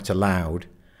facts out aloud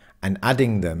and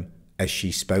adding them as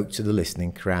she spoke to the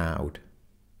listening crowd.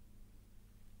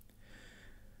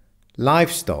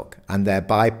 Livestock and their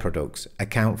byproducts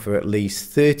account for at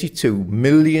least 32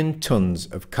 million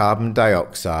tonnes of carbon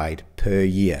dioxide per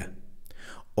year,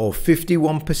 or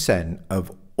 51%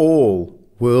 of all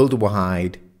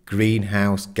worldwide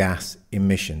greenhouse gas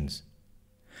emissions.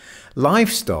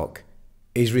 Livestock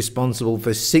is responsible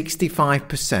for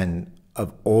 65%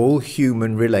 of all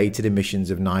human-related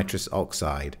emissions of nitrous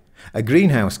oxide, a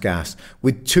greenhouse gas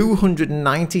with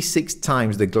 296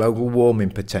 times the global warming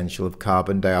potential of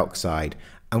carbon dioxide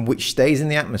and which stays in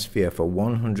the atmosphere for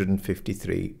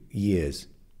 153 years.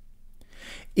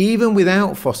 Even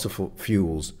without fossil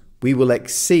fuels, we will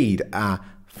exceed our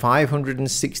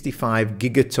 565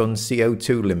 gigaton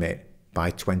CO2 limit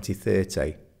by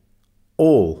 2030,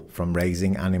 all from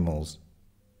raising animals.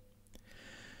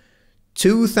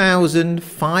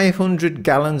 2,500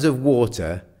 gallons of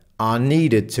water are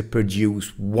needed to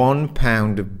produce 1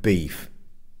 pound of beef.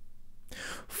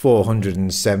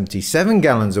 477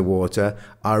 gallons of water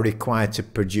are required to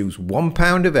produce 1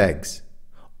 pound of eggs.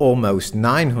 Almost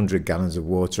 900 gallons of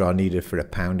water are needed for a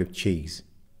pound of cheese.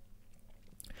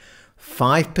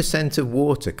 5% of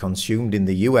water consumed in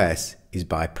the US is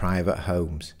by private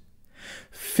homes.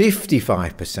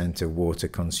 55% of water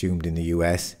consumed in the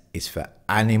US is for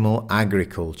animal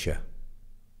agriculture.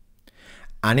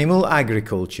 Animal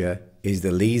agriculture is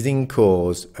the leading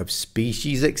cause of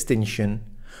species extinction,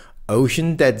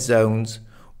 ocean dead zones,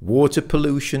 water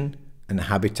pollution, and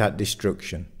habitat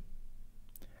destruction.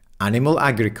 Animal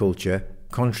agriculture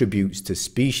contributes to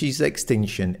species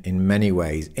extinction in many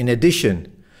ways, in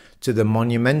addition to the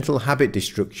monumental habit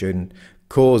destruction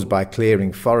caused by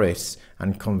clearing forests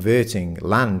and converting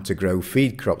land to grow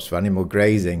feed crops for animal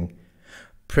grazing.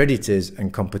 Predators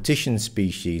and competition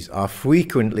species are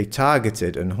frequently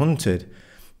targeted and hunted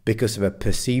because of a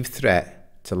perceived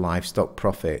threat to livestock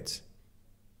profits.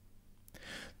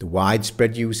 The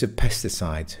widespread use of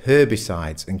pesticides,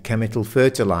 herbicides and chemical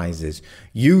fertilizers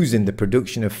used in the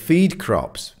production of feed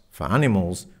crops for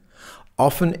animals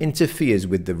often interferes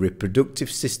with the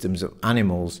reproductive systems of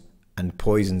animals and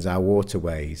poisons our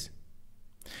waterways.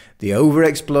 The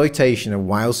overexploitation of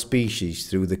wild species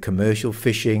through the commercial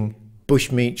fishing,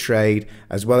 bushmeat trade,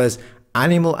 as well as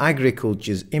animal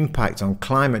agriculture's impact on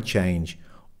climate change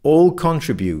all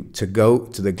contribute to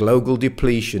the global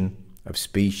depletion of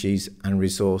species and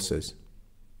resources.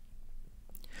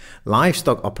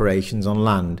 Livestock operations on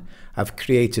land have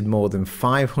created more than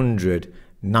 500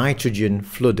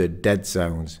 nitrogen-flooded dead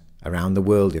zones around the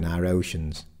world in our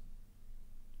oceans.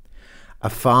 A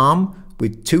farm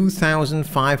with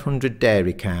 2,500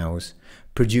 dairy cows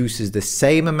produces the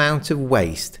same amount of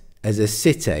waste as a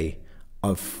city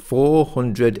of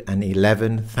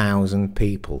 411,000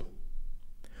 people.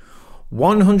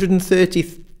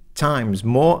 130 times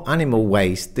more animal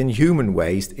waste than human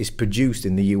waste is produced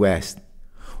in the US.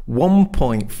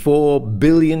 1.4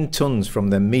 billion tons from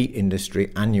the meat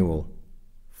industry annual.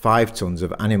 5 tons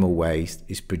of animal waste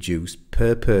is produced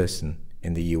per person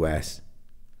in the US.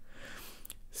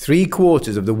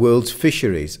 3/4 of the world's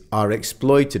fisheries are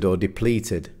exploited or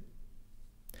depleted.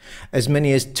 As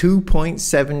many as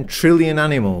 2.7 trillion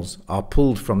animals are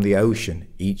pulled from the ocean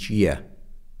each year.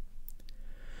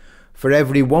 For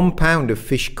every 1 pound of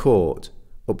fish caught,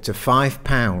 up to 5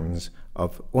 pounds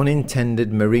of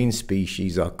unintended marine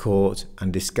species are caught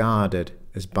and discarded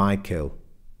as bykill.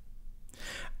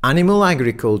 Animal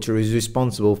agriculture is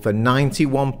responsible for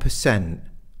 91%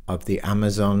 of the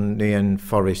Amazonian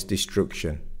forest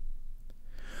destruction.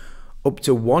 Up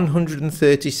to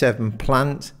 137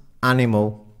 plant,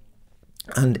 animal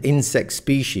and insect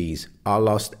species are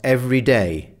lost every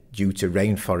day due to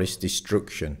rainforest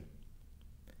destruction.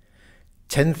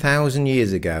 10,000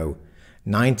 years ago,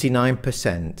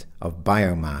 99% of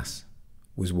biomass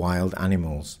was wild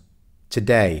animals.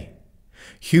 Today,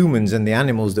 humans and the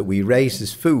animals that we raise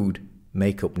as food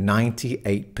make up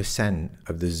 98%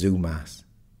 of the zoo mass.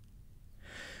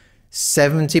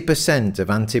 70% of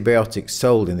antibiotics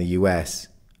sold in the US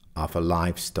are for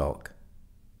livestock.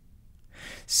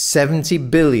 70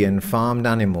 billion farmed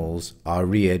animals are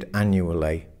reared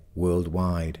annually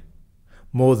worldwide.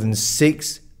 More than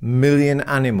 6 million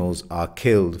animals are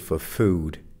killed for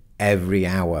food every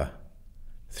hour.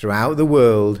 Throughout the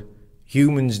world,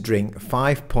 humans drink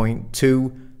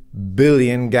 5.2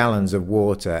 billion gallons of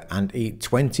water and eat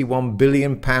 21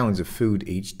 billion pounds of food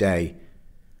each day.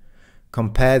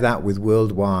 Compare that with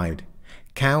worldwide.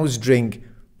 Cows drink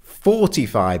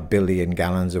 45 billion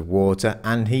gallons of water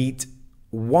and eat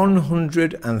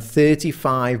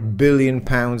 135 billion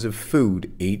pounds of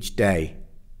food each day.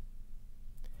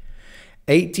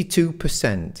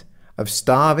 82% of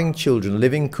starving children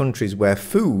live in countries where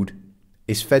food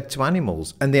is fed to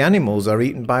animals, and the animals are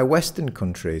eaten by Western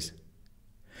countries.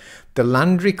 The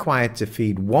land required to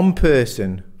feed 1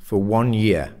 person for 1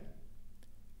 year.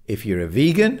 If you're a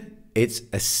vegan, it's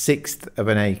 1/6 of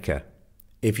an acre.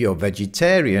 If you're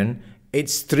vegetarian,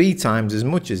 it's 3 times as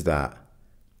much as that.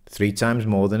 3 times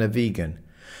more than a vegan.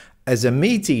 As a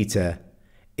meat eater,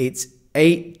 it's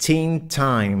 18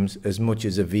 times as much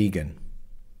as a vegan.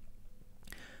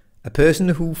 A person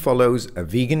who follows a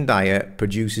vegan diet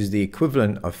produces the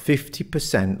equivalent of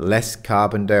 50% less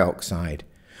carbon dioxide,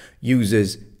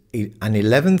 uses an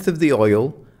 11th of the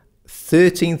oil,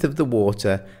 13th of the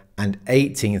water, and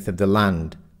 18th of the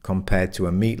land compared to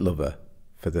a meat lover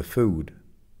for the food.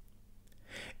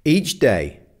 Each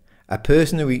day, a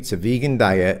person who eats a vegan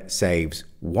diet saves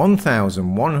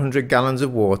 1,100 gallons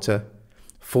of water,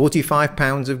 45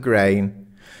 pounds of grain,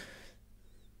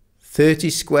 30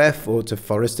 square foot of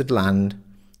forested land,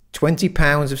 20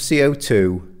 pounds of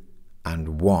CO2,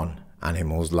 and 1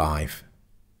 animal's life.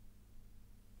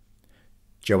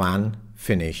 Joanne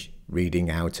finished reading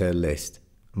out her list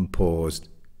and paused.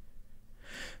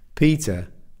 Peter,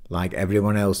 like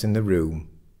everyone else in the room,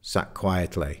 sat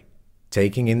quietly,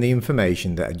 taking in the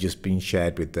information that had just been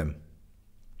shared with them.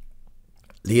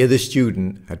 Leah the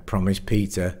student had promised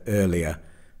Peter earlier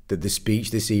that the speech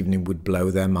this evening would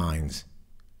blow their minds,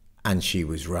 and she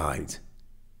was right.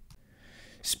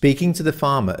 Speaking to the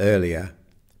farmer earlier,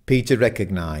 Peter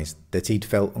recognised that he'd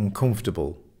felt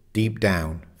uncomfortable deep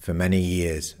down for many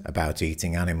years about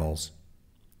eating animals.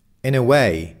 In a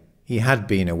way, he had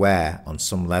been aware on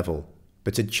some level,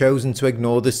 but had chosen to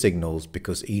ignore the signals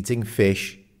because eating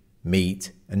fish,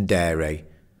 meat and dairy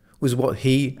was what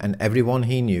he and everyone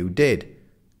he knew did.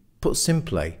 Put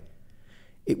simply,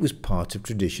 it was part of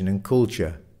tradition and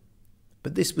culture.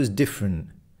 But this was different.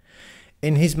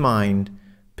 In his mind,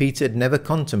 Peter had never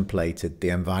contemplated the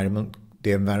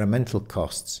the environmental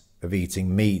costs of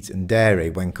eating meat and dairy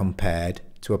when compared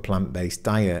to a plant-based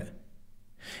diet.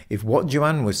 If what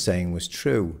Joanne was saying was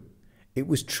true, it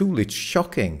was truly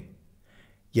shocking.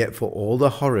 Yet for all the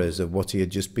horrors of what he had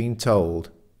just been told,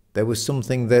 there was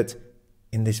something that,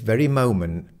 in this very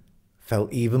moment,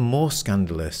 felt even more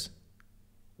scandalous.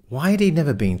 Why had he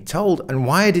never been told, and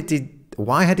why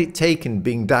had it taken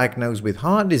being diagnosed with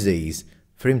heart disease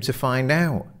for him to find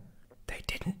out? "They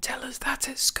didn't tell us that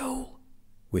at school,"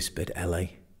 whispered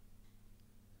Ellie.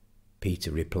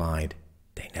 Peter replied,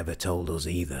 "They never told us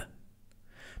either."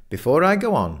 "Before I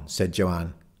go on," said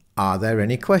Joanne, "are there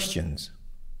any questions?"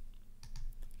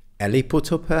 Ellie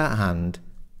put up her hand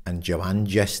and Joanne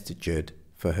gestured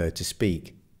for her to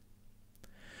speak.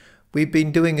 "We've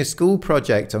been doing a school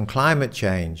project on climate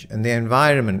change and the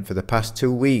environment for the past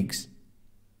 2 weeks.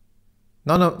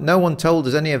 No one told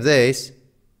us any of this."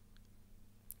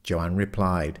 Joanne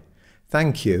replied,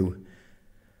 "Thank you.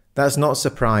 That's not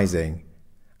surprising.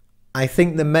 I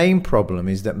think the main problem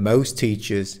is that most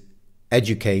teachers,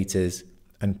 educators,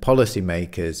 and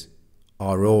policymakers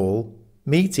are all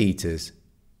meat eaters.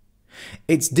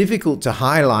 It's difficult to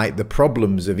highlight the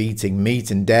problems of eating meat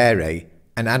and dairy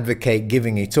and advocate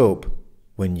giving it up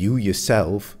when you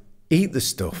yourself eat the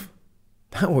stuff.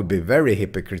 That would be very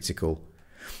hypocritical.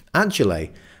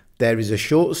 Actually, there is a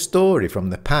short story from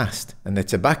the past and the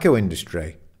tobacco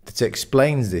industry that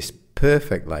explains this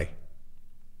perfectly.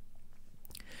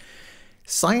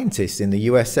 Scientists in the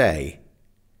USA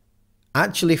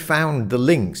actually found the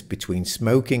links between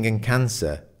smoking and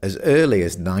cancer as early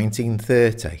as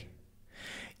 1930.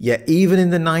 Yet even in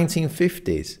the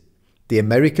 1950s, the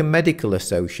American Medical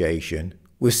Association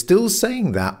was still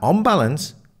saying that, on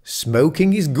balance,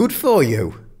 smoking is good for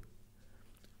you.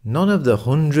 None of the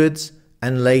hundreds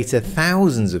and later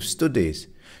thousands of studies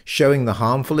showing the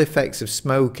harmful effects of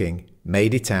smoking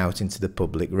made it out into the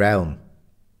public realm.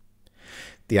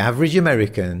 The average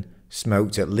American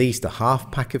smoked at least a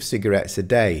half pack of cigarettes a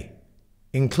day,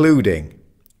 including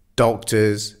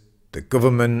doctors, the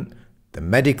government, the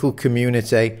medical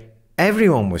community.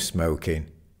 Everyone was smoking.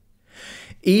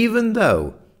 Even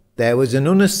though there was an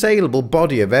unassailable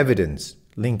body of evidence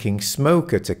linking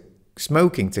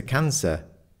smoking to cancer,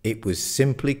 it was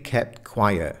simply kept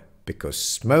quiet because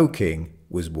smoking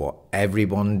was what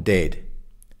everyone did.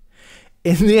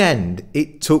 In the end,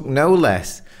 it took no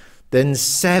less than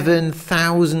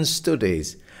 7,000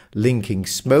 studies linking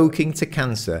smoking to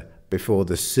cancer before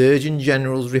the Surgeon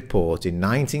General's report in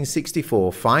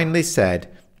 1964 finally said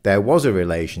there was a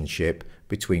relationship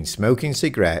between smoking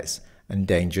cigarettes and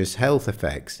dangerous health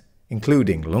effects,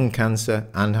 including lung cancer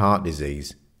and heart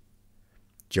disease.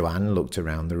 Joanne looked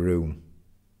around the room.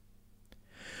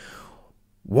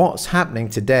 "What's happening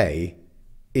today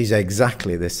is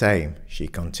exactly the same," she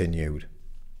continued.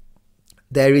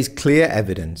 "There is clear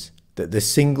evidence that the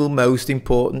single most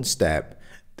important step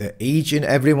that each and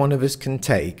every one of us can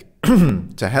take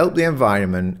to help the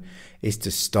environment is to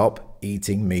stop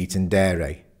eating meat and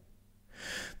dairy.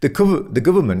 The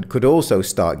government could also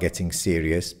start getting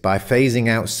serious by phasing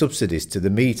out subsidies to the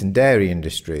meat and dairy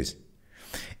industries.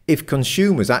 If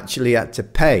consumers actually had to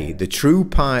pay the true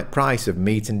price of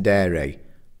meat and dairy,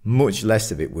 much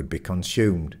less of it would be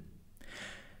consumed.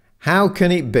 How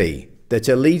can it be that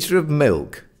a litre of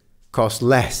milk costs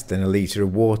less than a litre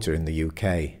of water in the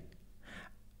UK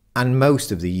and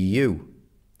most of the EU?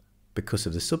 Because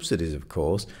of the subsidies, of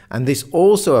course, and this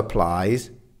also applies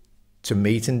to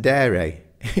meat and dairy.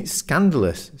 It's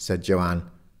scandalous," said Joanne.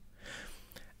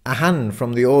 A hand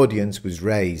from the audience was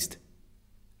raised.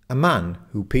 A man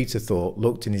who Peter thought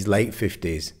looked in his late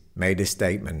 50s made a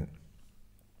statement.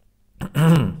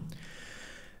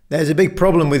 "There's a big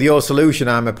problem with your solution,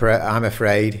 I'm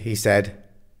afraid," he said.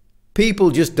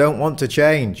 "People just don't want to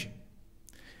change.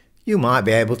 You might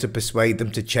be able to persuade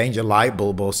them to change a light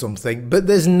bulb or something, but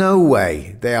there's no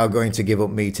way they are going to give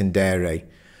up meat and dairy.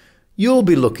 You'll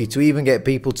be lucky to even get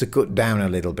people to cut down a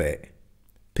little bit.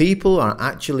 People are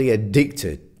actually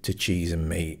addicted to cheese and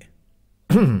meat.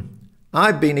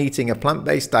 I've been eating a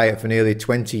plant-based diet for nearly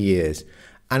 20 years,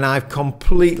 and I've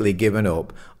completely given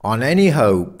up on any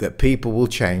hope that people will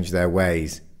change their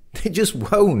ways. They just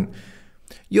won't.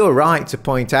 You're right to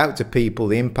point out to people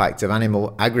the impact of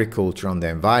animal agriculture on the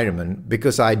environment,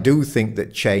 because I do think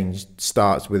that change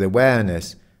starts with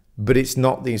awareness, but it's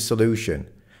not the solution,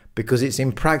 because it's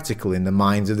impractical in the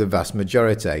minds of the vast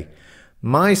majority.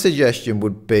 My suggestion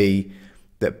would be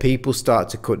that people start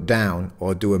to cut down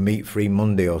or do a meat-free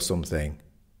Monday or something."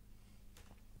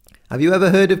 "Have you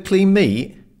ever heard of clean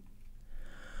meat?"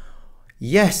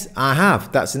 "Yes, I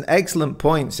have. That's an excellent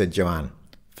point," said Joanne.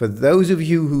 "For those of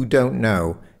you who don't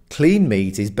know, Clean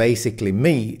meat is basically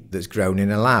meat that's grown in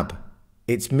a lab.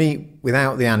 It's meat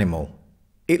without the animal.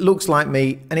 It looks like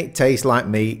meat and it tastes like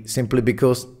meat simply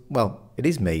because, well, it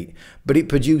is meat, but it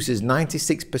produces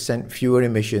 96% fewer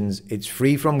emissions, it's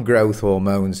free from growth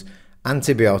hormones,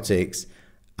 antibiotics,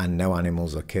 and no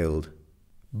animals are killed.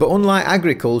 But unlike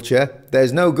agriculture,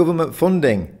 there's no government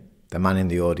funding, the man in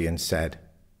the audience said.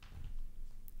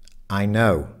 I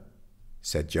know,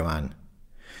 said Joanne.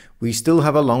 We still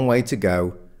have a long way to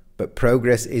go, but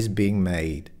progress is being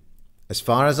made. As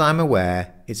far as I'm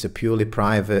aware, it's a purely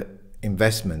private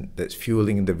investment that's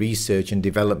fueling the research and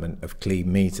development of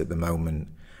clean meat at the moment,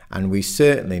 and we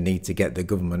certainly need to get the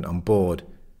government on board.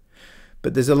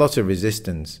 But there's a lot of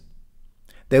resistance.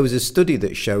 There was a study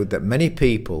that showed that many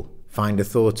people find the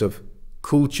thought of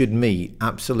cultured meat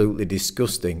absolutely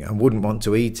disgusting and wouldn't want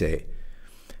to eat it.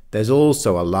 There's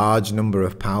also a large number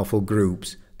of powerful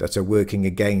groups that are working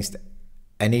against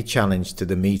any challenge to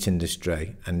the meat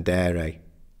industry and dairy.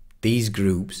 These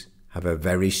groups have a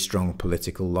very strong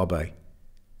political lobby.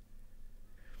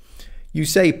 You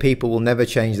say people will never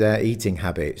change their eating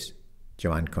habits,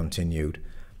 Joanne continued,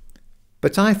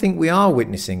 but I think we are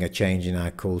witnessing a change in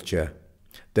our culture.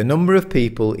 The number of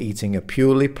people eating a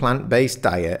purely plant-based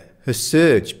diet has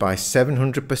surged by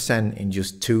 700% in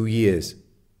just 2 years.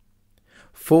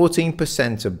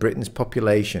 14% of Britain's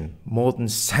population, more than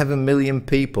 7 million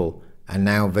people, are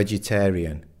now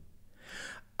vegetarian.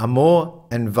 A more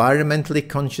environmentally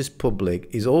conscious public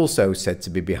is also said to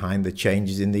be behind the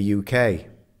changes in the UK,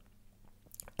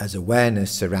 as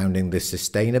awareness surrounding the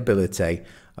sustainability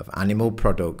of animal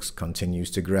products continues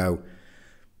to grow.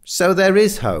 So there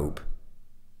is hope.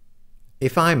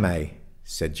 If I may,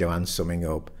 said Joanne, summing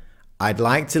up, I'd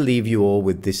like to leave you all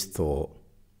with this thought.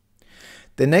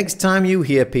 The next time you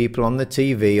hear people on the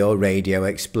TV or radio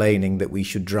explaining that we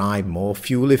should drive more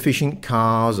fuel-efficient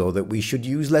cars or that we should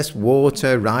use less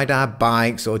water, ride our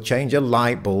bikes or change a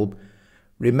light bulb,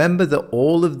 remember that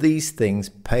all of these things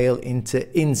pale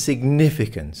into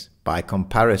insignificance by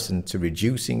comparison to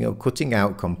reducing or cutting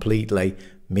out completely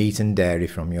meat and dairy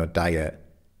from your diet.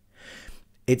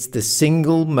 It's the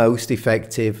single most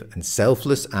effective and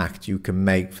selfless act you can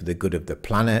make for the good of the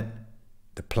planet,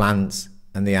 the plants,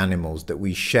 and the animals that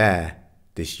we share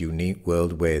this unique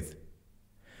world with.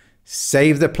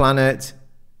 Save the planet,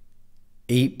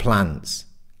 eat plants.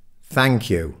 Thank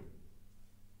you.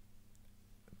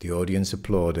 The audience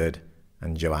applauded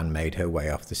and Joanne made her way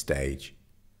off the stage.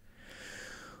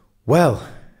 Well,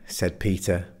 said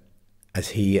Peter,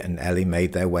 as he and Ellie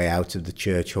made their way out of the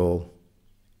church hall,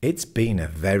 it's been a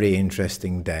very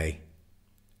interesting day.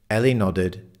 Ellie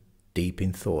nodded, deep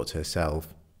in thought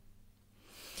herself.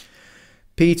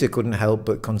 Peter couldn't help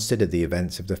but consider the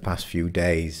events of the past few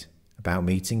days, about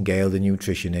meeting Gail the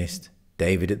nutritionist,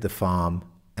 David at the farm,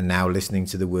 and now listening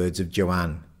to the words of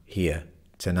Joanne here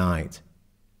tonight.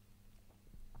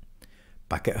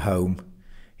 Back at home,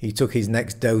 he took his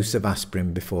next dose of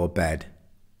aspirin before bed.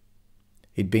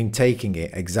 He'd been taking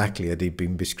it exactly as he'd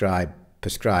been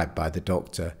prescribed by the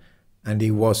doctor, and he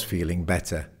was feeling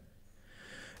better.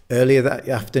 Earlier that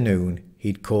afternoon,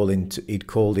 he'd called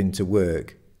into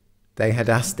work. They had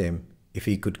asked him if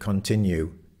he could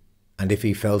continue, and if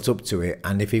he felt up to it,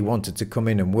 and if he wanted to come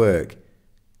in and work.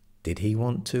 Did he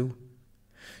want to?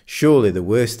 Surely the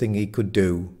worst thing he could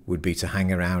do would be to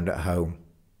hang around at home,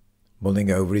 mulling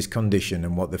over his condition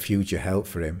and what the future held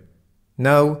for him.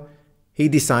 No, he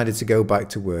decided to go back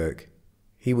to work.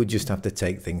 He would just have to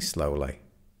take things slowly.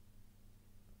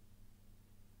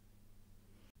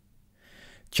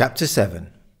 Chapter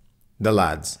 7. The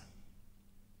Lads.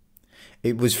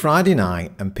 It was Friday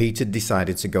night and Peter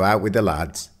decided to go out with the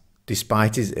lads,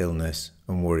 despite his illness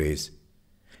and worries.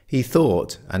 He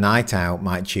thought a night out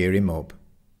might cheer him up.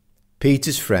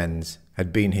 Peter's friends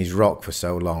had been his rock for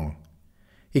so long.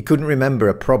 He couldn't remember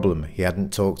a problem he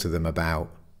hadn't talked to them about,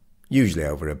 usually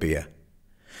over a beer.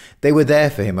 They were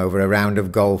there for him over a round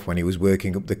of golf when he was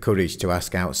working up the courage to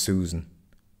ask out Susan.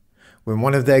 When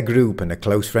one of their group and a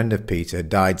close friend of Peter had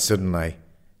died suddenly,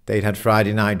 they'd had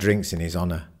Friday night drinks in his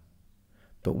honour.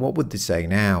 But what would they say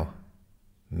now?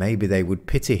 Maybe they would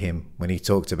pity him when he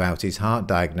talked about his heart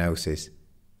diagnosis.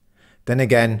 Then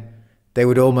again, they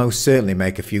would almost certainly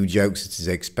make a few jokes at his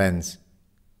expense.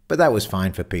 But that was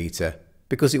fine for Peter,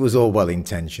 because it was all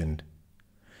well-intentioned.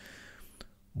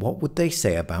 What would they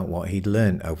say about what he'd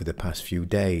learnt over the past few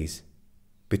days?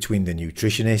 Between the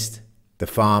nutritionist, the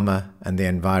farmer, and the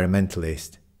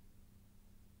environmentalist.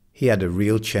 He had a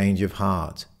real change of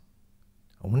heart.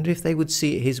 I wonder if they would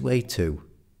see it his way too.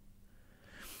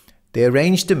 They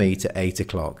arranged to meet at 8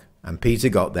 o'clock, and Peter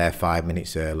got there 5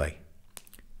 minutes early.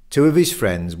 Two of his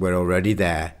friends were already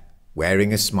there,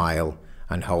 wearing a smile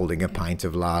and holding a pint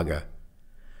of lager.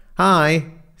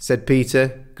 "Hi," said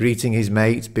Peter, greeting his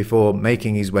mate before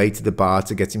making his way to the bar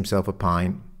to get himself a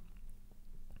pint.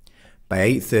 By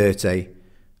 8:30,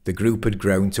 the group had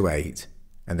grown to 8,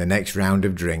 and the next round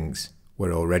of drinks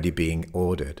were already being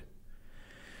ordered.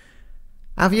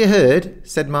 "Have you heard?"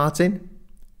 said Martin.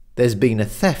 "There's been a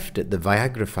theft at the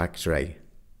Viagra factory.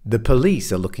 The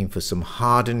police are looking for some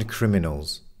hardened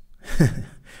criminals."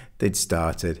 They'd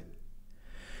started.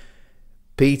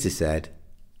 Peter said,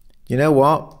 "You know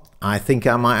what? I think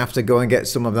I might have to go and get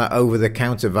some of that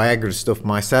over-the-counter Viagra stuff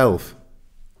myself."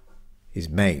 His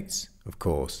mates, of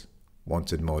course,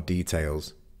 wanted more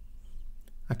details.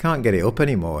 "I can't get it up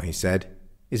anymore," he said.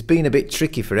 "It's been a bit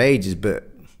tricky for ages,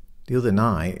 but the other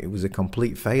night it was a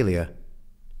complete failure."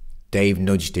 Dave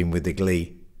nudged him with the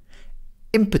glee.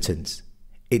 "Impotence.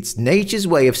 It's nature's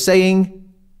way of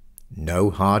saying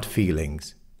no hard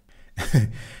feelings."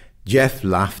 Jeff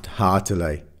laughed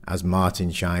heartily as Martin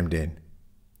chimed in.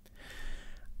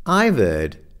 "I've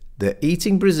heard that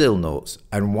eating Brazil nuts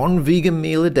and one vegan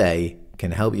meal a day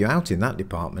can help you out in that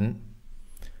department."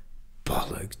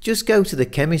 "Bollocks, just go to the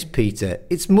chemist, Peter.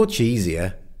 It's much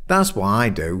easier. That's what I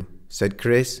do," said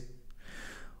Chris.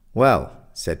 "Well,"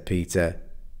 said Peter,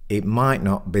 "it might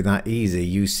not be that easy.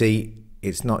 You see,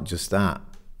 it's not just that.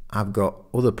 I've got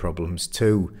other problems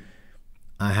too.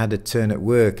 I had a turn at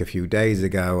work a few days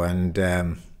ago and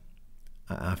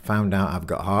I found out I've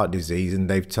got heart disease and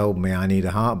they've told me I need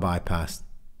a heart bypass."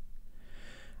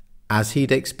 As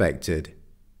he'd expected,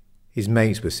 his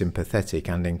mates were sympathetic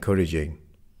and encouraging.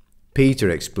 Peter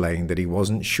explained that he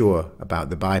wasn't sure about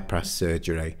the bypass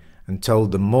surgery and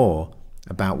told them more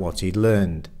about what he'd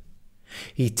learned.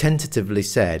 He tentatively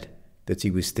said that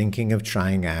he was thinking of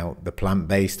trying out the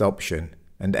plant-based option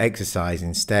and exercise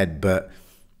instead, but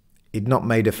he'd not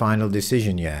made a final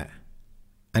decision yet.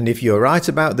 "And if you're right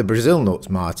about the Brazil nuts,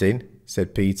 Martin,"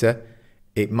 said Peter,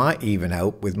 "it might even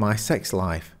help with my sex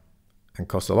life and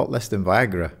cost a lot less than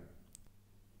Viagra."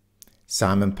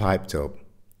 Simon piped up.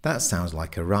 "That sounds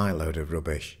like a right load of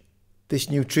rubbish. This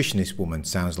nutritionist woman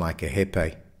sounds like a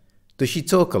hippie. Does she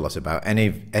talk a lot about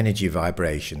energy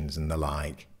vibrations and the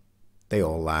like?" They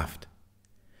all laughed.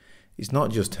 "It's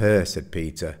not just her," said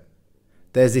Peter.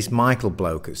 "There's this Michael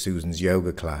bloke at Susan's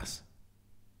yoga class."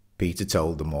 Peter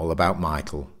told them all about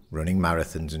Michael, running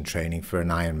marathons and training for an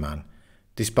Ironman,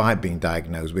 despite being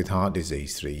diagnosed with heart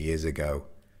disease 3 years ago.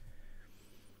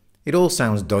 "It all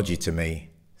sounds dodgy to me,"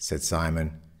 said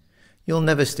Simon. "You'll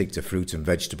never stick to fruit and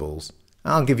vegetables.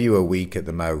 I'll give you a week at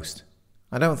the most.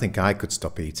 I don't think I could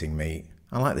stop eating meat.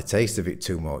 I like the taste of it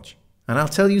too much. And I'll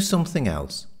tell you something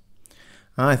else.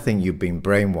 I think you've been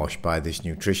brainwashed by this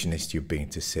nutritionist you've been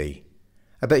to see.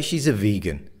 I bet she's a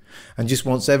vegan and just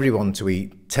wants everyone to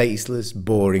eat tasteless,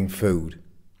 boring food.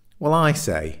 Well, I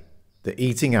say that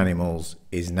eating animals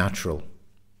is natural."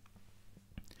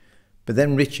 But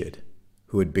then Richard,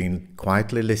 who had been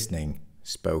quietly listening,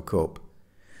 spoke up.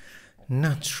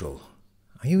 "Natural?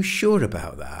 Are you sure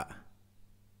about that?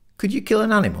 Could you kill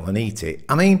an animal and eat it?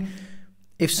 I mean,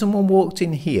 if someone walked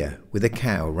in here with a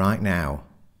cow right now,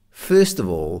 first of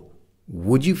all,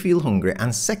 would you feel hungry?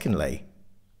 And secondly,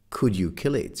 could you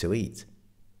kill it to eat?"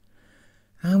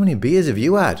 "How many beers have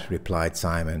you had?" replied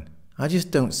Simon. "I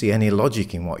just don't see any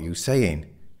logic in what you're saying.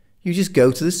 You just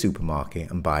go to the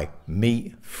supermarket and buy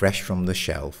meat fresh from the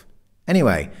shelf.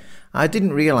 Anyway, I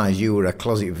didn't realise you were a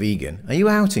closet vegan. Are you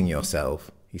outing yourself?"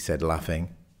 he said, laughing.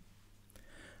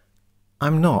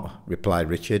 "I'm not," replied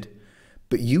Richard,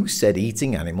 "but you said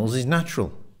eating animals is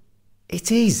natural."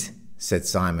 "It is," said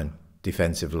Simon,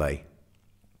 defensively.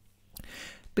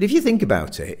 "But if you think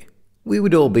about it, we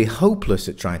would all be hopeless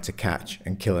at trying to catch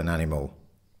and kill an animal.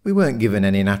 We weren't given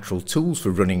any natural tools for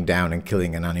running down and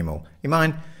killing an animal.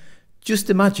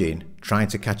 Just imagine trying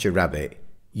to catch a rabbit.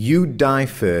 You'd die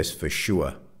first for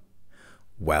sure."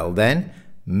 "Well then,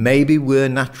 maybe we're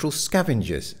natural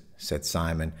scavengers," said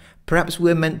Simon. "Perhaps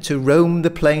we're meant to roam the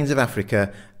plains of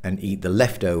Africa and eat the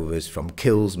leftovers from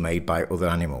kills made by other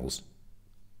animals."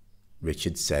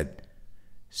 Richard said,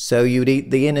 "So you'd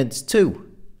eat the innards too?"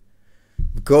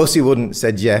 "Of course he wouldn't,"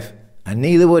 said Jeff, "and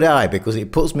neither would I, because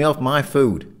it puts me off my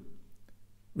food."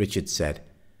 Richard said,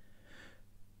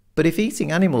 "But if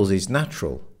eating animals is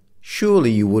natural,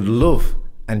 surely you would love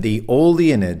and eat all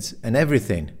the innards and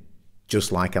everything,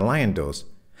 just like a lion does.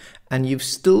 And you've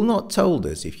still not told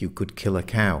us if you could kill a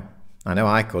cow." "I know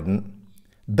I couldn't."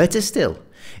 "Better still,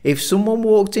 if someone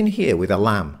walked in here with a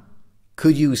lamb,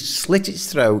 could you slit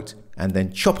its throat and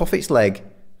then chop off its leg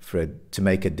to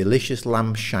make a delicious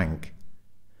lamb shank?"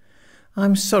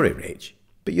 "I'm sorry, Rich,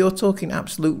 but you're talking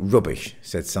absolute rubbish,"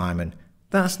 said Simon.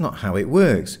 "That's not how it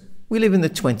works. We live in the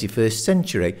 21st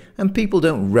century and people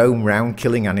don't roam round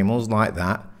killing animals like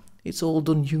that. It's all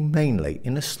done humanely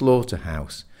in a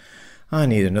slaughterhouse. I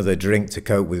need another drink to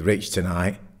cope with Rich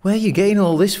tonight. Where are you getting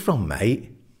all this from,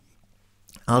 mate?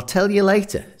 I'll tell you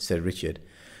later, said Richard.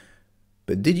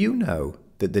 But did you know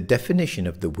that the definition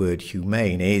of the word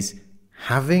humane is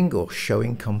having or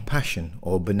showing compassion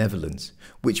or benevolence,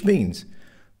 which means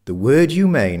the word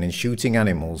humane and shooting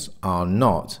animals are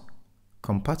not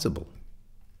compatible.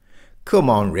 Come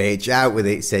on, Rich, out with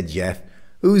it, said Jeff.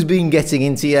 Who's been getting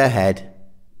into your head?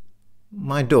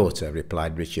 My daughter,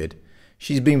 replied Richard.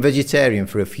 She's been vegetarian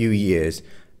for a few years,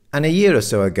 and a year or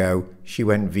so ago she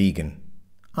went vegan.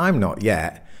 I'm not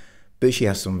yet, but she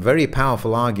has some very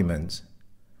powerful arguments.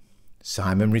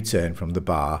 Simon returned from the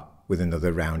bar with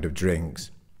another round of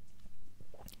drinks.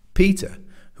 Peter,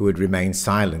 who had remained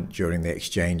silent during the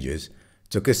exchanges,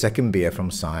 took a second beer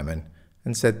from Simon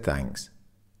and said thanks.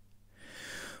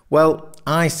 Well,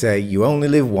 I say you only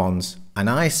live once, and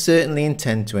I certainly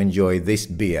intend to enjoy this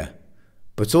beer,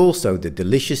 but also the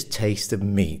delicious taste of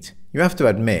meat. You have to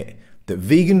admit that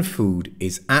vegan food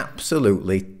is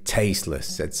absolutely tasteless,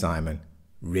 said Simon.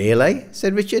 Really?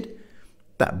 Said Richard.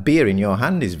 That beer in your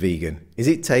hand is vegan. Is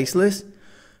it tasteless?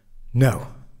 No,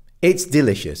 it's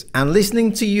delicious. And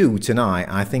listening to you tonight,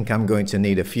 I think I'm going to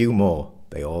need a few more.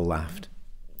 They all laughed.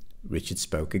 Richard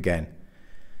spoke again.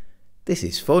 This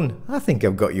is fun. I think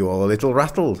I've got you all a little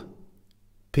rattled.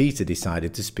 Peter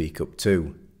decided to speak up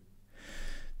too.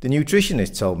 The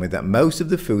nutritionist told me that most of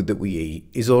the food that we eat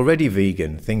is already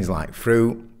vegan. Things like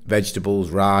fruit,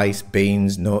 vegetables, rice,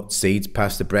 beans, nuts, seeds,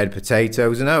 pasta, bread,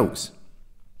 potatoes and oats.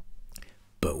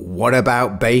 But what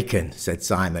about bacon? Said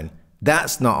Simon.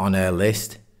 That's not on her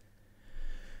list.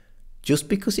 Just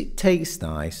because it tastes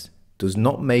nice does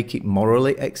not make it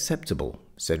morally acceptable,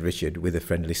 said Richard with a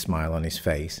friendly smile on his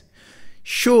face.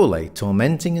 Surely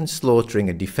tormenting and slaughtering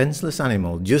a defenceless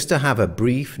animal just to have a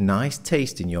brief, nice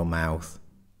taste in your mouth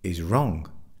is wrong.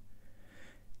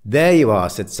 There you are,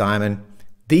 said Simon.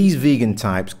 These vegan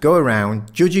types go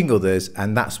around judging others,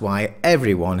 and that's why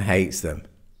everyone hates them.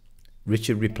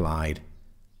 Richard replied,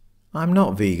 I'm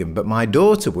not vegan, but my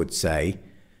daughter would say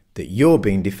that you're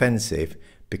being defensive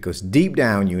because deep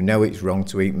down you know it's wrong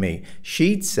to eat meat.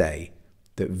 She'd say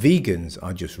that vegans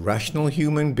are just rational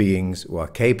human beings who are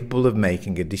capable of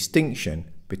making a distinction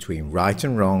between right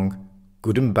and wrong,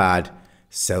 good and bad,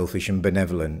 selfish and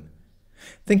benevolent.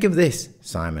 Think of this,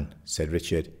 Simon, said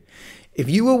Richard. If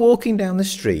you were walking down the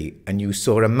street and you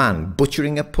saw a man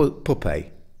butchering a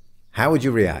puppy, how would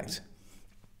you react?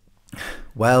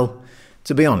 Well,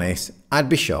 to be honest, I'd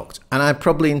be shocked and I'd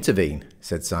probably intervene,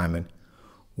 said Simon.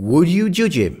 Would you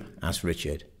judge him? Asked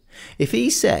Richard. If he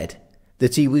said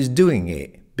that he was doing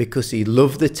it because he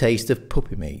loved the taste of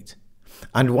puppy meat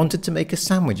and wanted to make a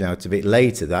sandwich out of it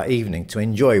later that evening to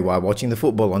enjoy while watching the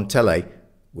football on telly,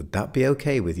 would that be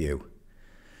okay with you?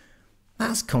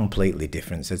 That's completely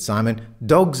different, said Simon.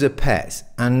 Dogs are pets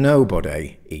and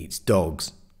nobody eats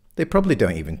dogs. They probably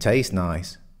don't even taste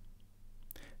nice.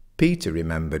 Peter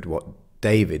remembered what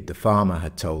David the farmer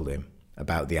had told him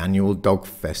about the annual dog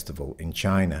festival in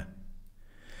China.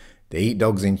 They eat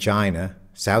dogs in China,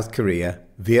 South Korea,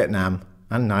 Vietnam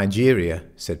and Nigeria,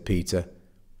 said Peter.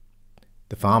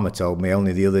 The farmer told me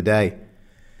only the other day.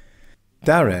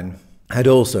 Darren had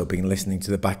also been listening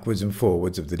to the backwards and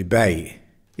forwards of the debate.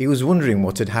 He was wondering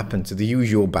what had happened to the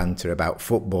usual banter about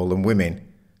football and women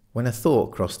when a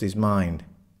thought crossed his mind.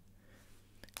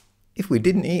 If we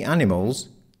didn't eat animals,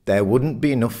 there wouldn't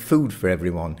be enough food for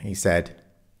everyone, he said.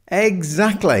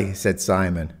 Exactly, said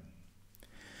Simon.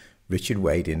 Richard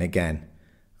weighed in again.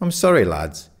 I'm sorry,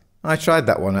 lads. I tried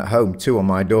that one at home too on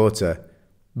my daughter.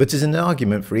 But as an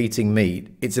argument for eating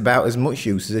meat, it's about as much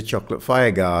use as a chocolate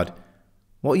fireguard.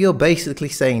 What you're basically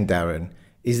saying, Darren,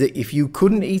 is that if you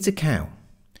couldn't eat a cow,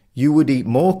 you would eat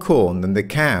more corn than the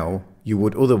cow you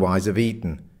would otherwise have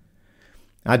eaten.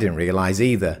 I didn't realise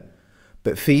either,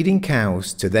 but feeding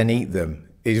cows to then eat them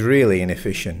is really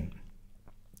inefficient.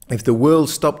 If the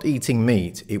world stopped eating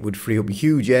meat, it would free up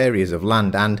huge areas of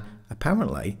land and,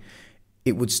 apparently,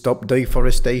 it would stop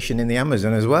deforestation in the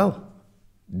Amazon as well.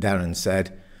 Darren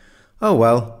said, Oh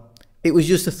well, it was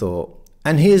just a thought.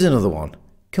 And here's another one.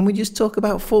 Can we just talk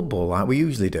about football like we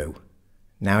usually do?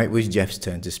 Now it was Jeff's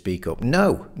turn to speak up.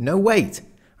 No, wait.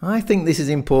 I think this is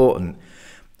important.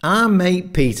 Our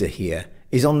mate Peter here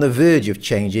is on the verge of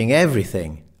changing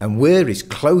everything, and we're his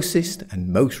closest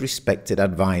and most respected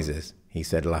advisors, he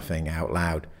said, laughing out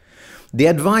loud. The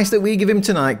advice that we give him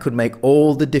tonight could make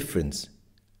all the difference.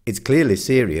 It's clearly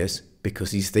serious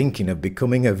because he's thinking of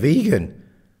becoming a vegan.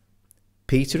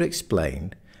 Peter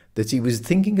explained that he was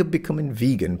thinking of becoming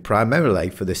vegan primarily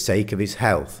for the sake of his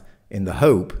health, in the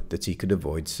hope that he could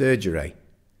avoid surgery.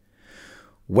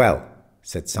 "Well,"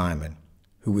 said Simon,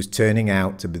 who was turning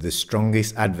out to be the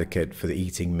strongest advocate for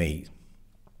eating meat,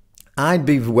 "I'd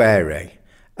be wary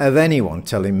of anyone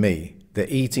telling me that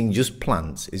eating just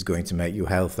plants is going to make you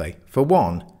healthy. For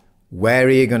one, where are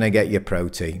you going to get your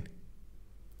protein?"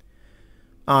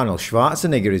 "Arnold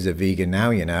Schwarzenegger is a vegan now,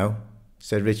 you know,"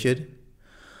 said Richard.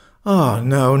 "Oh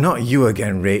no, not you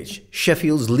again, Rich.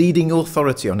 Sheffield's leading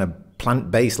authority on a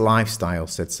plant-based lifestyle,"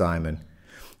 said Simon.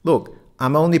 "Look,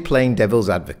 I'm only playing devil's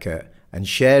advocate and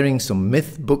sharing some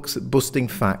myth-busting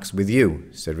facts with you,"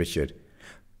 said Richard.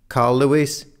 "Carl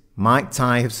Lewis, Mike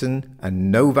Tyson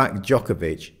and Novak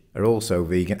Djokovic are also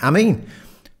vegan. I mean,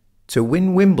 to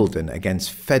win Wimbledon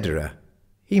against Federer,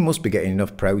 he must be getting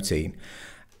enough protein.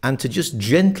 And to just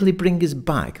gently bring us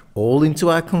back all into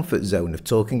our comfort zone of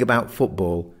talking about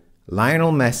football,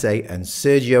 Lionel Messi and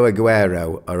Sergio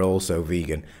Aguero are also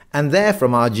vegan. And they're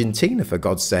from Argentina, for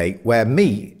God's sake, where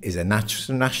meat is a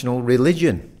national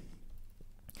religion."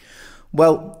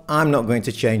 "Well, I'm not going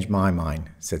to change my mind,"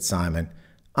 said Simon.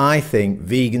 "I think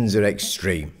vegans are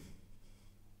extreme."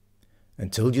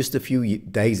 "Until just a few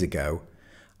days ago,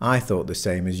 I thought the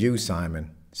same as you,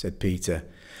 Simon," said Peter.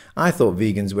 "I thought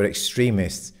vegans were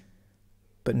extremists,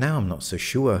 but now I'm not so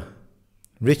sure."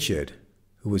 Richard,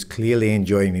 who was clearly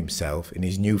enjoying himself in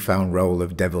his newfound role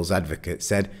of devil's advocate,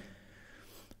 said,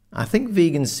 "I think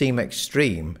vegans seem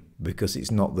extreme because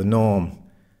it's not the norm.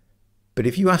 But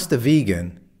if you asked a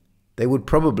vegan, they would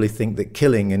probably think that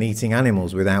killing and eating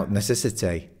animals without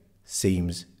necessity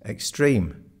seems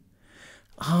extreme."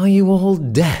 "Are you all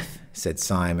deaf?" said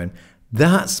Simon.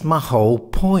 "That's my whole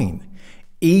point.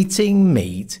 Eating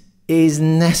meat is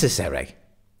necessary."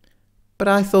 "But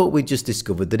I thought we'd just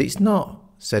discovered that it's not,"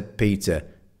 said Peter.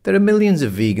 "There are millions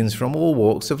of vegans from all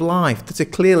walks of life that are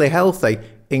clearly healthy,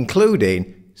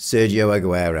 including Sergio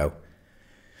Aguero."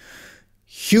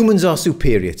 "Humans are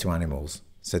superior to animals,"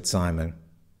 said Simon.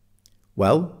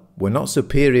 "Well, we're not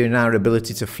superior in our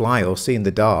ability to fly or see in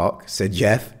the dark," said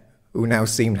Jeff, who now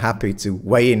seemed happy to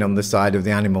weigh in on the side of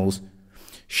the animals.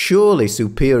 "Surely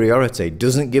superiority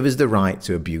doesn't give us the right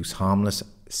to abuse harmless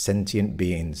sentient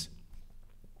beings."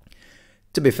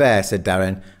 "To be fair," said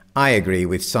Darren, "I agree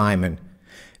with Simon.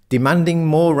 Demanding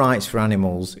more rights for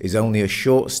animals is only a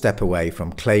short step away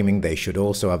from claiming they should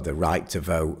also have the right to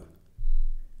vote."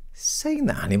 "Saying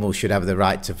that animals should have the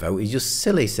right to vote is just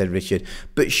silly," said Richard,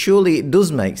 "but surely it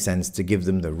does make sense to give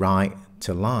them the right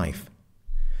to life."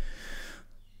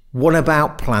 "What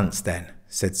about plants then?"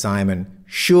 said Simon.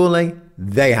 "Surely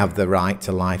they have the right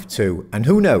to life too, and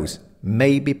who knows,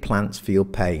 maybe plants feel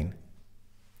pain."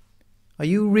 "Are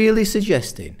you really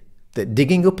suggesting that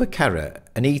digging up a carrot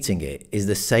and eating it is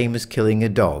the same as killing a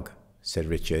dog?" said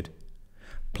Richard.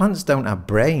 "Plants don't have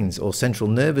brains or central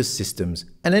nervous systems,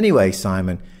 and anyway,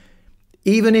 Simon,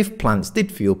 even if plants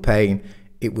did feel pain,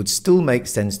 it would still make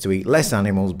sense to eat less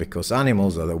animals because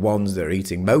animals are the ones that are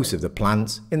eating most of the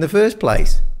plants in the first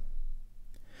place."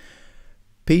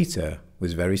 Peter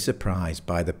was very surprised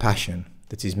by the passion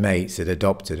that his mates had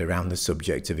adopted around the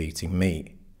subject of eating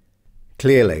meat.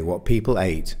 Clearly, what people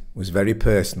ate was very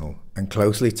personal and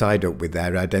closely tied up with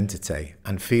their identity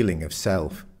and feeling of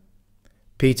self.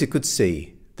 Peter could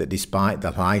see that despite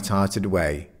the light-hearted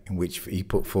way in which he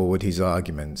put forward his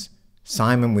arguments,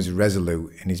 Simon was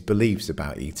resolute in his beliefs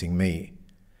about eating meat.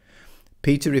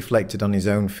 Peter reflected on his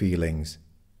own feelings.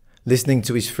 Listening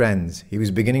to his friends, he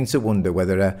was beginning to wonder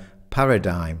whether a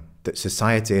paradigm that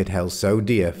society had held so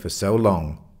dear for so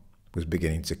long was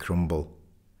beginning to crumble.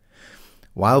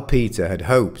 While Peter had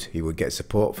hoped he would get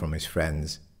support from his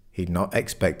friends, he'd not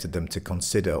expected them to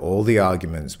consider all the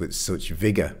arguments with such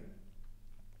vigour.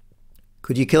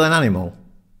 "Could you kill an animal?"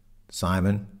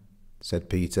 "Simon," said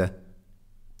Peter.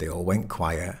 They all went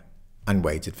quiet and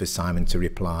waited for Simon to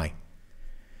reply.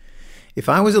 "If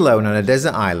I was alone on a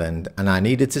desert island and I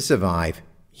needed to survive,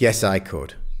 yes, I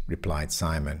could," replied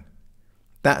Simon.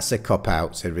 "That's a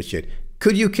cop-out," said Richard.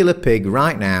 "Could you kill a pig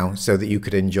right now so that you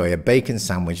could enjoy a bacon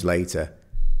sandwich later?"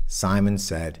 Simon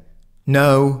said,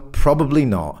 "No, probably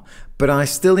not, but I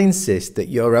still insist that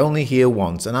you're only here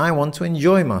once and I want to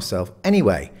enjoy myself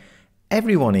anyway.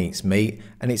 Everyone eats meat,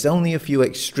 and it's only a few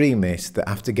extremists that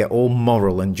have to get all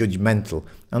moral and judgmental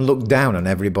and look down on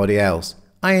everybody else.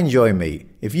 I enjoy meat.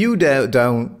 If you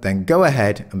don't, then go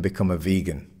ahead and become a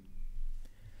vegan."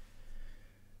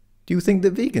 "Do you think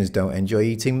that vegans don't enjoy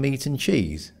eating meat and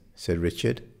cheese?" said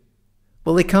Richard.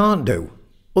 "Well, they can't do.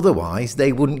 Otherwise,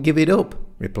 they wouldn't give it up,"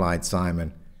 replied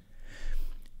Simon.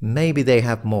 "Maybe they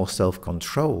have more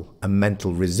self-control and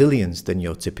mental resilience than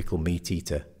your typical meat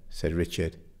eater," said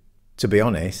Richard. To be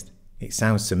honest, it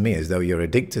sounds to me as though you're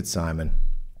addicted, Simon.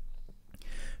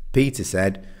 Peter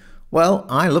said, well,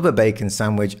 I love a bacon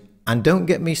sandwich, and don't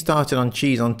get me started on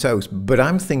cheese on toast, but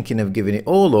I'm thinking of giving it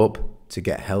all up to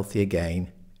get healthy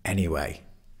again anyway.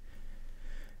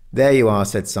 There you are,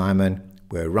 said Simon.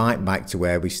 We're right back to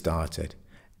where we started.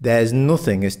 There's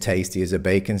nothing as tasty as a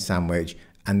bacon sandwich,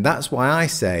 and that's why I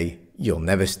say you'll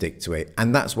never stick to it.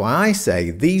 And that's why I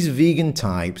say these vegan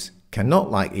types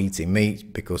cannot like eating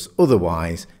meat, because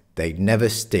otherwise they'd never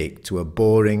stick to a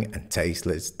boring and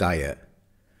tasteless diet.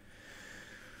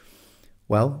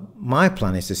 Well, my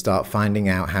plan is to start finding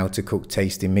out how to cook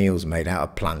tasty meals made out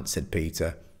of plants, said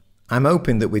Peter. I'm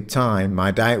hoping that with time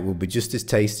my diet will be just as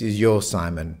tasty as yours,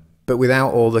 Simon, but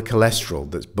without all the cholesterol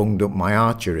that's bunged up my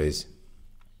arteries.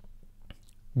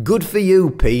 Good for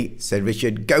you, Pete, said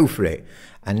Richard. Go for it.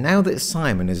 And now that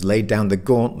Simon has laid down the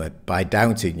gauntlet by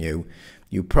doubting you,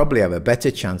 you probably have a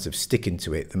better chance of sticking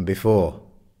to it than before.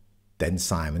 Then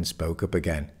Simon spoke up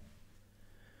again.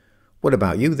 What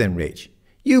about you then, Rich?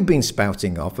 You've been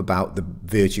spouting off about the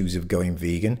virtues of going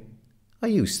vegan. Are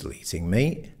you still eating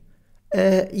meat?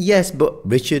 Yes, but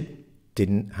Richard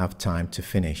didn't have time to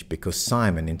finish because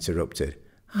Simon interrupted.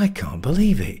 I can't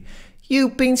believe it.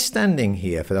 You've been standing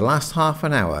here for the last half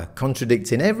an hour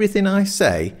contradicting everything I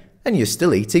say, and you're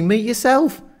still eating meat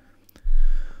yourself.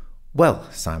 Well,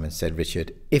 Simon, said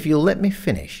Richard, if you'll let me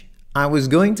finish. I was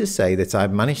going to say that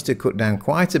I've managed to cut down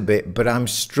quite a bit, but I'm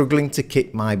struggling to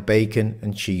kick my bacon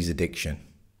and cheese addiction.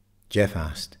 Jeff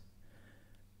asked,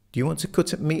 do you want to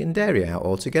cut meat and dairy out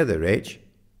altogether, Rich?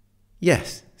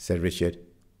 Yes, said Richard.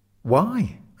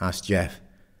 Why? Asked Jeff.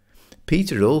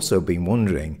 Peter had also been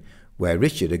wondering where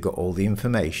Richard had got all the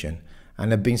information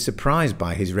and had been surprised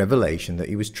by his revelation that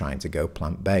he was trying to go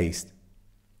plant-based.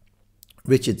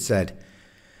 Richard said,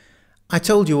 I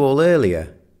told you all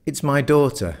earlier, it's my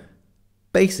daughter.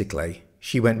 Basically,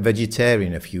 she went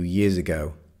vegetarian a few years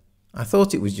ago. I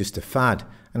thought it was just a fad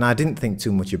and I didn't think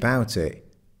too much about it.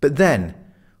 But then,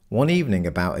 one evening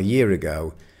about a year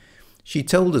ago, she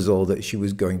told us all that she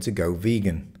was going to go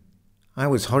vegan. I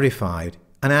was horrified,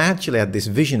 and I actually had this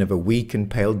vision of a weak and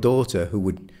pale daughter who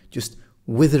would just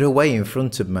wither away in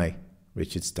front of me.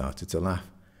 Richard started to laugh.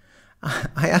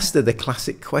 I asked her the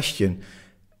classic question,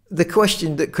 the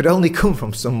question that could only come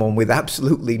from someone with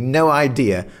absolutely no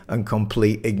idea and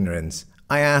complete ignorance.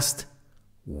 I asked,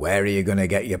 where are you going to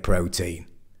get your protein?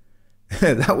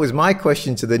 That was my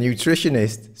question to the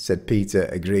nutritionist, said Peter,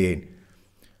 agreeing.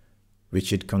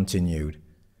 Richard continued.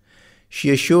 She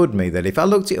assured me that if I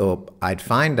looked it up, I'd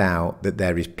find out that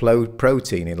there is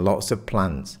protein in lots of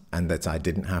plants and that I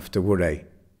didn't have to worry.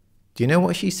 Do you know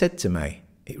what she said to me?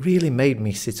 It really made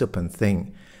me sit up and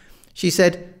think. She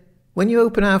said, when you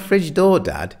open our fridge door,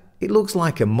 Dad, it looks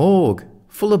like a morgue,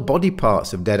 full of body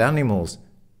parts of dead animals.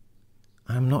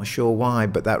 I'm not sure why,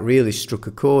 but that really struck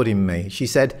a chord in me. She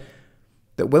said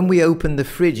that when we open the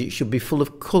fridge, it should be full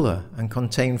of colour and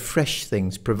contain fresh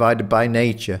things provided by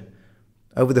nature.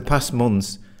 Over the past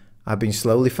months, I've been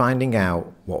slowly finding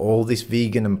out what all this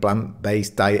vegan and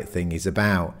plant-based diet thing is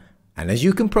about. And as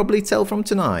you can probably tell from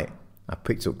tonight, I've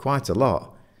picked up quite a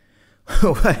lot.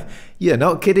 You're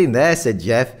not kidding there, said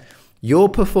Jeff. Your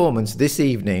performance this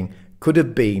evening could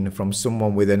have been from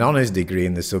someone with an honours degree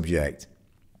in the subject.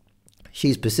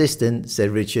 She's persistent, said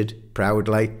Richard,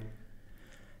 proudly.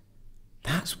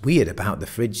 That's weird about the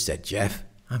fridge, said Jeff.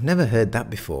 I've never heard that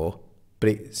before, but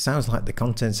it sounds like the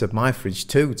contents of my fridge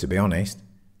too, to be honest.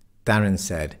 Darren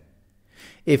said,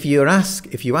 If you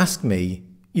ask me,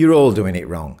 you're all doing it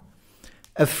wrong.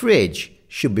 A fridge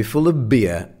should be full of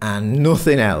beer and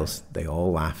nothing else. They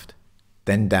all laughed.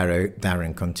 Then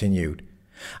Darren continued.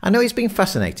 I know it's been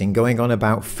fascinating going on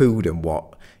about food and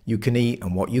what you can eat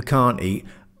and what you can't eat,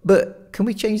 but can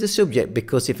we change the subject?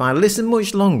 Because if I listen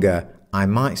much longer, I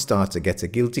might start to get a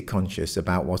guilty conscience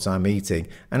about what I'm eating.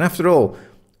 And after all,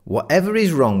 whatever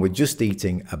is wrong with just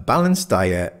eating a balanced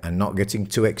diet and not getting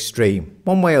too extreme,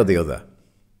 one way or the other?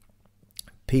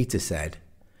 Peter said,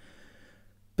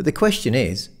 but the question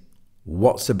is,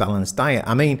 what's a balanced diet?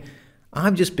 I mean,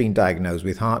 I've just been diagnosed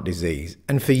with heart disease,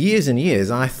 and for years and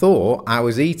years I thought I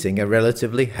was eating a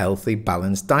relatively healthy,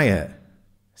 balanced diet.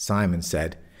 Simon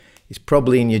said, it's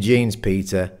probably in your genes,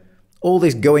 Peter. All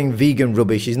this going vegan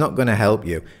rubbish is not going to help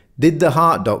you. Did the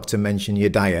heart doctor mention your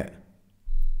diet?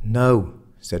 No,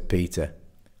 said Peter.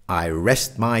 I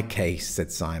rest my case, said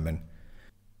Simon.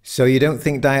 So you don't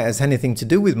think diet has anything to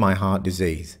do with my heart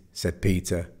disease? Said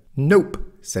Peter. Nope,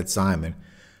 said Simon.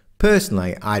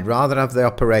 Personally, I'd rather have the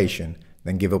operation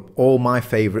than give up all my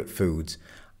favourite foods.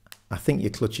 I think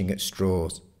you're clutching at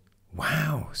straws.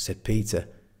 Wow, said Peter.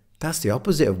 That's the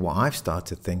opposite of what I've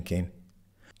started thinking.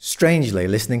 Strangely,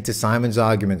 listening to Simon's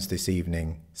arguments this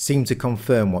evening seemed to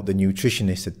confirm what the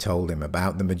nutritionist had told him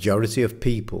about the majority of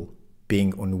people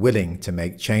being unwilling to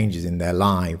make changes in their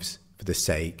lives for the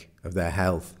sake of their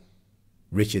health.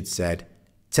 Richard said,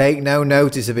 "Take no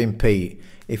notice of him, Pete.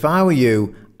 If I were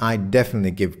you, I'd definitely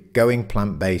give going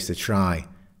plant-based a try.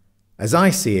 As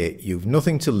I see it, you've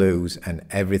nothing to lose and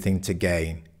everything to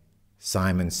gain."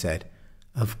 Simon said,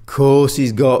 "Of course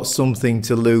he's got something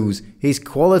to lose. His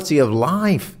quality of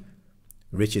life."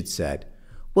 Richard said,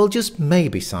 "Well, just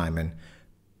maybe, Simon.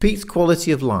 Pete's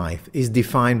quality of life is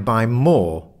defined by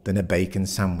more than a bacon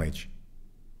sandwich."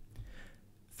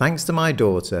 Thanks to my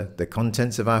daughter, the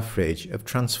contents of our fridge have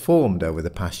transformed over the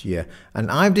past year, and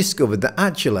I've discovered that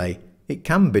actually it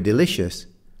can be delicious.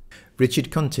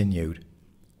 Richard continued,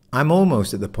 "I'm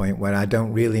almost at the point where I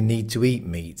don't really need to eat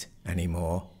meat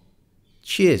anymore."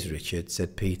 "Cheers, Richard,"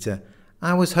 said Peter.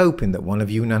 "I was hoping that one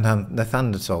of you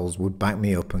Neanderthals would back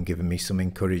me up and give me some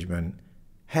encouragement."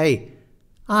 "Hey,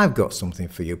 I've got something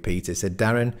for you, Peter," said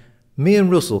Darren. "Me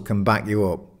and Russell can back you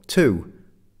up, too,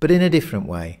 but in a different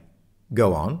way."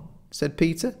 "Go on," said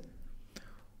Peter.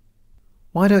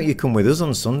 "Why don't you come with us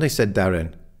on Sunday?" said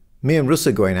Darren. "Me and Russ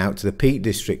are going out to the Peak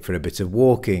District for a bit of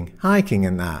walking, hiking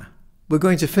and that. We're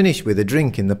going to finish with a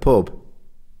drink in the pub."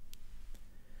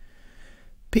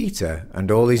 Peter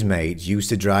and all his mates used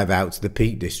to drive out to the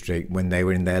Peak District when they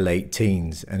were in their late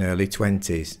teens and early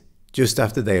 20s, just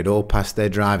after they had all passed their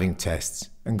driving tests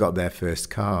and got their first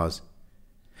cars.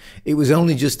 It was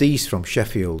only just east from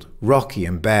Sheffield, rocky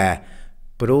and bare,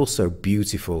 but also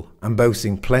beautiful and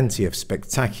boasting plenty of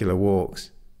spectacular walks.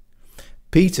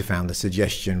 Peter found the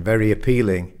suggestion very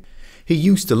appealing. He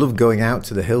used to love going out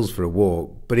to the hills for a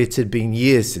walk, but it had been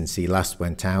years since he last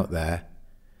went out there.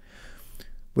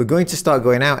 "We're going to start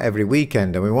going out every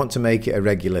weekend and we want to make it a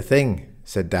regular thing,"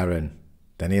 said Darren.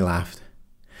 Then he laughed.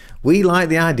 "We like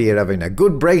the idea of having a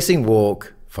good bracing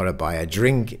walk followed by a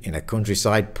drink in a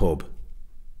countryside pub."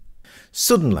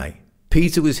 Suddenly,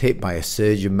 Peter was hit by a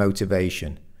surge of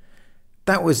motivation.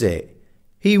 That was it.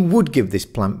 He would give this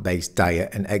plant-based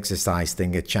diet and exercise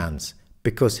thing a chance,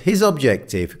 because his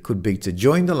objective could be to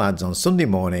join the lads on Sunday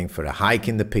morning for a hike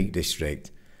in the Peak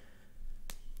District.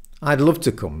 "I'd love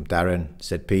to come, Darren,"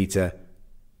 said Peter,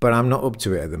 "but I'm not up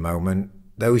to it at the moment.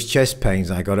 Those chest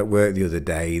pains I got at work the other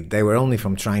day, they were only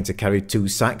from trying to carry 2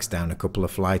 sacks down a couple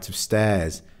of flights of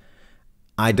stairs.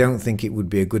 I don't think it would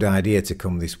be a good idea to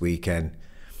come this weekend.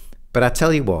 But I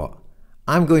tell you what,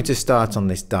 I'm going to start on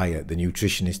this diet the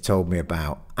nutritionist told me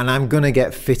about, and I'm going to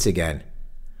get fit again.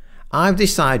 I've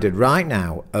decided right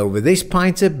now, over this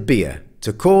pint of beer,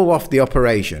 to call off the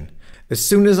operation. As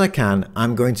soon as I can,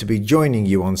 I'm going to be joining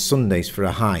you on Sundays for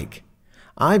a hike.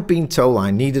 I've been told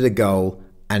I needed a goal,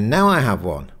 and now I have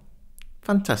one."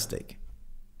 Fantastic.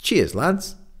 Cheers,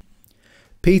 lads.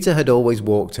 Peter had always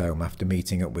walked home after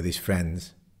meeting up with his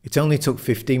friends. It only took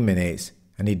 15 minutes,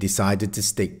 and he decided to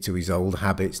stick to his old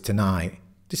habits tonight,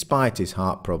 despite his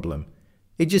heart problem.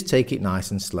 He'd just take it nice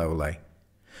and slowly.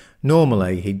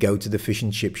 Normally, he'd go to the fish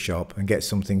and chip shop and get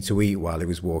something to eat while he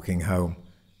was walking home.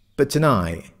 But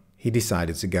tonight, he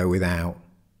decided to go without.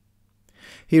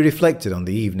 He reflected on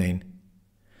the evening.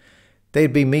 They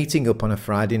had been meeting up on a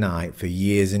Friday night for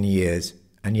years and years,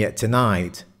 and yet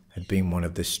tonight had been one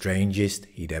of the strangest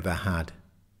he'd ever had.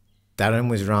 Darren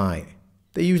was right.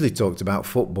 They usually talked about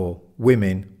football,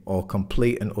 women, or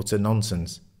complete and utter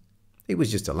nonsense. It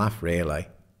was just a laugh, really.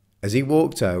 As he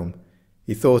walked home,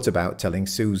 he thought about telling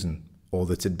Susan all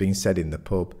that had been said in the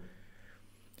pub.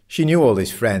 She knew all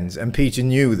his friends, and Peter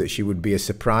knew that she would be as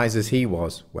surprised as he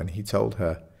was when he told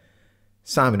her.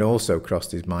 Simon also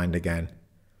crossed his mind again.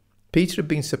 Peter had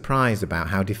been surprised about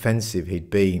how defensive he'd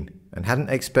been, and hadn't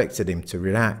expected him to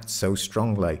react so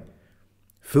strongly.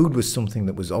 Food was something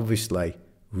that was obviously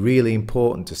really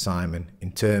important to Simon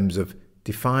in terms of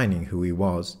defining who he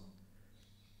was.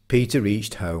 Peter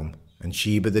reached home, and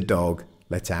Sheba the dog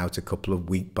let out a couple of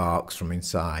weak barks from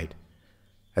inside.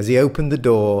 As he opened the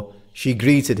door, she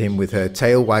greeted him with her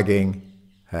tail wagging,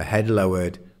 her head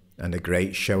lowered, and a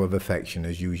great show of affection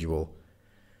as usual.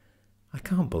 "I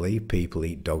can't believe people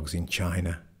eat dogs in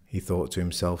China," he thought to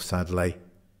himself sadly.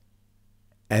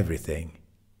 Everything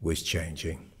was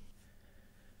changing.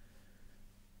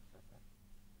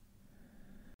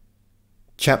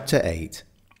 Chapter 8.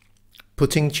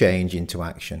 Putting change into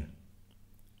action.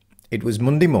 It was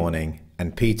Monday morning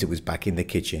and Peter was back in the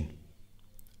kitchen.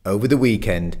 Over the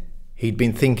weekend, he'd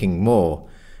been thinking more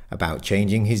about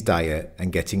changing his diet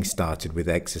and getting started with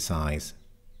exercise.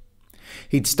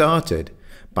 He'd started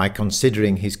by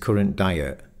considering his current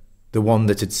diet, the one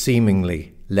that had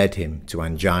seemingly led him to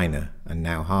angina and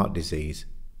now heart disease.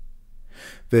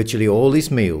 Virtually all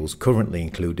his meals currently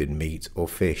included meat or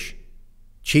fish.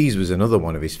 Cheese was another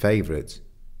one of his favourites.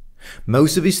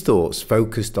 Most of his thoughts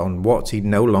focused on what he'd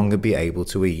no longer be able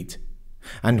to eat.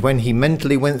 And when he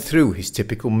mentally went through his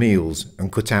typical meals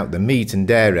and cut out the meat and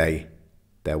dairy,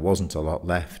 there wasn't a lot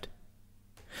left.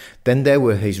 Then there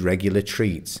were his regular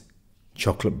treats: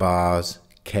 chocolate bars,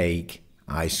 cake,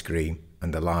 ice cream,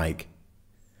 and the like.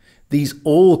 These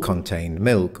all contained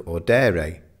milk or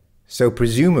dairy, so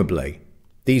presumably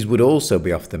these would also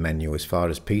be off the menu as far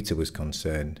as Peter was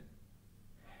concerned.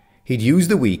 He'd use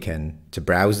the weekend to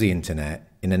browse the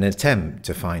internet in an attempt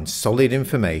to find solid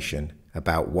information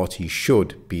about what he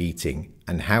should be eating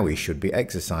and how he should be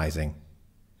exercising.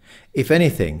 If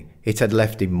anything, it had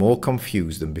left him more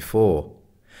confused than before.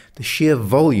 The sheer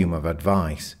volume of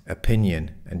advice,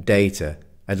 opinion, and data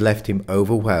had left him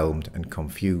overwhelmed and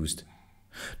confused,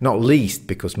 not least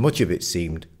because much of it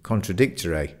seemed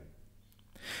contradictory.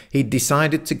 He'd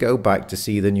decided to go back to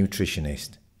see the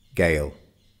nutritionist, Gail,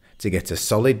 to get a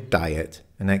solid diet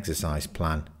and exercise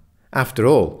plan. After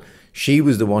all, she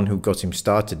was the one who got him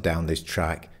started down this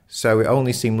track, so it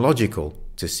only seemed logical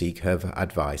to seek her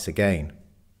advice again.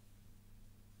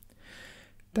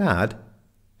 "Dad,"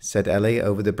 said Ellie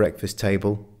over the breakfast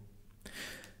table,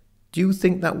 "do you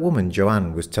think that woman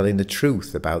Joanne was telling the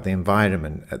truth about the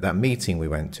environment at that meeting we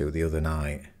went to the other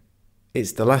night?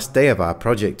 It's the last day of our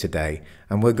project today,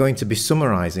 and we're going to be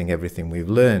summarising everything we've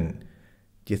learned.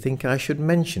 Do you think I should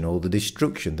mention all the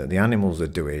destruction that the animals are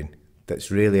doing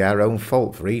that's really our own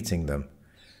fault for eating them?"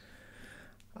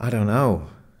 "I don't know,"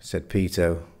 said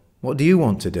Peter. "What do you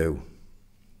want to do?"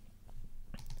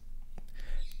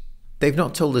 "They've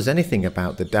not told us anything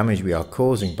about the damage we are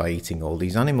causing by eating all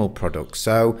these animal products,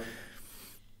 so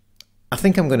I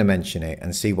think I'm going to mention it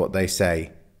and see what they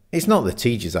say. It's not the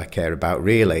teachers I care about,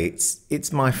 really.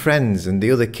 It's my friends and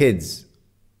the other kids.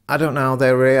 I don't know how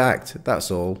they'll react, that's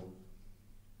all."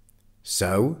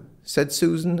 "So," said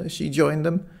Susan as she joined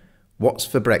them, "what's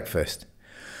for breakfast?"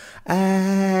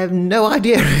 No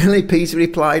idea really," Peter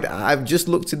replied. "I've just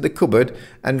looked in the cupboard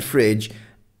and fridge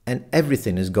and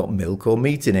everything has got milk or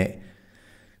meat in it.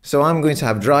 So I'm going to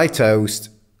have dry toast.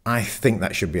 I think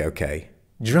that should be okay."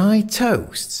 "Dry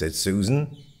toast?" said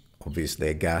Susan, obviously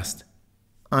aghast.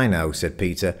 "I know," said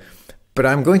Peter, "but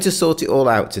I'm going to sort it all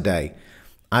out today.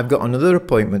 I've got another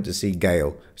appointment to see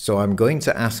Gail, so I'm going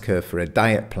to ask her for a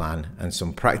diet plan and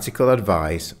some practical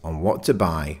advice on what to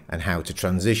buy and how to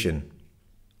transition.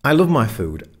 I love my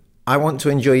food. I want to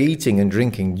enjoy eating and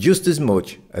drinking just as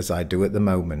much as I do at the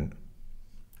moment."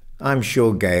 "I'm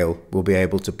sure Gail will be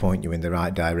able to point you in the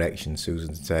right direction,"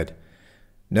 Susan said.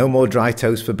 "No more dry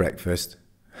toast for breakfast."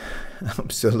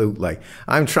 "Absolutely.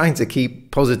 I'm trying to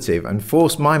keep positive and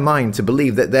force my mind to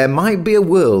believe that there might be a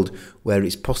world where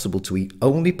it's possible to eat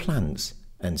only plants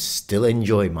and still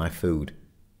enjoy my food.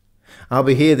 I'll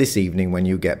be here this evening when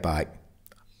you get back.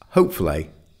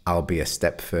 Hopefully, I'll be a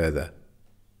step further."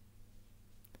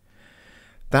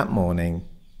 That morning,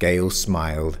 Gail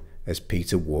smiled as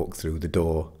Peter walked through the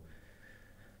door.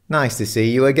 "Nice to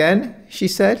see you again," she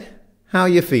said. "How are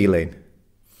you feeling?"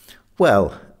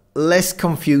 "Well, less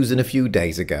confused than a few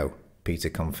days ago," Peter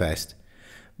confessed.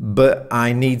 "But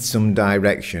I need some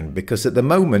direction because at the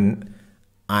moment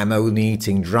I'm only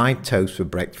eating dry toast for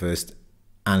breakfast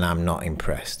and I'm not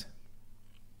impressed.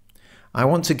 I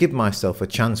want to give myself a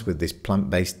chance with this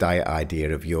plant-based diet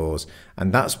idea of yours,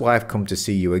 and that's why I've come to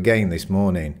see you again this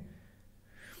morning."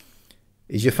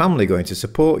 "Is your family going to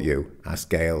support you?" asked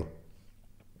Gail.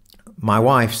 "My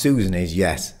wife Susan is,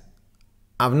 yes.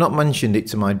 I've not mentioned it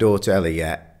to my daughter Ellie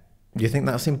yet. Do you think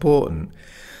that's important?"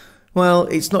 "Well,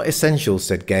 it's not essential,"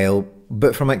 said Gail,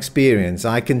 "but from experience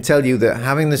I can tell you that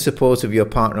having the support of your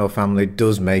partner or family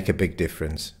does make a big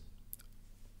difference."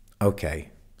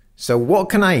 "Okay, so what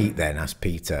can I eat then?" asked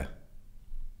Peter.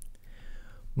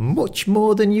 "Much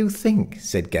more than you think,"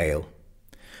 said Gail.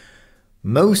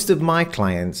 "Most of my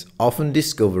clients often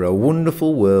discover a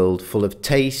wonderful world full of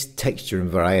taste, texture and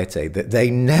variety that they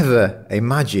never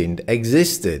imagined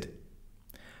existed.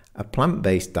 A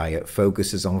plant-based diet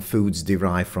focuses on foods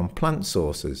derived from plant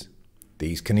sources.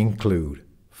 These can include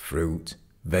fruit,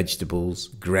 vegetables,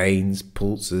 grains,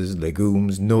 pulses,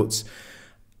 legumes, nuts,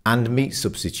 and meat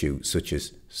substitutes such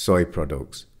as soy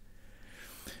products.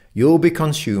 You'll be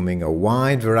consuming a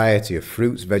wide variety of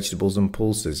fruits, vegetables and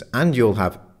pulses, and you'll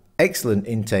have excellent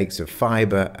intakes of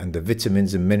fibre and the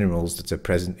vitamins and minerals that are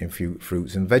present in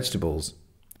fruits and vegetables.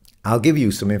 I'll give you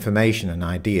some information and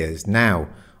ideas now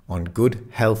on good,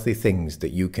 healthy things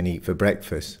that you can eat for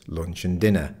breakfast, lunch and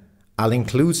dinner. I'll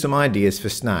include some ideas for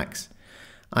snacks.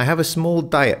 I have a small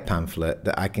diet pamphlet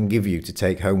that I can give you to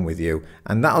take home with you,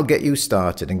 and that'll get you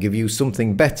started and give you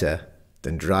something better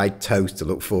than dried toast to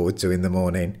look forward to in the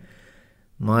morning."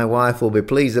 "My wife will be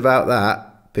pleased about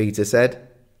that," Peter said.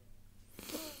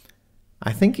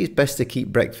 "I think it's best to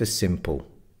keep breakfast simple.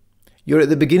 You're at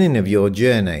the beginning of your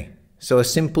journey, so a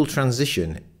simple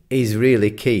transition is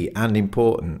really key and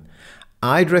important.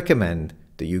 I'd recommend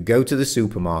that you go to the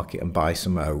supermarket and buy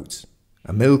some oats,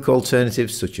 a milk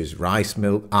alternative such as rice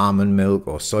milk, almond milk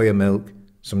or soya milk,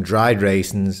 some dried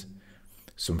raisins,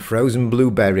 some frozen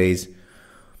blueberries,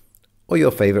 or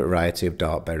your favourite variety of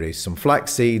dark berries, some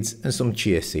flax seeds and some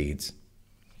chia seeds.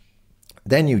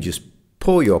 Then you just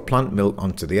pour your plant milk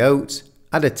onto the oats,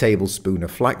 add a tablespoon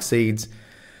of flax seeds,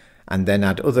 and then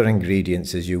add other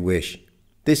ingredients as you wish.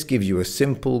 This gives you a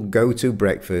simple go-to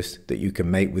breakfast that you can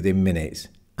make within minutes,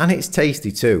 and it's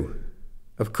tasty too.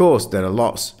 Of course, there are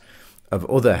lots of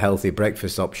other healthy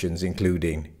breakfast options,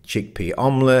 including chickpea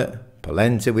omelette,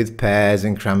 polenta with pears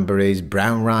and cranberries,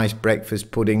 brown rice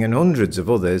breakfast pudding, and hundreds of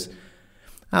others.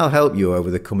 I'll help you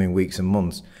over the coming weeks and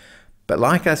months. But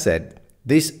like I said,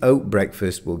 this oat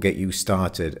breakfast will get you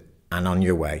started and on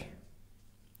your way.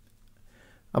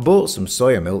 I bought some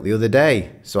soya milk the other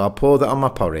day, so I'll pour that on my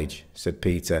porridge," said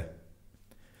Peter.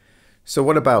 "So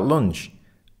what about lunch?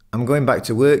 I'm going back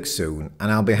to work soon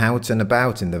and I'll be out and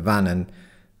about in the van and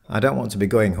I don't want to be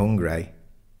going hungry."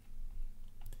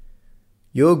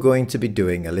 "You're going to be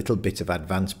doing a little bit of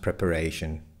advanced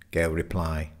preparation," Gail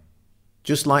replied.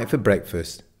 "Just like for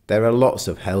breakfast, there are lots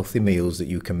of healthy meals that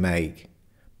you can make.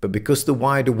 But because the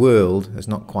wider world has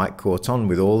not quite caught on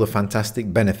with all the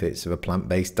fantastic benefits of a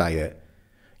plant-based diet,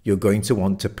 you're going to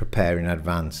want to prepare in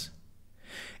advance.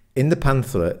 In the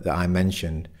pamphlet that I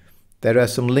mentioned, there are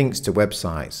some links to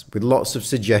websites with lots of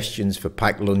suggestions for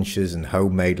packed lunches and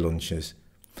homemade lunches.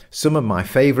 Some of my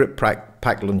favourite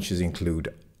packed lunches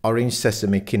include orange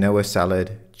sesame quinoa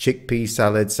salad, chickpea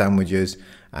salad sandwiches,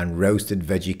 and roasted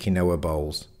veggie quinoa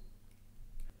bowls.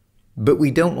 But we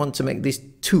don't want to make this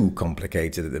too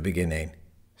complicated at the beginning.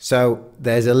 So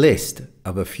there's a list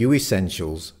of a few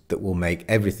essentials that will make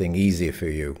everything easier for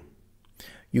you.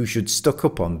 You should stock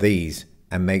up on these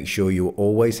and make sure you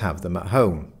always have them at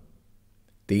home.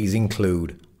 These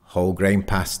include whole grain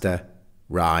pasta,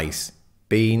 rice,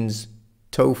 beans,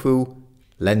 tofu,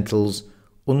 lentils,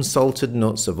 unsalted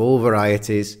nuts of all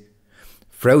varieties,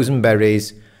 frozen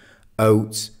berries,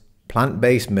 oats,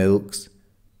 plant-based milks,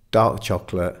 dark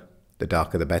chocolate, the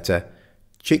darker the better,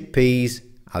 chickpeas,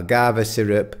 agave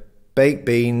syrup, baked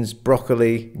beans,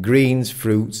 broccoli, greens,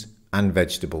 fruits, and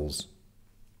vegetables.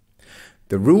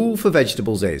 The rule for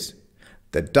vegetables is,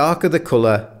 the darker the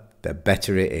colour, the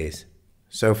better it is.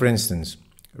 So for instance,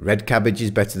 red cabbage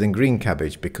is better than green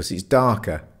cabbage because it's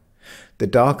darker. The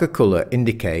darker colour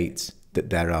indicates that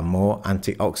there are more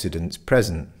antioxidants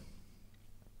present.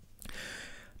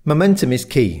 "Momentum is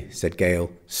key," said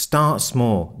Gail. "Start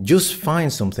small. Just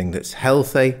find something that's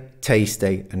healthy,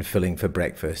 tasty and filling for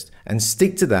breakfast and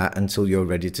stick to that until you're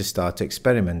ready to start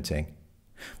experimenting.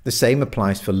 The same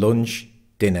applies for lunch,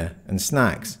 dinner and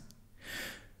snacks.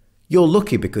 You're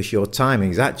lucky because your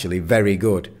timing is actually very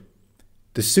good.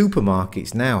 The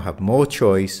supermarkets now have more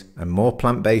choice and more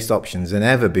plant-based options than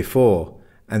ever before,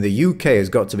 and the UK has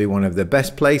got to be one of the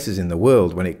best places in the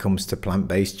world when it comes to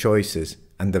plant-based choices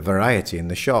and the variety in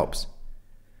the shops.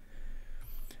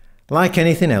 Like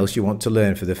anything else you want to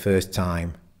learn for the first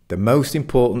time, the most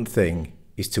important thing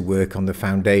is to work on the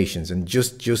foundations and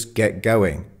just get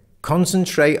going.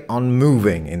 Concentrate on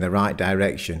moving in the right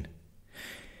direction.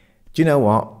 Do you know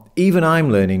what? Even I'm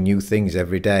learning new things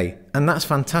every day, and that's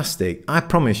fantastic. I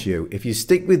promise you, if you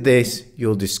stick with this,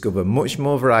 you'll discover much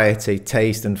more variety,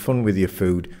 taste and fun with your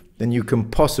food than you can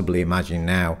possibly imagine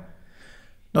now.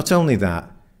 Not only that,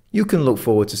 you can look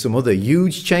forward to some other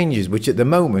huge changes which at the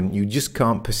moment you just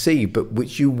can't perceive, but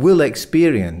which you will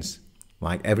experience,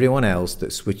 like everyone else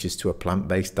that switches to a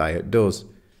plant-based diet does.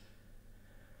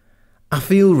 "I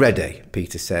feel ready,"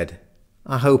 Peter said.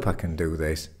 "I hope I can do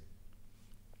this."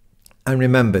 "And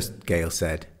remember," Gail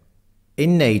said,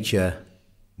 "in nature,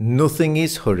 nothing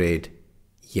is hurried,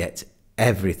 yet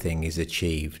everything is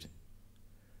achieved."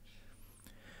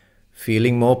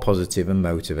 Feeling more positive and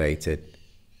motivated,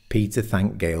 Peter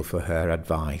thanked Gail for her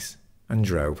advice and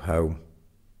drove home.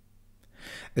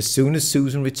 As soon as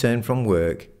Susan returned from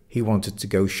work, he wanted to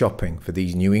go shopping for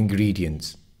these new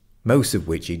ingredients, most of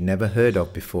which he'd never heard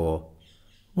of before.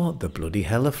 What the bloody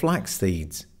hell are flax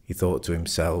seeds? He thought to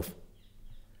himself.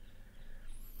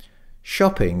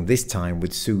 Shopping, this time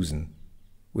with Susan,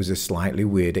 was a slightly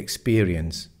weird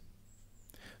experience.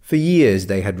 For years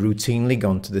they had routinely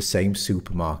gone to the same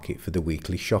supermarket for the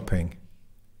weekly shopping.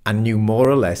 and knew more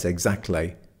or less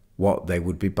exactly what they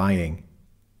would be buying.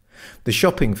 The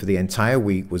shopping for the entire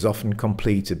week was often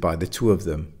completed by the two of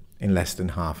them in less than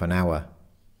half an hour.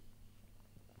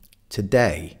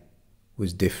 Today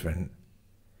was different.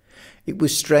 It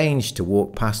was strange to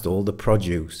walk past all the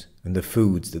produce and the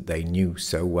foods that they knew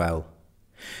so well.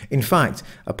 In fact,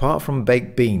 apart from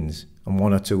baked beans and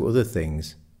one or two other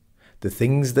things, the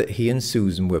things that he and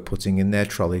Susan were putting in their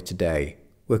trolley today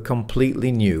were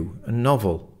completely new and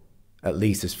novel, at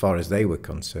least as far as they were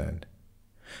concerned.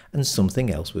 And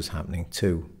something else was happening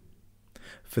too.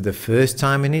 For the first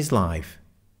time in his life,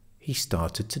 he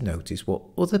started to notice what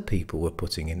other people were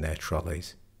putting in their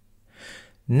trolleys.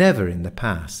 Never in the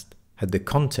past had the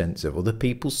contents of other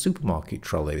people's supermarket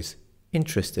trolleys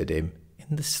interested him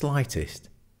in the slightest.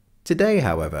 Today,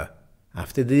 however,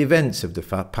 after the events of the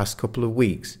past couple of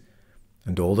weeks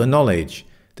and all the knowledge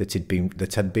that had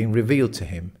been revealed to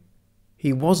him,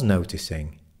 he was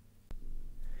noticing.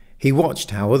 He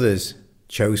watched how others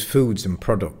chose foods and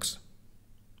products,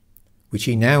 which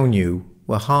he now knew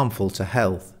were harmful to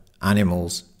health,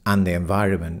 animals, and the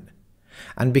environment,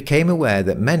 and became aware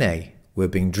that many were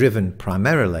being driven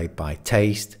primarily by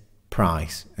taste,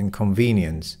 price, and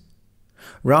convenience,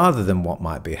 rather than what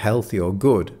might be healthy or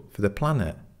good for the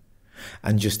planet.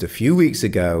 And just a few weeks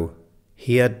ago,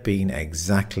 he had been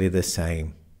exactly the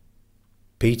same.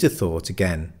 Peter thought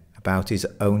again about his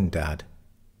own dad.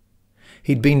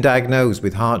 He'd been diagnosed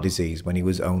with heart disease when he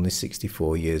was only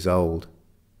 64 years old.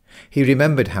 He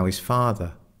remembered how his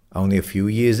father, only a few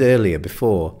years earlier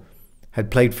before,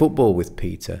 had played football with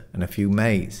Peter and a few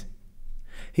mates.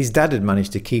 His dad had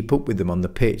managed to keep up with them on the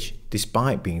pitch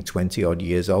despite being 20-odd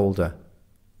years older.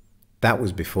 That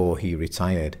was before he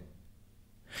retired.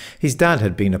 His dad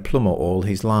had been a plumber all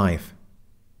his life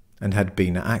and had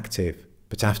been active,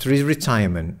 but after his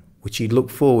retirement, which he'd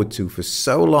looked forward to for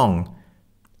so long,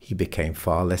 he became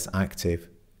far less active.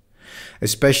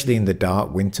 Especially in the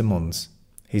dark winter months,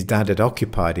 his dad had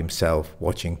occupied himself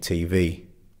watching TV.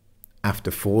 After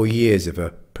 4 years of a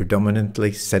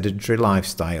predominantly sedentary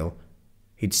lifestyle,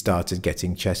 he'd started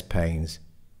getting chest pains.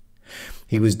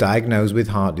 He was diagnosed with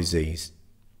heart disease.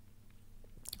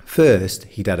 First,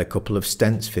 he'd had a couple of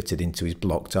stents fitted into his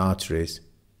blocked arteries.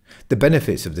 The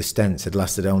benefits of the stents had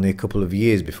lasted only a couple of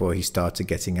years before he started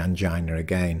getting angina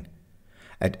again.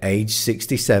 At age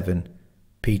 67,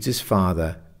 Peter's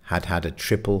father had had a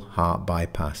triple heart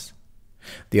bypass.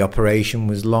 The operation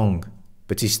was long,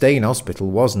 but his stay in hospital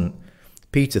wasn't.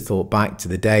 Peter thought back to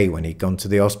the day when he'd gone to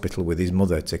the hospital with his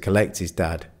mother to collect his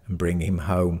dad and bring him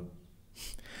home.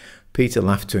 Peter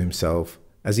laughed to himself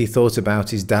as he thought about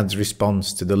his dad's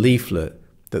response to the leaflet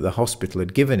that the hospital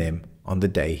had given him on the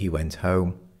day he went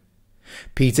home.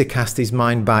 Peter cast his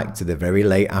mind back to the very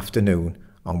late afternoon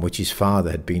on which his father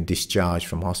had been discharged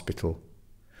from hospital.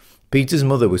 Peter's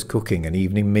mother was cooking an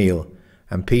evening meal,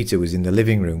 and Peter was in the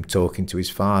living room talking to his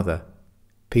father.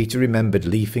 Peter remembered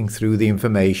leafing through the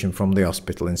information from the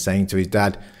hospital and saying to his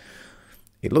dad,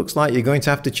 "It looks like you're going to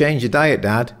have to change your diet,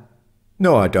 Dad."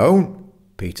 "No, I don't,"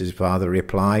 Peter's father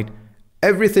replied.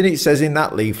 "Everything it says in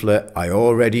that leaflet, I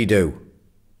already do."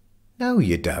 "No,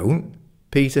 you don't,"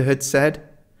 Peter had said.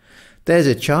 "There's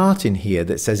a chart in here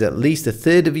that says at least a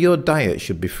third of your diet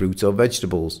should be fruit or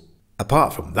vegetables."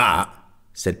 "Apart from that,"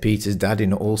 said Peter's dad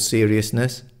in all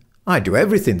seriousness, "I do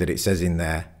everything that it says in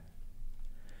there."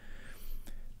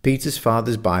 Peter's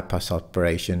father's bypass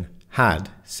operation had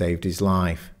saved his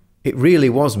life. It really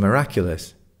was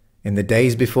miraculous. In the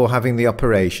days before having the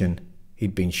operation,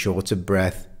 he'd been short of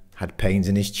breath, had pains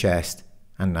in his chest,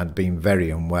 and had been very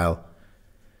unwell.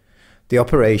 The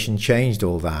operation changed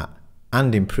all that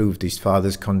and improved his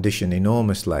father's condition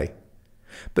enormously.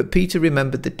 But Peter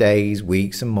remembered the days,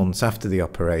 weeks and months after the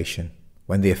operation,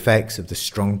 when the effects of the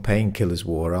strong painkillers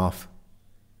wore off.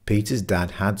 Peter's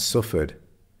dad had suffered.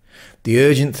 The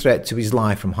urgent threat to his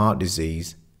life from heart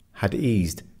disease had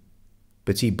eased,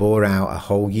 but he bore out a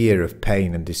whole year of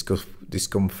pain and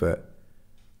discomfort.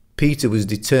 Peter was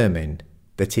determined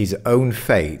that his own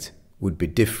fate would be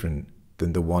different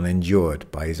than the one endured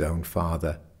by his own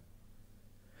father.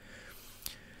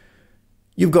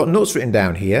 "You've got nuts written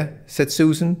down here," said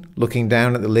Susan, looking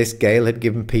down at the list Gail had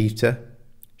given Peter.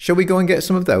 "Shall we go and get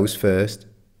some of those first?"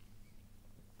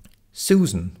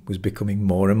 Susan was becoming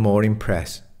more and more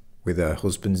impressed with her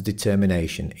husband's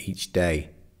determination each day.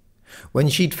 When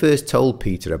she'd first told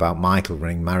Peter about Michael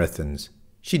running marathons,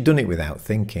 she'd done it without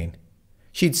thinking.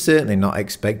 She'd certainly not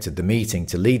expected the meeting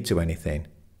to lead to anything.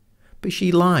 But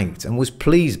she liked and was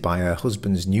pleased by her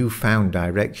husband's newfound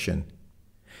direction.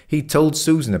 He'd told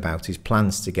Susan about his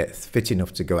plans to get fit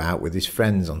enough to go out with his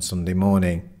friends on Sunday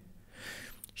morning.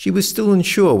 She was still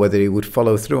unsure whether he would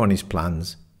follow through on his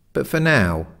plans, but for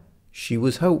now, she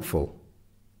was hopeful.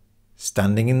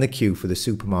 Standing in the queue for the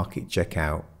supermarket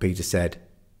checkout, Peter said,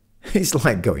 "It's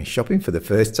like going shopping for the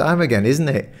first time again, isn't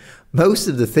it? Most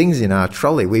of the things in our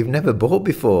trolley we've never bought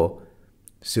before."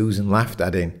 Susan laughed,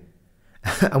 adding,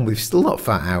 "And we've still not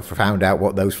found out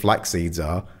what those flax seeds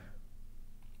are."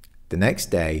 The next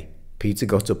day, Peter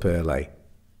got up early.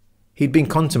 He'd been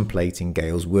contemplating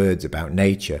Gail's words about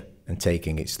nature and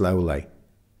taking it slowly.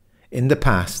 In the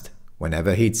past,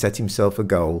 whenever he'd set himself a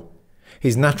goal,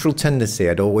 his natural tendency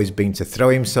had always been to throw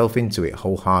himself into it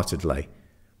wholeheartedly.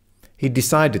 He'd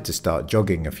decided to start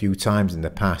jogging a few times in the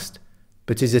past,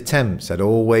 but his attempts had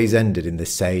always ended in the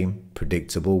same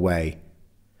predictable way.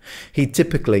 He'd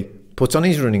typically put on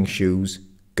his running shoes,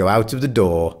 go out of the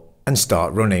door, and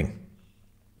start running.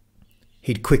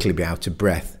 He'd quickly be out of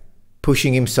breath,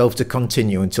 pushing himself to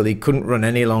continue until he couldn't run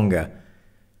any longer.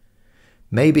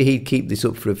 Maybe he'd keep this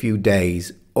up for a few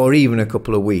days or even a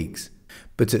couple of weeks,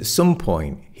 but at some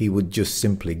point he would just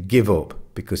simply give up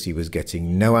because he was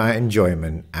getting no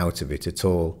enjoyment out of it at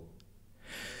all.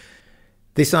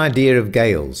 This idea of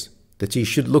Gail's, that he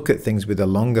should look at things with a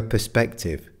longer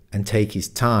perspective and take his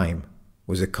time,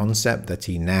 was a concept that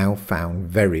he now found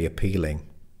very appealing.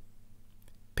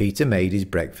 Peter made his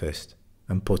breakfast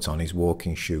and put on his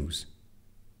walking shoes.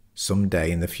 Some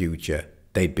day in the future,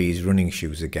 they'd be his running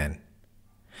shoes again.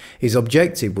 His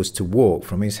objective was to walk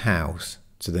from his house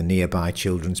to the nearby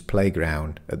children's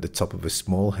playground at the top of a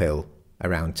small hill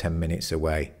around 10 minutes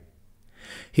away.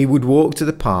 He would walk to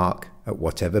the park at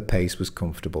whatever pace was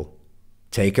comfortable,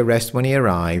 take a rest when he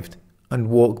arrived, and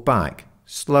walk back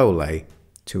slowly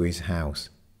to his house.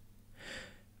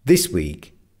 This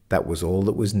week, that was all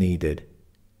that was needed.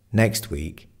 Next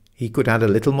week, he could add a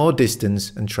little more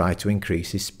distance and try to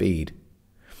increase his speed.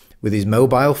 With his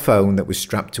mobile phone that was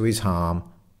strapped to his arm,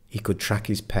 he could track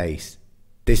his pace,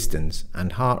 distance,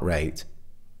 and heart rate.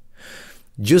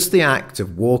 Just the act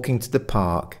of walking to the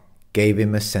park gave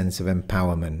him a sense of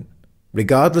empowerment.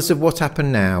 Regardless of what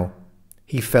happened now,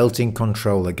 he felt in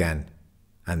control again,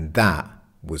 and that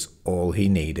was all he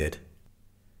needed.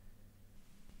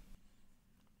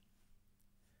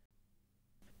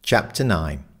 Chapter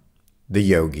 9. The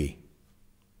Yogi.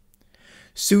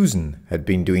 Susan had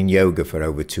been doing yoga for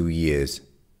over 2 years.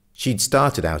 She'd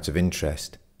started out of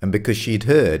interest, and because she'd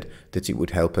heard that it would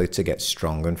help her to get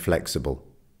strong and flexible.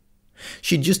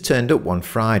 She'd just turned up one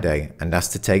Friday and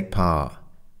asked to take part.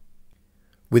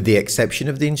 With the exception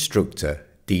of the instructor,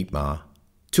 Dietmar,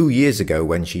 2 years ago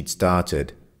when she'd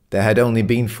started, there had only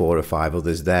been 4 or 5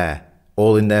 others there,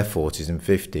 all in their 40s and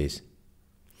 50s.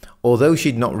 Although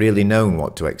she'd not really known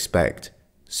what to expect,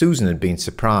 Susan had been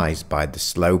surprised by the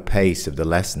slow pace of the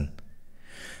lesson.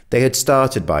 They had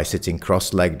started by sitting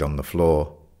cross-legged on the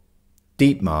floor.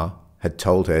 Dietmar had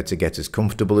told her to get as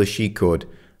comfortable as she could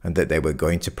and that they were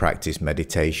going to practice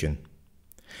meditation.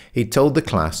 He'd told the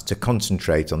class to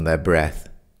concentrate on their breath,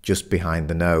 just behind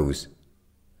the nose.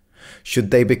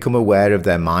 Should they become aware of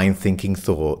their mind-thinking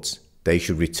thoughts, they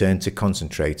should return to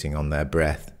concentrating on their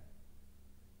breath.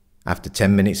 After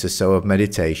 10 minutes or so of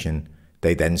meditation,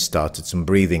 they then started some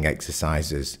breathing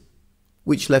exercises,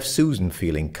 which left Susan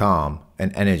feeling calm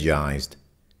and energized.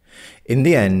 In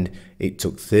the end, it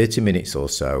took 30 minutes or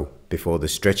so before the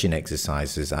stretching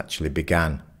exercises actually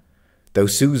began, though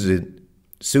Susan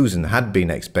had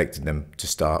been expecting them to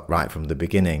start right from the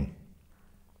beginning.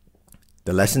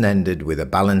 The lesson ended with a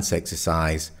balance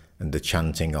exercise and the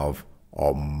chanting of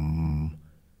Om.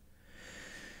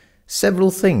 Several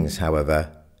things,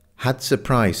 however, had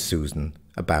surprised Susan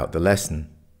about the lesson.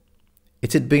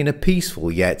 It had been a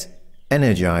peaceful yet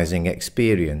energizing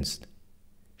experience.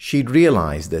 She'd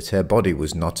realized that her body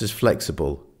was not as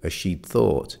flexible as she'd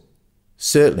thought,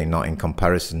 certainly not in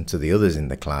comparison to the others in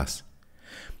the class.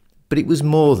 But it was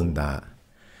more than that.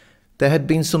 There had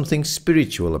been something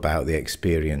spiritual about the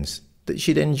experience that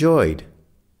she'd enjoyed.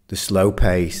 The slow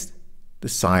pace, the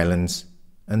silence,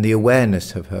 and the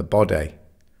awareness of her body.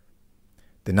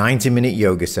 The 90-minute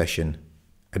yoga session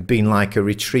had been like a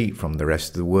retreat from the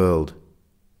rest of the world.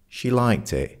 She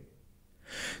liked it.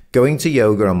 Going to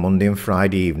yoga on Monday and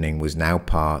Friday evening was now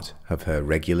part of her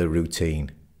regular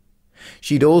routine.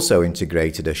 She'd also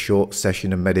integrated a short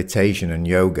session of meditation and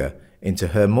yoga into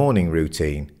her morning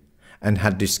routine, and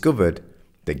had discovered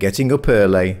that getting up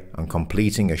early and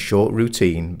completing a short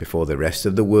routine before the rest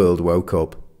of the world woke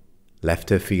up left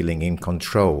her feeling in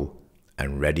control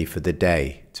and ready for the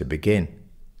day to begin.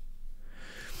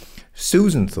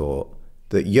 Susan thought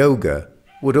that yoga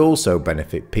would also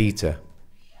benefit Peter.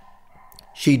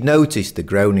 She'd noticed the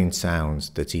groaning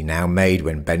sounds that he now made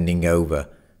when bending over,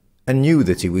 and knew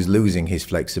that he was losing his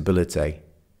flexibility.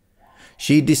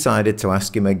 She decided to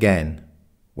ask him again,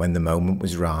 when the moment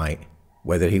was right,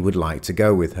 whether he would like to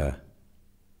go with her.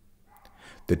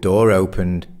 The door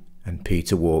opened and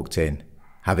Peter walked in,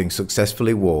 having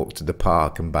successfully walked to the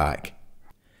park and back.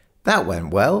 "That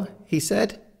went well," he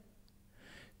said.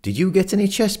 "Did you get any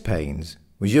chest pains?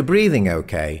 Was your breathing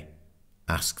okay?"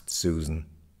 asked Susan.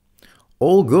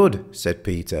 "All good," said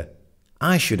Peter.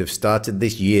 "I should have started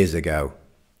this years ago."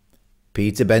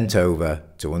 Peter bent over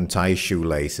to untie his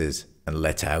shoelaces and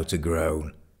let out a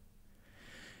groan.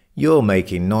 "You're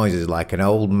making noises like an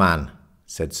old man,"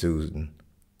 said Susan.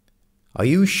 "Are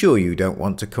you sure you don't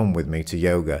want to come with me to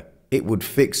yoga? It would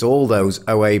fix all those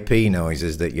OAP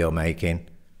noises that you're making."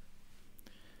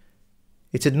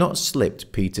 It had not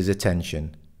slipped Peter's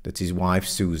attention that his wife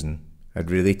Susan had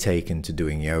really taken to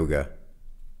doing yoga.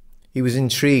 He was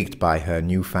intrigued by her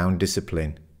newfound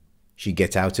discipline. She'd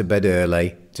get out of bed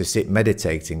early to sit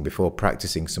meditating before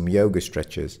practicing some yoga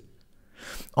stretches.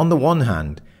 On the one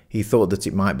hand, he thought that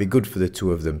it might be good for the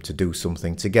two of them to do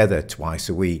something together twice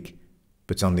a week,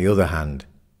 but on the other hand,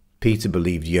 Peter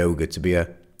believed yoga to be a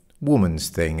woman's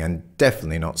thing and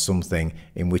definitely not something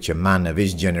in which a man of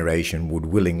his generation would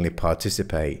willingly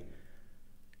participate.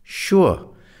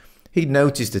 Sure, he'd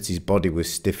noticed that his body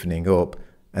was stiffening up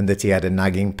and that he had a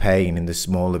nagging pain in the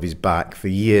small of his back for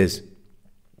years.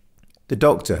 The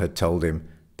doctor had told him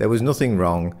there was nothing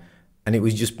wrong and it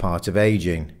was just part of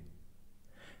aging.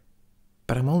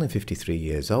 But I'm only 53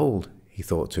 years old, he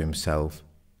thought to himself.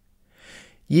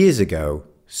 Years ago,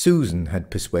 Susan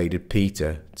had persuaded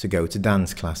Peter to go to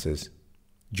dance classes.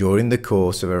 During the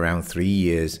course of around 3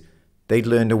 years, they'd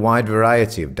learned a wide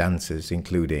variety of dances,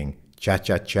 including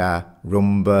cha-cha-cha,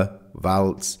 rumba,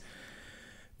 waltz,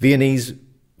 Viennese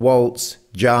waltz,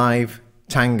 jive,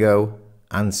 tango,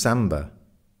 and samba.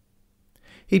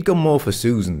 He'd gone more for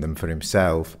Susan than for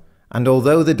himself, and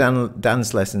although the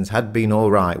dance lessons had been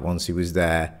all right once he was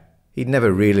there, he'd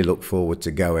never really looked forward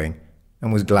to going,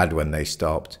 and was glad when they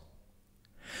stopped.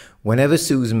 Whenever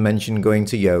Susan mentioned going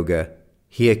to yoga,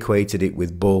 he equated it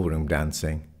with ballroom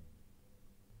dancing.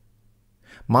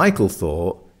 Michael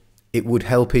thought it would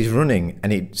help his running,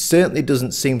 and it certainly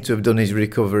doesn't seem to have done his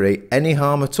recovery any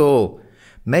harm at all.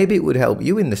 "Maybe it would help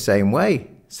you in the same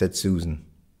way," said Susan.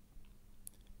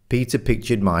 Peter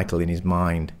pictured Michael in his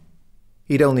mind.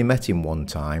 He'd only met him one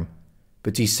time,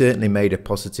 but he certainly made a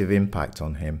positive impact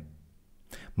on him.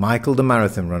 Michael the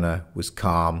marathon runner was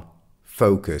calm,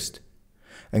 focused,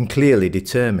 and clearly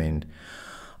determined.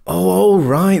 "Oh, all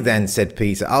right then," said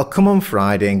Peter. "I'll come on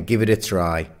Friday and give it a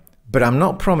try. But I'm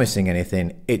not promising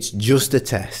anything. It's just a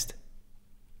test."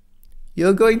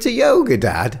 "You're going to yoga,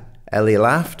 Dad?" Ellie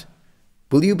laughed.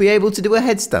 "Will you be able to do a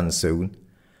headstand soon?"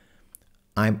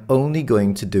 "I'm only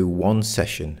going to do one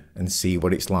session and see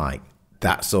what it's like.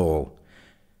 That's all.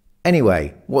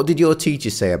 Anyway, what did your teacher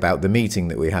say about the meeting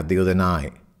that we had the other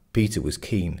night?" Peter was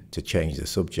keen to change the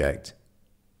subject.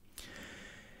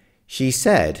 "She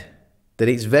said that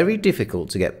it's very difficult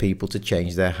to get people to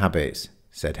change their habits,"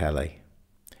 said Ellie.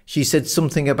 "She said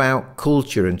something about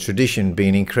culture and tradition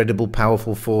being incredible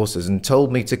powerful forces and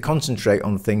told me to concentrate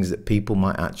on things that people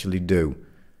might actually do."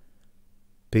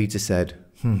 Peter said,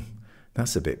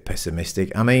 "That's a bit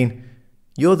pessimistic. I mean,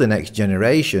 you're the next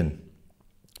generation.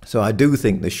 So I do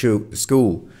think the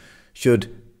school should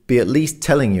be at least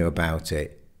telling you about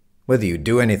it. Whether you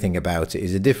do anything about it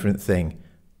is a different thing,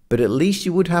 but at least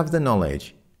you would have the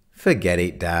knowledge." "Forget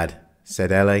it, Dad,"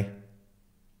 said Ellie.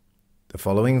 The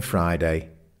following Friday,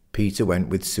 Peter went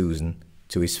with Susan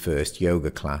to his first yoga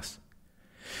class.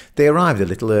 They arrived a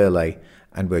little early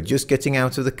and were just getting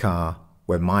out of the car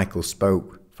when Michael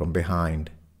spoke from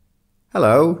behind.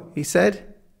 "Hello," he said.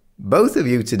 "Both of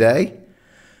you today?"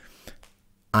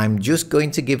 "I'm just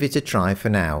going to give it a try for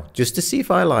now, just to see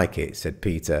if I like it," said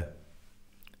Peter.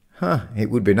 It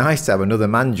would be nice to have another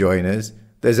man join us.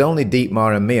 There's only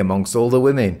Dietmar and me amongst all the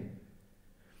women."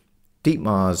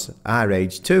 "Dietmar's our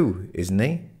age too, isn't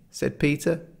he?" said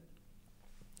Peter.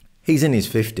 "He's in his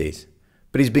 50s,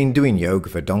 but he's been doing yoga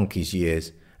for donkey's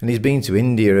years, and he's been to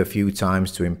India a few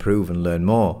times to improve and learn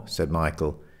more," said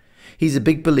Michael. "He's a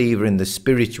big believer in the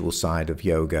spiritual side of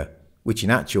yoga, which in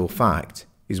actual fact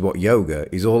is what yoga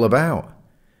is all about."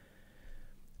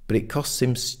 "But it costs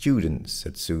him students,"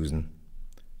 said Susan.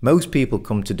 "Most people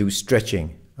come to do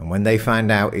stretching, and when they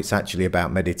find out it's actually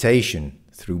about meditation,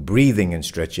 through breathing and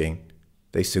stretching,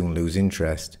 they soon lose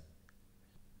interest."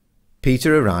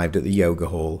 Peter arrived at the yoga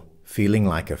hall feeling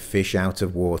like a fish out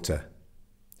of water.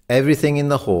 Everything in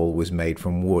the hall was made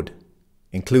from wood,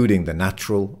 including the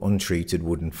natural, untreated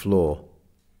wooden floor.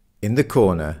 In the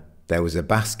corner, there was a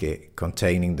basket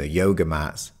containing the yoga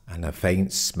mats, and a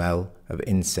faint smell of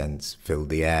incense filled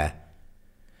the air.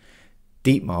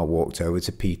 Dietmar walked over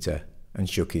to Peter and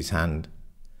shook his hand.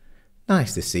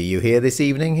 "Nice to see you here this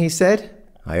evening," he said.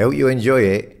 "I hope you enjoy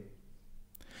it.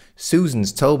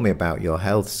 Susan's told me about your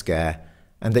health scare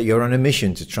and that you're on a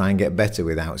mission to try and get better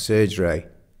without surgery.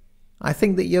 I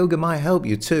think that yoga might help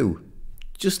you too,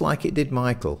 just like it did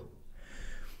Michael."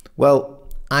 "Well,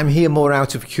 I'm here more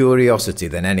out of curiosity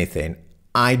than anything.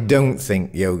 I don't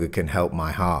think yoga can help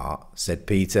my heart," said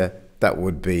Peter. "That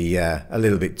would be a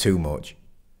little bit too much."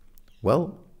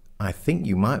 "Well, I think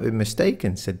you might be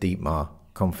mistaken," said Dietmar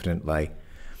confidently.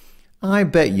 "I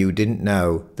bet you didn't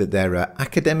know that there are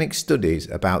academic studies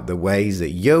about the ways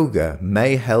that yoga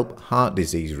may help heart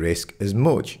disease risk as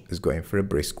much as going for a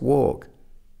brisk walk.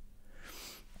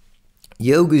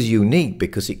 Yoga is unique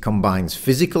because it combines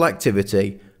physical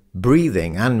activity,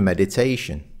 breathing and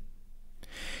meditation.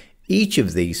 Each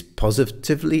of these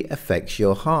positively affects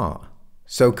your heart,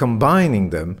 so combining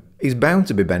them is bound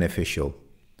to be beneficial.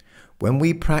 When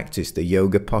we practice the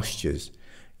yoga postures,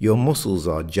 your muscles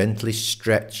are gently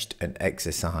stretched and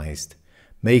exercised,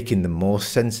 making them more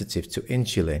sensitive to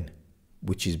insulin,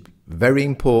 which is very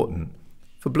important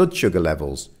for blood sugar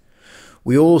levels.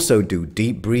 We also do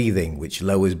deep breathing, which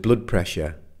lowers blood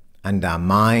pressure, and our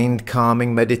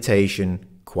mind-calming meditation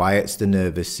quiets the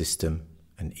nervous system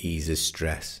and eases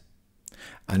stress.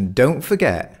 And don't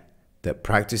forget that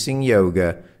practicing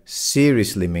yoga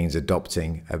seriously means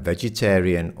adopting a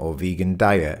vegetarian or vegan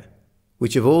diet,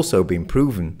 which have also been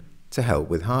proven to help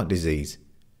with heart disease.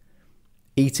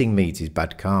 Eating meat is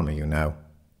bad karma, you know."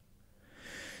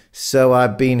 "So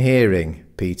I've been hearing,"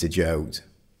 Peter joked.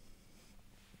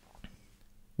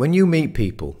 When you meet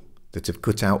people that have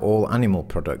cut out all animal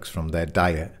products from their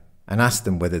diet and ask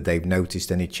them whether they've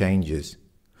noticed any changes,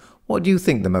 what do you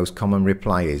think the most common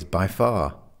reply is by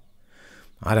far?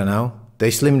 "I don't know. They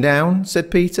slim down,"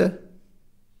 said Peter.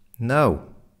 "No,"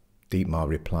 Dietmar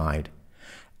replied.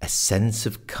 "A sense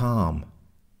of calm.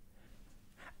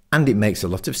 And it makes a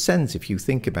lot of sense if you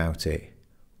think about it.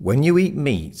 When you eat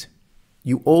meat,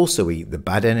 you also eat the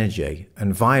bad energy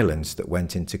and violence that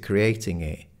went into creating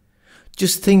it.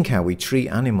 Just think how we treat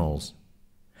animals.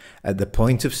 At the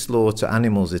point of slaughter,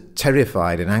 animals are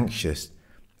terrified and anxious,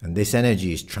 and this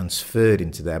energy is transferred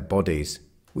into their bodies,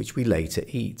 which we later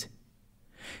eat.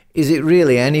 Is it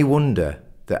really any wonder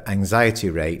that anxiety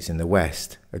rates in the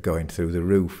West are going through the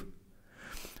roof?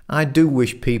 I do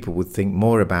wish people would think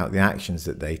more about the actions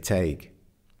that they take."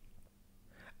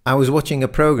 I was watching a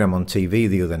program on TV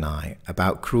the other night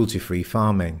about cruelty-free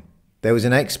farming. There was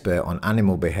an expert on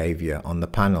animal behaviour on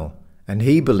the panel, and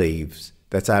he believes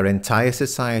that our entire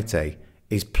society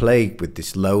is plagued with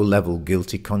this low-level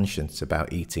guilty conscience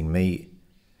about eating meat.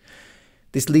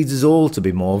 This leads us all to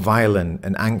be more violent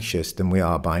and anxious than we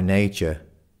are by nature.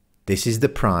 This is the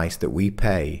price that we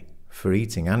pay for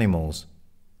eating animals.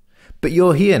 But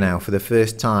you're here now for the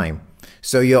first time,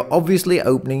 so you're obviously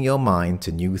opening your mind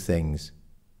to new things.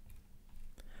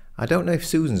 I don't know if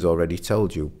Susan's already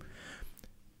told you,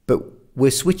 but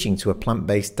we're switching to a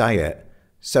plant-based diet,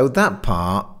 so that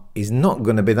part is not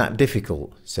going to be that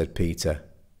difficult, said Peter.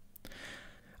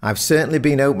 I've certainly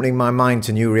been opening my mind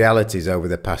to new realities over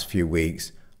the past few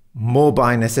weeks, more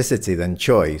by necessity than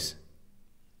choice.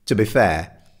 To be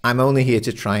fair, I'm only here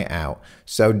to try it out,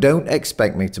 so don't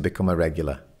expect me to become a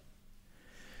regular.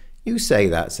 You say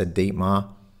that, said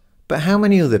Dietmar, but how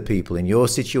many other people in your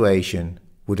situation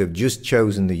would have just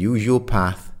chosen the usual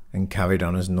path and carried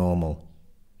on as normal?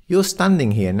 You're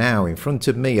standing here now in front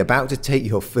of me about to take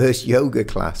your first yoga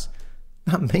class.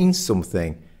 That means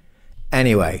something.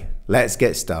 Anyway, let's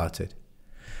get started.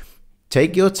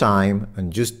 Take your time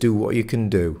and just do what you can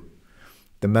do.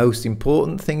 The most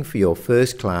important thing for your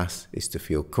first class is to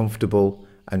feel comfortable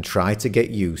and try to get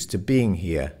used to being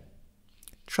here.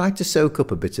 Try to soak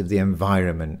up a bit of the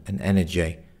environment and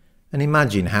energy and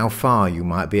imagine how far you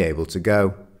might be able to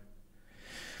go.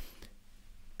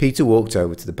 Peter walked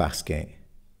over to the basket,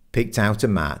 picked out a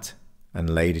mat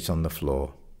and laid it on the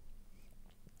floor.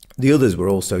 The others were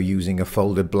also using a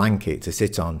folded blanket to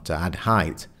sit on to add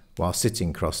height while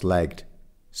sitting cross-legged,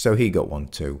 so he got one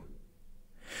too.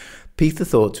 Peter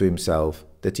thought to himself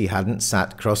that he hadn't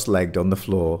sat cross-legged on the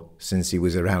floor since he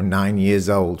was around 9 years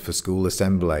old for school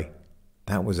assembly.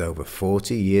 That was over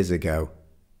 40 years ago.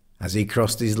 As he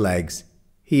crossed his legs,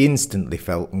 he instantly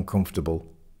felt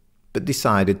uncomfortable, but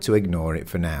decided to ignore it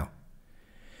for now.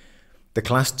 The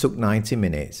class took 90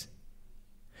 minutes.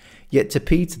 Yet to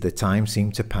Peter the time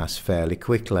seemed to pass fairly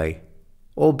quickly,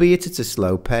 albeit at a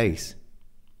slow pace.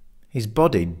 His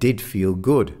body did feel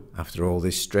good after all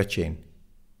this stretching.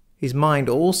 His mind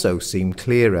also seemed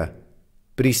clearer,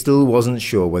 but he still wasn't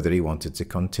sure whether he wanted to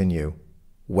continue.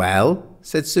 "Well,"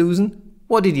 said Susan,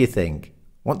 "what did you think?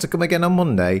 Want to come again on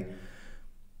Monday?"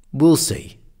 "We'll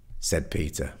see," said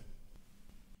Peter.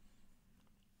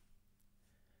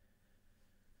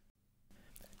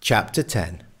 Chapter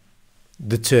 10.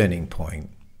 The Turning Point.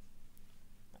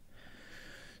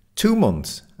 2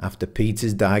 months after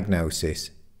Peter's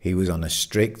diagnosis, he was on a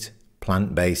strict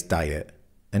plant-based diet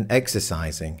and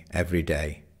exercising every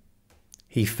day.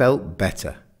 He felt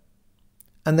better.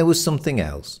 And there was something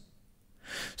else.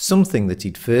 Something that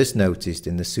he'd first noticed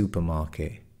in the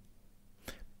supermarket.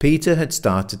 Peter had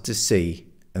started to see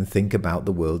and think about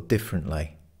the world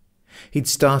differently. He'd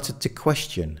started to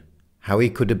question how he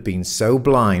could have been so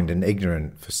blind and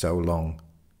ignorant for so long.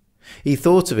 He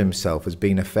thought of himself as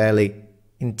being a fairly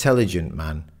intelligent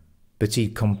man, but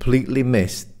he'd completely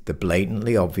missed the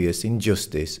blatantly obvious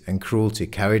injustice and cruelty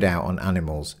carried out on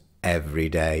animals every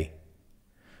day.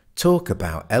 Talk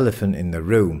about elephant in the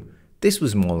room, this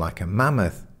was more like a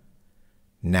mammoth.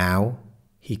 Now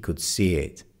he could see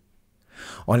it.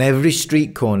 On every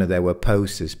street corner there were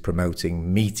posters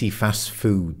promoting meaty fast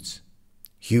foods,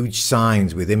 huge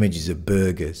signs with images of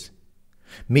burgers.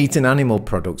 Meat and animal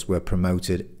products were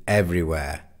promoted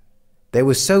everywhere. There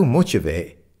was so much of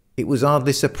it, it was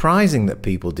hardly surprising that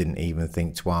people didn't even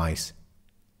think twice.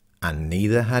 And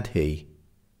neither had he.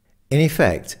 In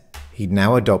effect, he'd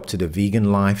now adopted a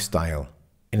vegan lifestyle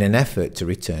in an effort to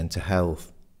return to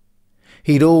health.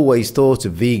 He'd always thought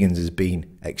of vegans as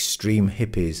being extreme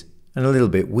hippies and a little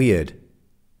bit weird.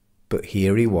 But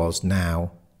here he was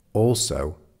now,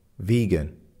 also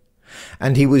vegan.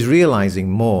 And he was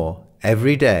realizing more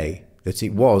every day that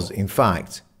it was, in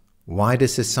fact, wider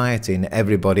society and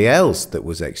everybody else that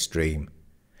was extreme.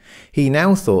 He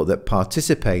now thought that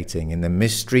participating in the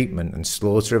mistreatment and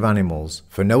slaughter of animals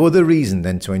for no other reason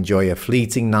than to enjoy a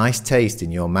fleeting nice taste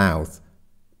in your mouth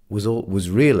was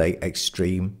really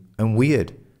extreme and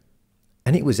weird.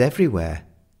 And it was everywhere.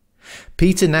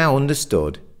 Peter now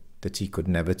understood that he could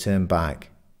never turn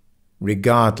back,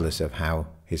 regardless of how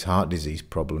his heart disease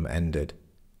problem ended.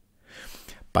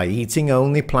 By eating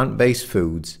only plant-based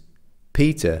foods,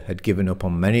 Peter had given up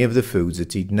on many of the foods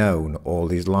that he'd known all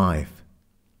his life.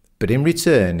 But in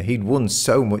return, he'd won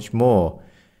so much more.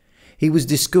 He was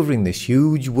discovering this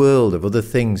huge world of other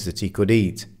things that he could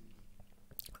eat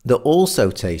that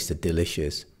also tasted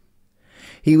delicious.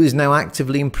 He was now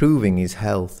actively improving his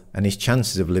health and his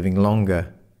chances of living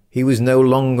longer. He was no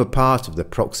longer part of the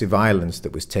proxy violence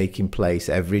that was taking place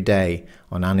every day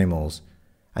on animals,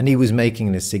 and he was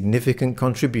making a significant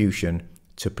contribution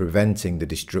to preventing the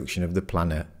destruction of the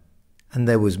planet. And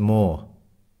there was more.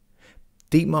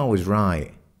 Dietmar was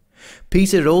right.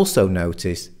 Peter also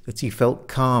noticed that he felt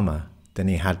calmer than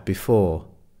he had before,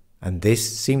 and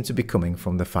this seemed to be coming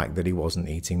from the fact that he wasn't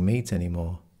eating meat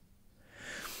anymore.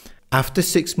 After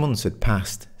 6 months had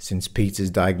passed since Peter's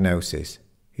diagnosis,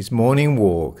 his morning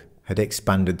walk had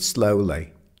expanded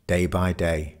slowly, day by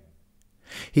day.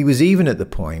 He was even at the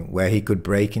point where he could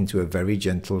break into a very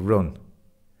gentle run.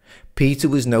 Peter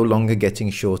was no longer getting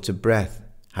short of breath,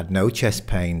 had no chest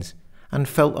pains, and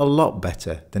felt a lot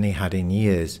better than he had in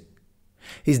years.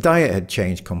 His diet had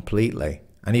changed completely,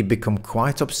 and he'd become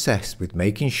quite obsessed with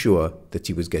making sure that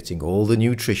he was getting all the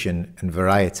nutrition and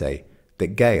variety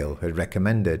that Gail had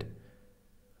recommended.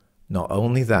 Not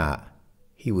only that,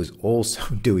 he was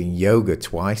also doing yoga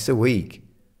twice a week.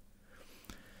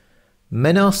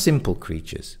 Men are simple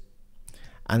creatures,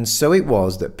 and so it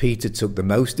was that Peter took the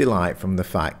most delight from the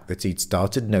fact that he'd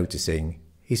started noticing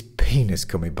his penis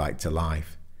coming back to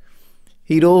life.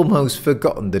 He'd almost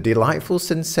forgotten the delightful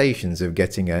sensations of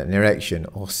getting an erection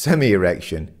or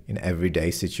semi-erection in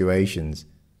everyday situations.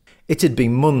 It had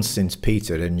been months since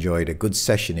Peter had enjoyed a good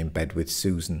session in bed with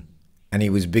Susan, and he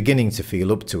was beginning to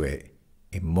feel up to it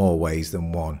in more ways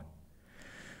than one.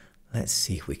 Let's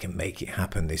see if we can make it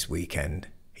happen this weekend,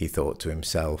 he thought to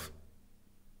himself.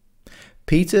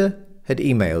 Peter had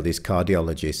emailed his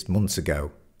cardiologist months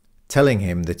ago, telling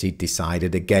him that he'd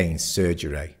decided against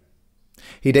surgery.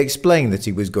 He'd explained that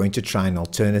he was going to try an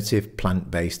alternative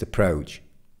plant-based approach.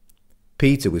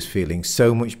 Peter was feeling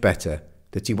so much better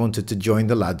that he wanted to join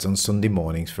the lads on Sunday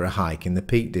mornings for a hike in the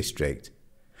Peak District.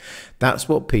 That's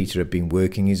what Peter had been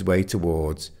working his way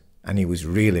towards, and he was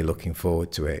really looking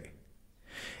forward to it.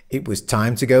 It was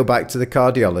time to go back to the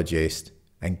cardiologist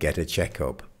and get a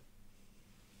checkup.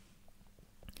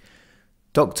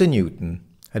 Dr. Newton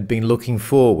had been looking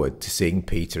forward to seeing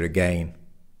Peter again.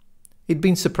 He'd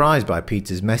been surprised by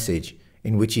Peter's message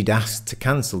in which he'd asked to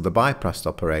cancel the bypass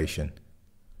operation.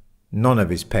 None of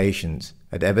his patients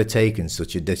had ever taken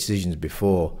such a decision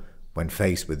before, when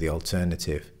faced with the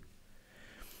alternative.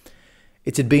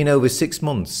 It had been over 6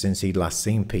 months since he'd last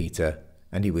seen Peter,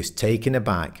 and he was taken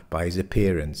aback by his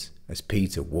appearance as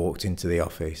Peter walked into the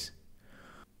office.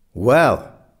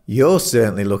 "Well, you're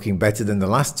certainly looking better than the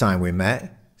last time we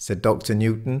met," said Dr.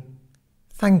 Newton.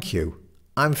 "Thank you.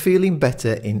 I'm feeling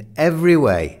better in every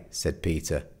way," said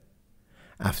Peter.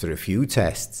 After a few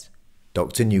tests,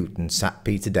 Dr. Newton sat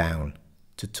Peter down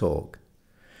to talk.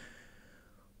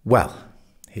 "Well,"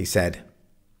 he said,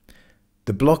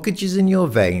 "the blockages in your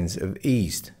veins have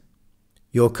eased.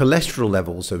 Your cholesterol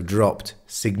levels have dropped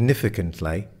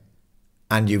significantly,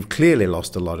 and you've clearly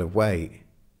lost a lot of weight.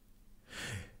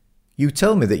 You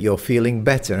tell me that you're feeling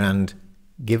better, and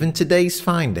given today's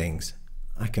findings,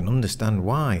 I can understand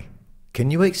why.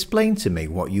 Can you explain to me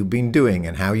what you've been doing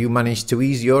and how you managed to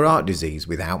ease your heart disease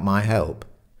without my help?"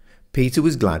 Peter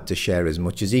was glad to share as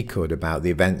much as he could about the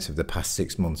events of the past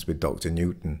 6 months with Dr.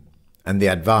 Newton and the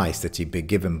advice that he'd been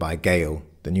given by Gail,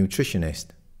 the nutritionist.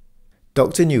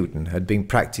 Dr. Newton had been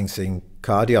practicing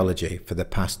cardiology for the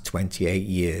past 28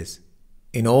 years.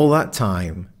 In all that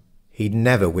time, he'd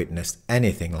never witnessed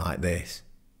anything like this.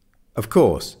 Of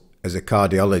course, as a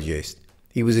cardiologist,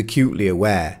 he was acutely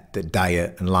aware that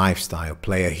diet and lifestyle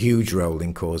play a huge role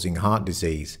in causing heart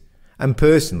disease, and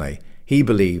personally, he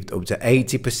believed up to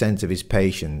 80% of his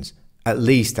patients at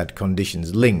least had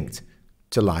conditions linked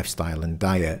to lifestyle and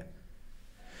diet.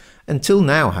 Until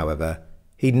now, however,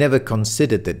 he'd never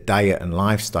considered that diet and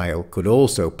lifestyle could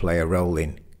also play a role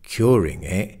in curing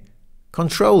it.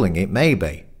 Controlling it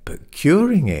maybe, but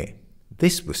curing it,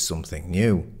 this was something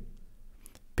new.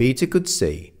 Peter could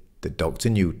see that Dr.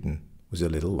 Newton was a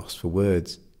little lost for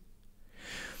words.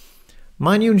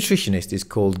 "My nutritionist is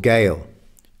called Gail,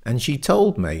 and she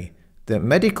told me that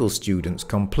medical students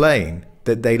complain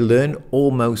that they learn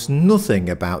almost nothing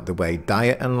about the way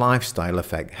diet and lifestyle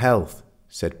affect health,"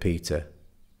 said Peter.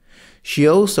 "She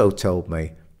also told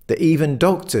me that even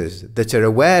doctors that are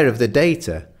aware of the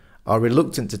data are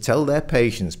reluctant to tell their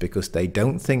patients because they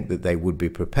don't think that they would be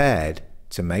prepared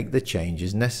to make the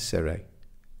changes necessary."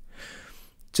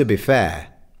 To be fair,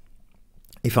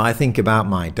 if I think about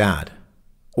my dad,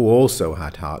 who also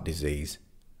had heart disease,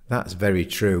 that's very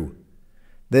true.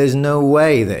 There's no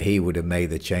way that he would have made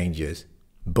the changes.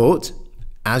 But,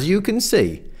 as you can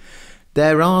see,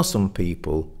 there are some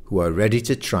people who are ready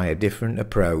to try a different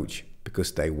approach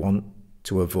because they want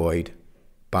to avoid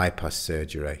bypass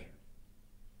surgery.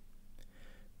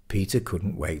 Peter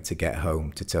couldn't wait to get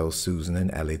home to tell Susan and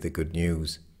Ellie the good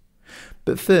news.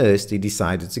 But first he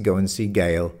decided to go and see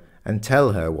Gail and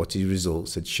tell her what his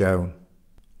results had shown.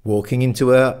 Walking into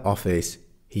her office,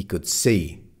 he could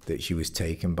see that she was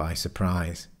taken by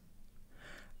surprise.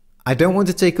 "I don't want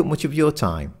to take up much of your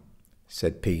time,"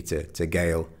 said Peter to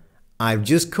Gail. "I've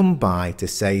just come by to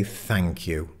say thank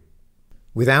you.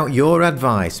 Without your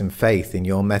advice and faith in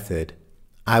your method,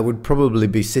 I would probably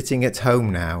be sitting at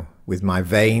home now with my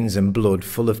veins and blood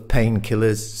full of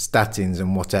painkillers, statins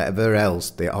and whatever else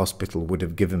the hospital would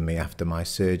have given me after my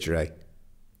surgery.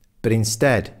 But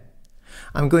instead,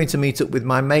 I'm going to meet up with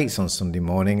my mates on Sunday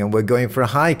morning and we're going for a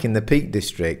hike in the Peak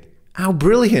District. How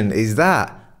brilliant is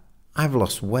that? I've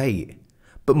lost weight.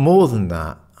 But more than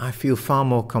that, I feel far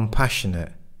more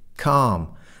compassionate, calm,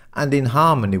 and in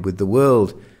harmony with the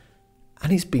world.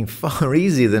 And it's been far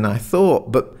easier than I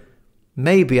thought, but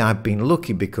maybe I've been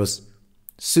lucky because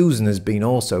Susan has been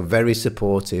also very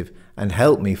supportive and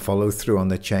helped me follow through on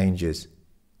the changes.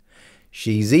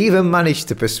 She's even managed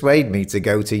to persuade me to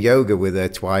go to yoga with her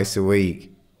twice a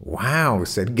week." "Wow,"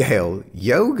 said Gail,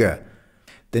 "yoga?"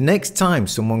 "The next time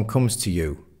someone comes to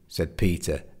you," said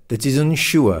Peter, "that is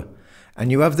unsure,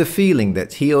 and you have the feeling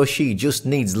that he or she just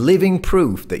needs living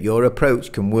proof that your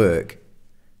approach can work,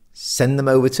 send them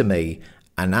over to me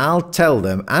and I'll tell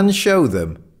them and show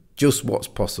them just what's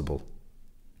possible."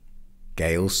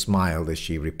 Gail smiled as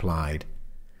she replied,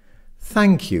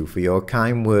 "Thank you for your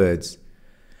kind words.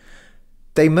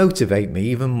 They motivate me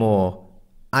even more.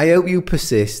 I hope you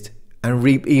persist and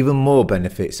reap even more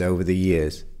benefits over the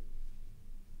years."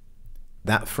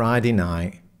 That Friday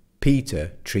night,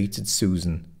 Peter treated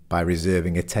Susan by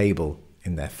reserving a table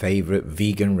in their favourite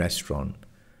vegan restaurant.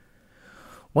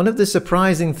 One of the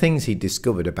surprising things he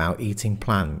discovered about eating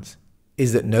plants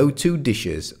is that no two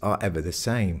dishes are ever the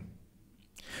same.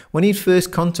 When he'd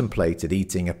first contemplated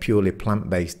eating a purely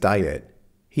plant-based diet,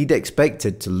 he'd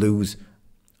expected to lose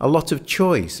a lot of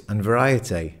choice and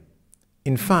variety.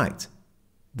 In fact,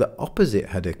 the opposite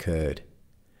had occurred.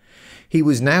 He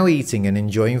was now eating and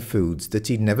enjoying foods that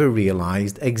he'd never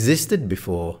realised existed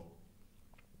before.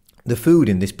 The food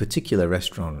in this particular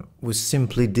restaurant was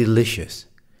simply delicious.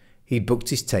 He'd booked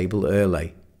his table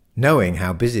early, knowing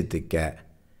how busy they'd get.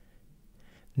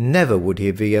 Never would he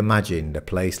have imagined a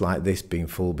place like this being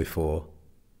full before.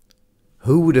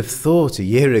 "Who would have thought a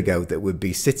year ago that we'd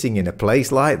be sitting in a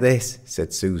place like this?"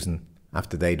 said Susan,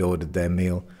 after they'd ordered their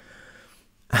meal.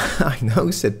 "I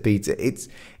know," said Peter.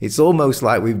 It's almost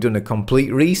like we've done a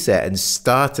complete reset and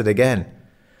started again.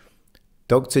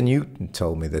 Dr. Newton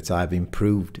told me that I've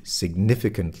improved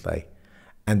significantly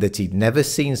and that he'd never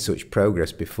seen such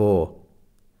progress before.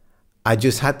 I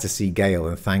just had to see Gail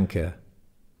and thank her."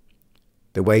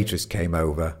 The waitress came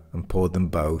over and poured them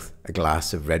both a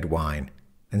glass of red wine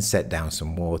and set down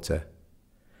some water.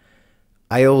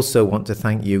 "I also want to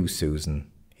thank you, Susan,"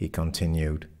 he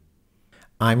continued.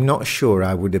 "I'm not sure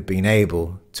I would have been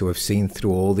able to have seen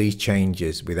through all these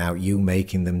changes without you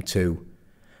making them too.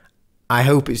 I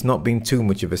hope it's not been too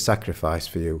much of a sacrifice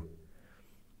for you."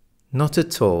 "Not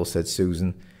at all," said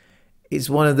Susan. "It's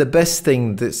one of the best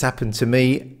things that's happened to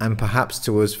me and perhaps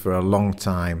to us for a long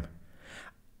time.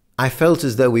 I felt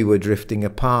as though we were drifting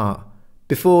apart.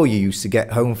 Before, you used to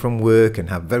get home from work and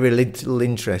have very little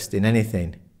interest in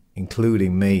anything,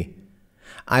 including me.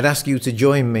 I'd ask you to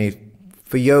join me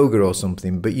for yoga or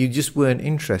something, but you just weren't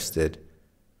interested.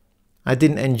 I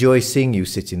didn't enjoy seeing you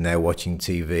sitting there watching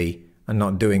TV and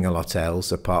not doing a lot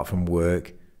else apart from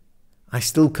work. I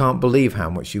still can't believe how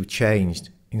much you've changed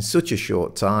in such a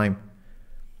short time."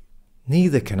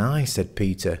 "Neither can I," said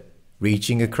Peter,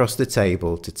 reaching across the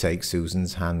table to take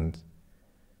Susan's hand.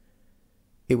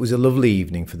 It was a lovely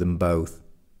evening for them both.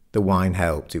 The wine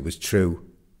helped, it was true,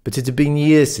 but it had been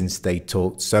years since they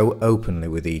talked so openly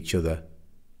with each other.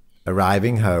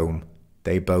 Arriving home,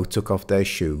 they both took off their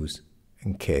shoes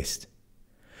and kissed.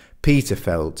 Peter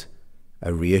felt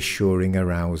a reassuring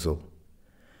arousal.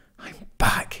 "I'm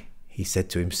back," he said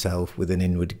to himself with an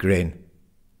inward grin.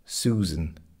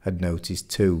 Susan had noticed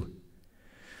too.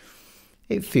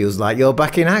 "It feels like you're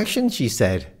back in action," she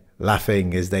said,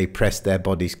 laughing as they pressed their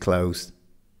bodies close.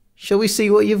 "Shall we see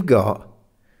what you've got?"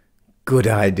 "Good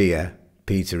idea,"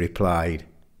 Peter replied,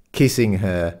 kissing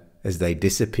her as they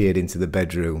disappeared into the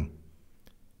bedroom.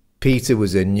 Peter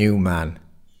was a new man,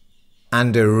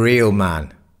 and a real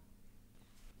man.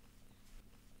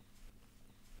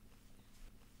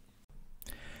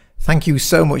 Thank you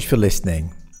so much for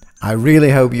listening. I really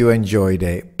hope you enjoyed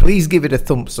it. Please give it a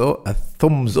thumbs up,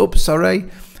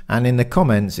 and in the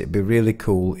comments it'd be really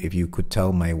cool if you could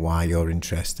tell me why you're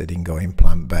interested in going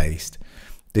plant-based.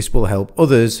 This will help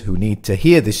others who need to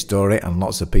hear this story, and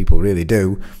lots of people really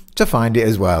do, to find it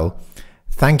as well.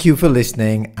 Thank you for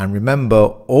listening, and remember,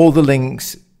 all the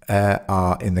links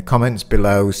are in the comments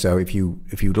below, so if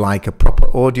you'd like a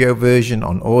proper audio version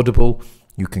on Audible,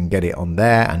 you can get it on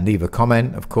there and leave a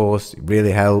comment, of course, it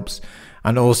really helps.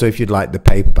 And also, if you'd like the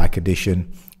paperback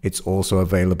edition, it's also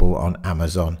available on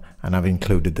Amazon, and I've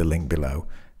included the link below.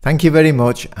 Thank you very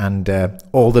much, and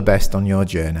all the best on your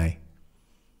journey.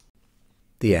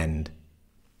 The end.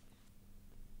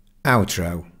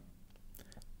 Outro.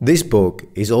 This book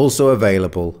is also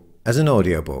available as an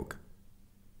audiobook.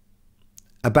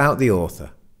 About the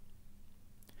author.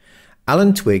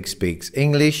 Alan Twigg speaks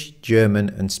English, German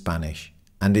and Spanish,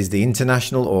 and is the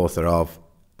international author of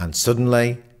And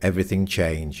Suddenly Everything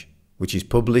Changed, which is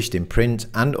published in print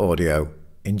and audio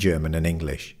in German and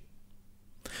English.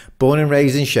 Born and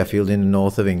raised in Sheffield in the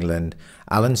north of England,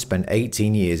 Alan spent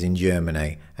 18 years in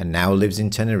Germany and now lives in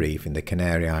Tenerife in the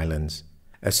Canary Islands.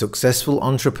 A successful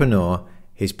entrepreneur,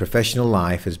 his professional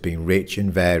life has been rich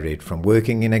and varied, from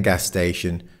working in a gas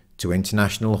station to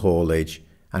international haulage,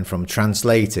 and from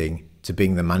translating to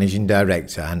being the managing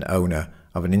director and owner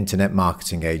of an internet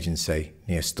marketing agency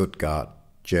near Stuttgart,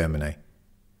 Germany.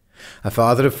 A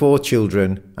father of 4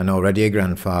 children and already a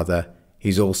grandfather,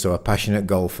 he's also a passionate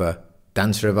golfer,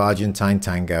 dancer of Argentine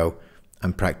tango,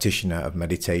 and practitioner of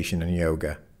meditation and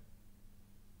yoga.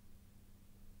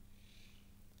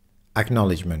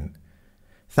 Acknowledgement.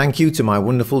 Thank you to my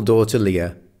wonderful daughter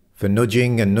Leah for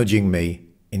nudging me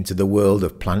into the world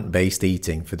of plant-based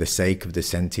eating for the sake of the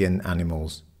sentient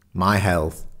animals, my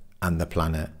health, and the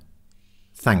planet.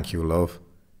 Thank you, love.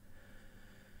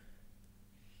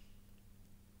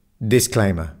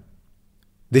 Disclaimer.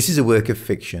 This is a work of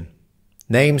fiction.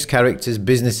 Names, characters,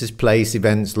 businesses, place,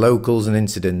 events, locals and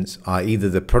incidents are either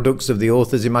the products of the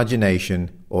author's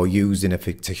imagination or used in a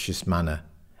fictitious manner.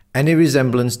 Any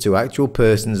resemblance to actual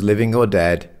persons living or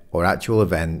dead or actual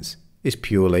events is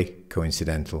purely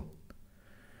coincidental.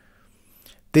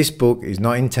 This book is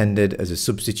not intended as a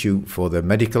substitute for the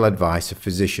medical advice of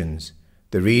physicians.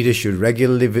 The reader should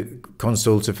regularly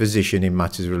consult a physician in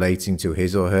matters relating to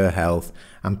his or her health,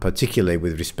 and particularly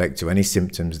with respect to any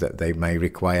symptoms that they may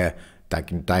require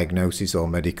diagnosis or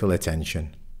medical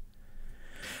attention.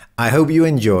 I hope you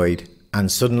enjoyed,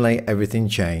 and suddenly everything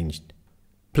changed.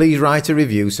 Please write a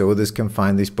review so others can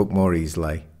find this book more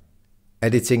easily.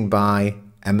 Editing by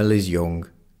Emily's Young.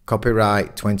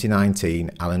 Copyright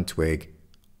 2019 Alan Twigg.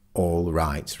 All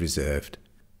rights reserved.